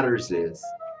 What matters is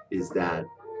that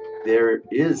there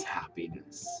is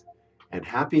happiness, and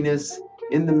happiness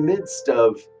in the midst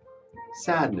of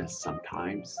sadness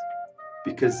sometimes,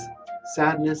 because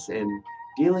sadness and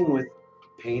dealing with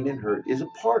pain and hurt is a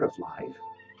part of life.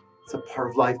 It's a part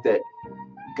of life that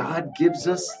God gives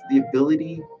us the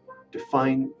ability to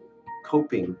find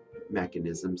coping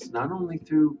mechanisms, not only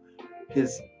through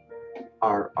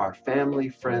our family,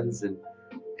 friends, and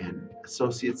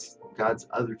associates, God's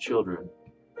other children,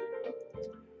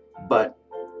 but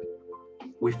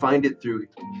we find it through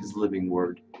His living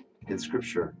Word in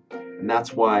Scripture. And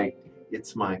that's why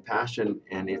it's my passion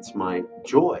and it's my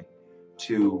joy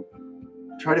to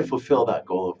try to fulfill that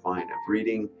goal of mine of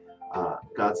reading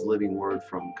God's living Word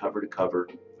from cover to cover.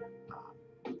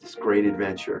 This great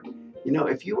adventure. You know,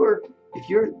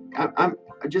 I'm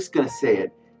just going to say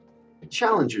it.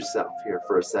 Challenge yourself here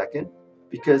for a second,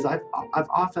 because I've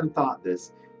often thought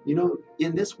this. You know,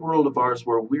 in this world of ours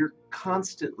where we're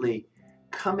constantly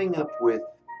coming up with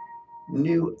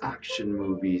new action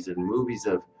movies and movies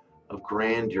of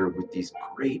grandeur with these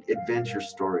great adventure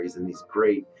stories and these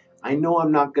great. I know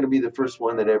I'm not going to be the first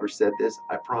one that ever said this.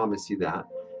 I promise you that.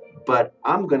 But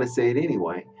I'm going to say it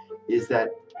anyway. Is that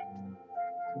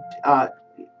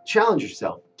challenge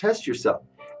yourself, test yourself,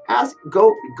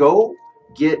 go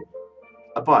get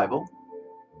a Bible,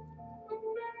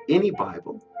 any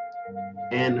Bible,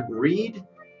 and read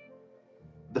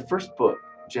the first book,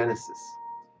 Genesis.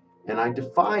 And I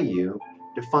defy you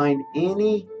to find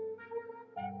any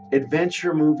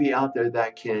adventure movie out there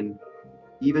that can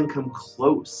even come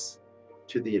close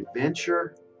to the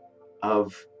adventure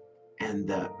of and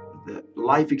the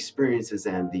life experiences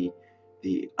and the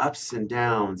ups and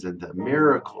downs and the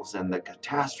miracles and the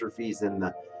catastrophes and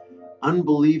the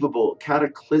unbelievable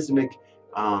cataclysmic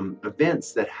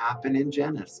events that happen in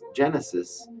Genesis.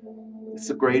 It's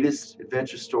the greatest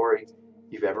adventure story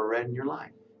you've ever read in your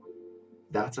life.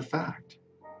 That's a fact.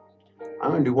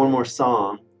 I'm going to do one more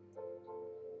song.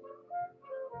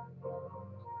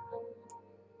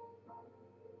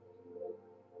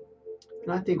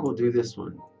 And I think we'll do this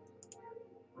one.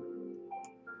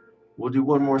 We'll do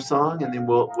one more song, and then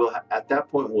we'll at that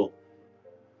point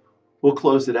we'll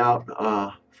close it out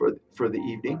for the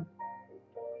evening.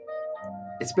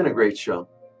 It's been a great show,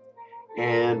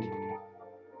 and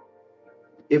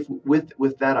if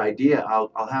with that idea,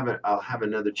 I'll have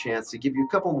another chance to give you a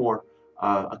couple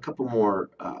more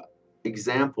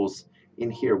examples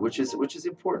in here, which is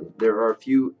important. There are a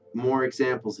few more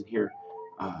examples in here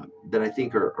that I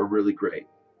think are really great.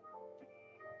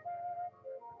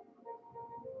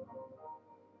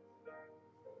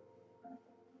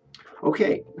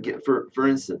 Okay, for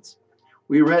instance,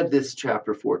 we read this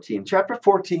chapter 14. Chapter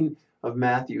 14 of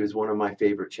Matthew is one of my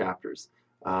favorite chapters.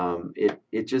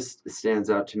 It just stands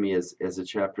out to me as a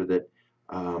chapter that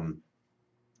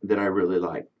I really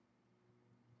like.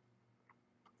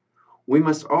 We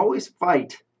must always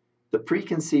fight the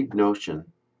preconceived notion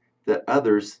that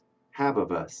others have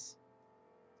of us.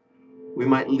 We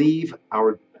might leave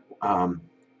our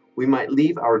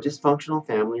dysfunctional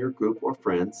family or group or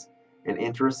friends and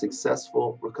enter a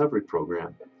successful recovery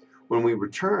program. When we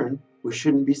return, we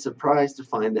shouldn't be surprised to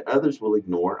find that others will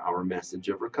ignore our message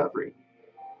of recovery,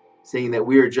 saying that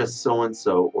we are just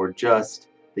so-and-so or just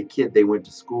the kid they went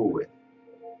to school with.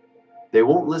 They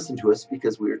won't listen to us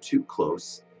because we are too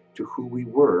close to who we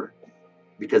were,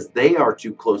 because they are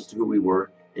too close to who we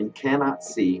were and cannot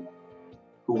see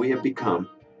who we have become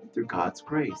through God's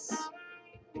grace.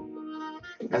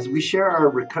 As we share our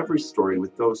recovery story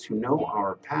with those who know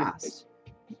our past,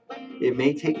 it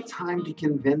may take time to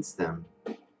convince them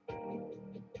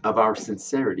of our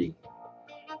sincerity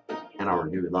and our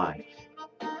new life.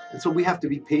 And so we have to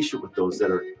be patient with those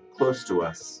that are close to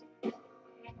us.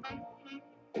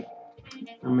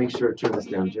 I'll make sure to turn this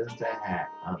down just a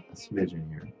smidgen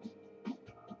here.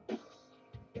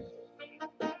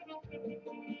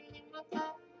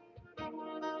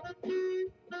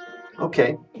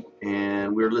 Okay,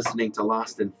 and we're listening to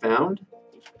Lost and Found.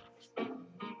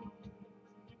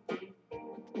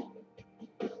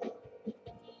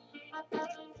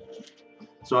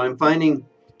 So I'm finding,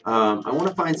 I want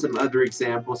to find some other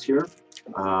examples here.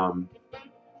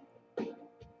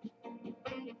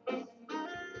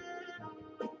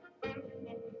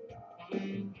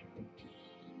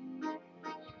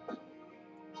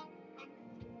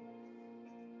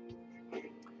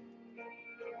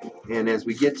 And as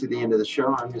we get to the end of the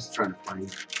show, I'm just trying to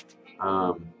find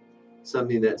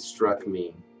something that struck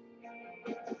me.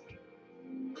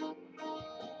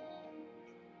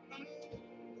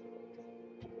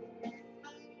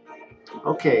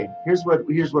 Okay, here's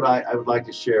what I would like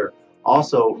to share.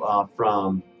 Also,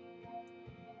 from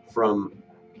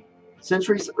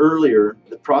centuries earlier,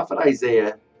 the prophet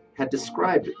Isaiah had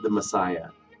described the Messiah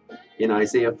in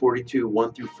Isaiah 42,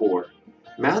 1 through 4.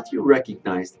 Matthew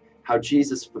recognized how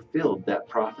Jesus fulfilled that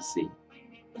prophecy.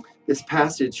 This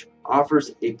passage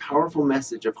offers a powerful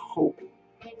message of hope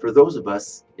for those of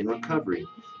us in recovery.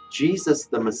 Jesus,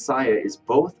 the Messiah, is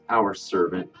both our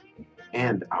servant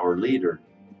and our leader.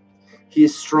 He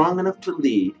is strong enough to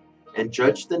lead and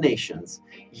judge the nations,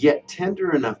 yet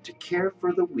tender enough to care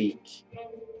for the weak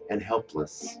and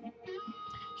helpless.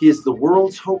 He is the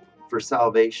world's hope for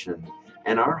salvation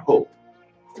and our hope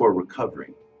for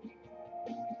recovery.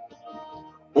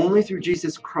 Only through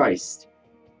Jesus Christ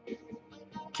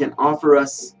can offer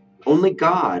us, only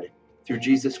God through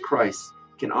Jesus Christ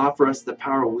can offer us the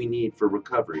power we need for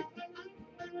recovery.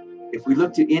 If we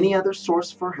look to any other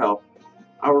source for help,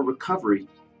 our recovery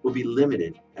will be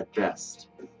limited at best.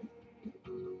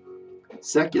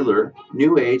 Secular,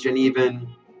 New Age, and even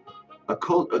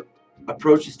occult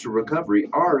approaches to recovery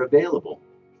are available.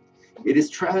 It is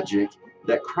tragic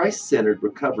that Christ-centered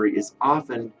recovery is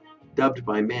often dubbed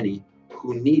by many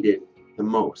who need it the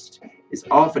most, is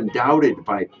often doubted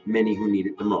by many who need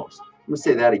it the most. I'm going to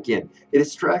say that again. It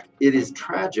is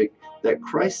tragic that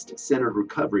Christ-centered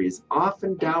recovery is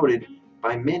often doubted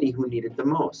by many who need it the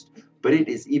most. But it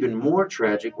is even more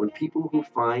tragic when people who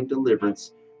find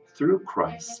deliverance through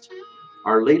Christ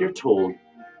are later told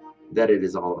that it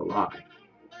is all a lie.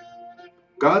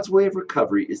 God's way of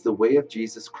recovery is the way of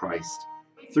Jesus Christ.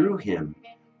 Through him,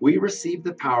 we receive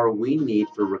the power we need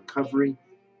for recovery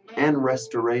and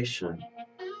restoration.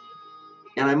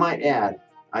 And I might add,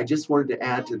 I just wanted to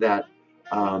add to that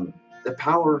the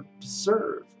power to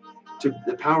serve,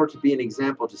 the power to be an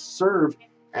example, to serve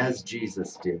as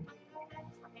Jesus did.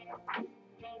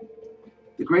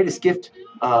 The greatest gift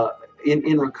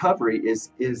in recovery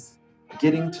is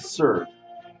getting to serve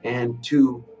and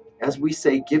to, as we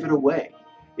say, give it away.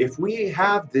 If we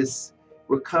have this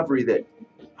recovery that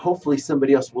hopefully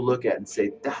somebody else will look at and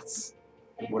say, that's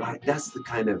the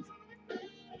kind of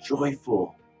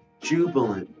joyful,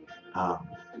 jubilant,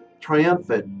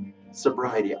 triumphant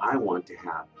sobriety I want to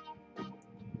have,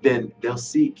 then they'll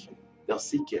seek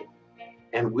it,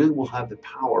 and we will have the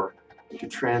power to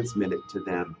transmit it to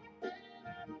them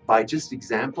by just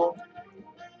example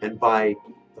and by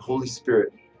the Holy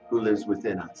Spirit who lives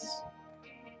within us.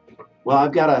 Well,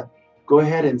 I've got to go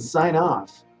ahead and sign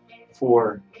off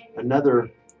for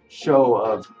another show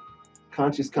of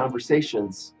Conscious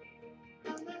Conversations.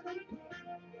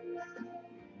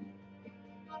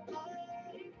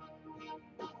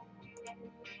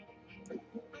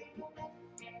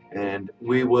 And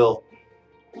we will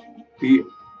be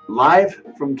live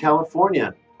from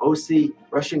California, OC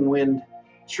Rushing Wind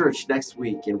Church next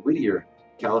week in Whittier,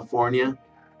 California.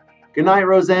 Good night,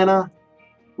 Rosanna.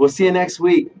 We'll see you next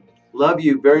week. Love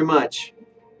you very much.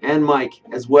 And Mike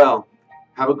as well.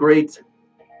 Have a great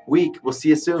week. We'll see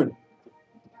you soon.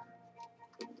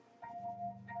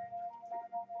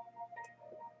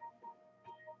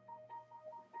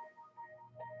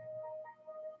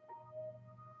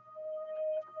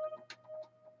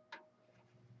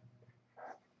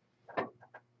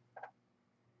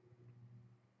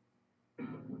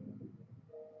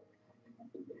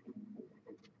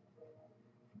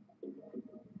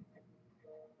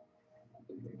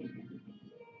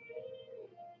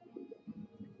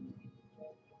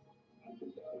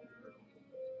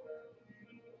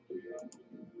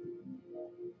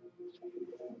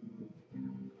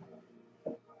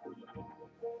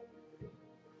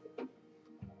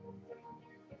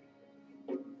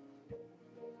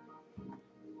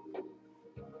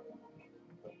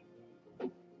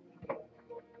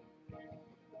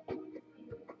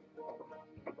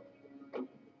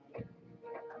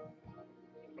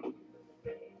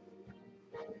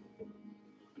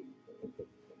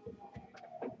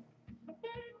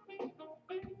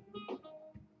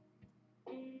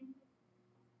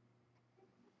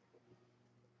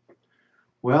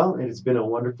 Well, it has been a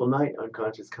wonderful night on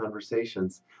Conscious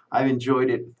Conversations. I've enjoyed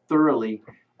it thoroughly.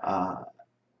 Uh,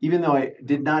 Even though I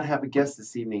did not have a guest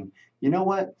this evening, you know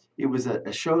what? It was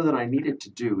a show that I needed to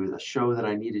do, a show that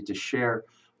I needed to share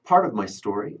part of my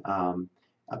story,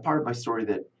 a part of my story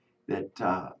that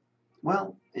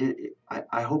well,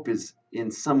 I hope is in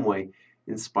some way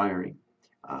inspiring.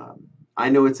 I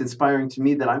know it's inspiring to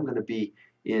me that I'm going to be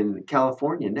in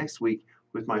California next week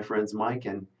with my friends Mike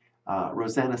and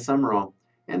Rosanna Summerall.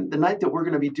 And the night that we're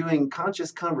going to be doing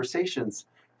Conscious Conversations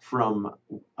from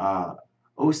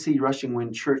OC Rushing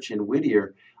Wind Church in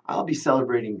Whittier, I'll be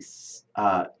celebrating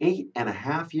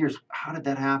 8.5 years. How did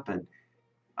that happen?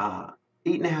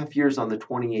 8.5 years on the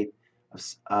 28th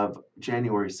of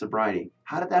January sobriety.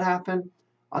 How did that happen?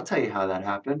 I'll tell you how that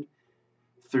happened.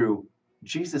 Through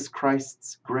Jesus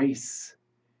Christ's grace,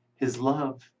 His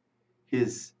love,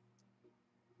 His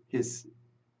His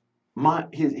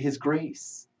His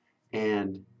grace,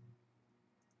 and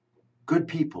good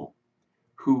people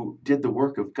who did the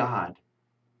work of God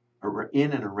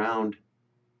in and around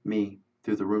me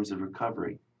through the rooms of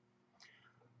recovery.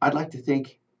 I'd like to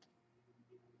thank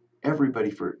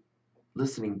everybody for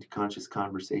listening to Conscious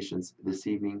Conversations this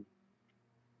evening.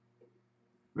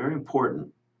 Very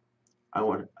important. I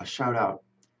want a shout out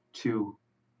to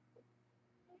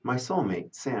my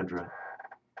soulmate, Sandra.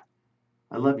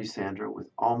 I love you, Sandra, with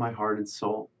all my heart and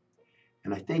soul,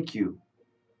 and I thank you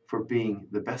for being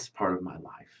the best part of my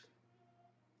life.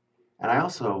 And I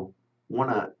also want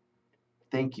to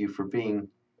thank you for being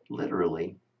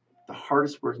literally the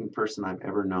hardest working person I've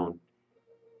ever known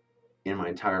in my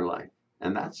entire life.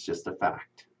 And that's just a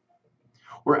fact.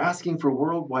 We're asking for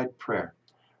worldwide prayer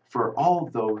for all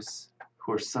those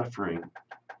who are suffering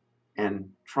and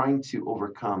trying to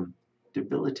overcome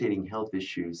debilitating health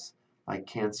issues like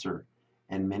cancer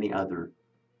and many other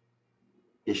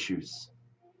issues.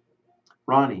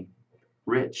 Ronnie,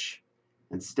 Rich,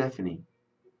 and Stephanie,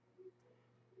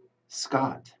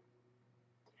 Scott,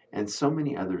 and so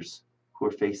many others who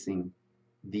are facing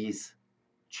these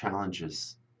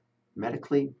challenges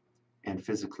medically and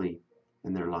physically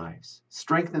in their lives.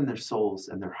 Strengthen their souls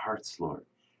and their hearts, Lord,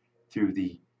 through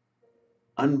the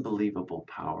unbelievable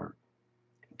power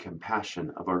and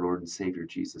compassion of our Lord and Savior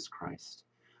Jesus Christ.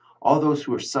 All those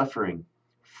who are suffering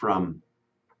from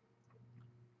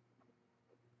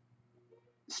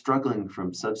struggling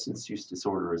from substance use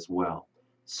disorder as well.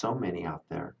 So many out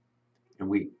there. And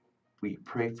we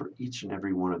pray for each and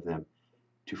every one of them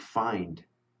to find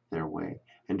their way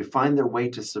and to find their way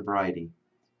to sobriety,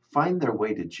 find their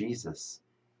way to Jesus,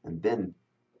 and then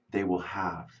they will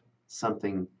have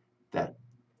something that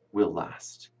will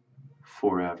last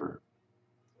forever.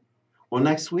 Well,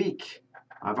 next week,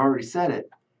 I've already said it,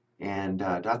 and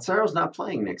Dotzero's not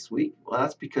playing next week. Well,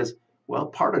 that's because, well,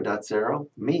 part of Dotzero,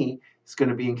 me, is going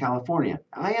to be in California.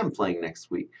 I am playing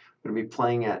next week. I'm going to be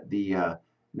playing at the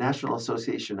National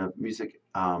Association of Music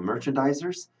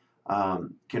Merchandisers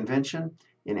convention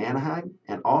in Anaheim,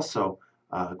 and also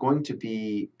going to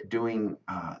be doing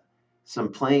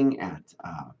some playing at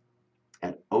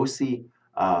OC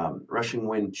Rushing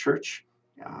Wind Church,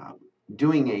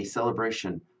 doing a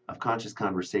celebration of Conscious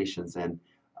Conversations and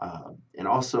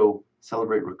also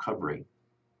celebrate recovery.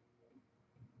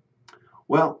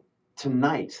 Well,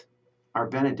 tonight our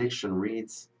benediction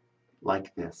reads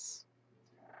like this.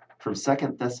 From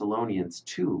 2 Thessalonians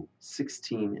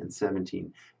 2:16 and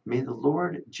 17. May the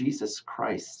Lord Jesus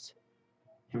Christ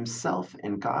Himself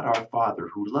and God our Father,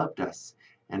 who loved us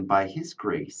and by His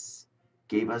grace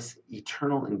gave us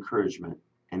eternal encouragement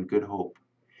and good hope,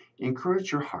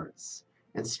 encourage your hearts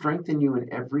and strengthen you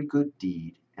in every good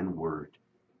deed and word.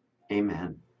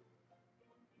 Amen.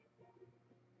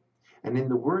 And in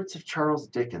the words of Charles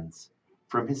Dickens,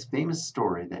 from his famous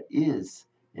story that is,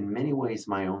 in many ways,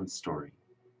 my own story,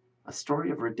 a story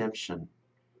of redemption,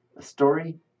 a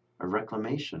story of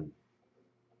reclamation.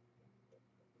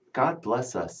 God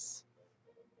bless us,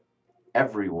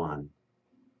 everyone.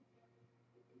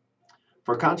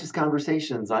 For Conscious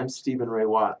Conversations, I'm Stephen Ray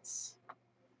Watts.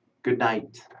 Good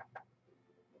night.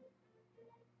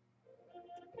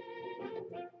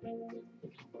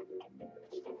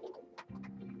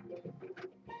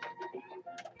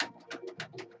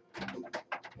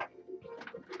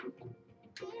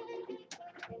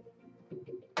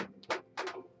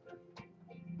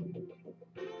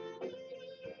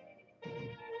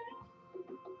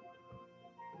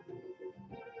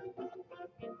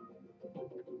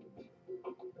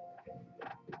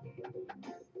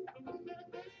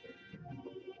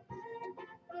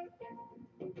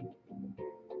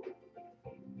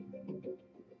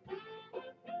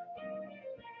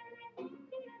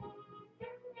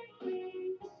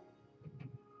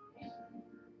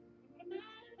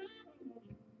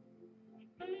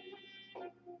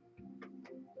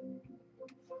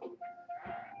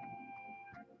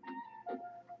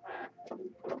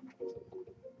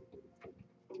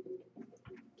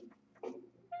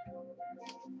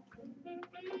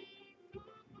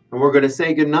 And we're going to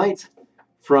say goodnight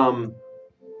from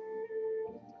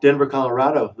Denver,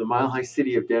 Colorado, the Mile High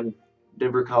City of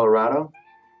Denver, Colorado.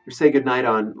 We say goodnight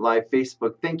on live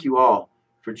Facebook. Thank you all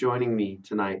for joining me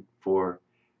tonight for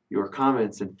your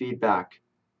comments and feedback.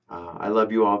 I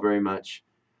love you all very much.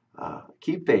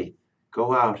 Keep faith.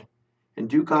 Go out and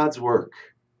do God's work,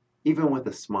 even with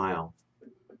a smile.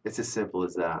 It's as simple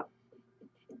as that.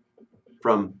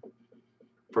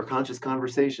 For Conscious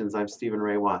Conversations, I'm Stephen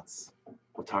Ray Watts.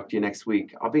 We'll talk to you next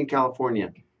week. I'll be in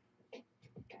California.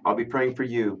 I'll be praying for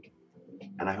you,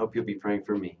 and I hope you'll be praying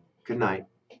for me. Good night.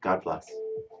 God bless.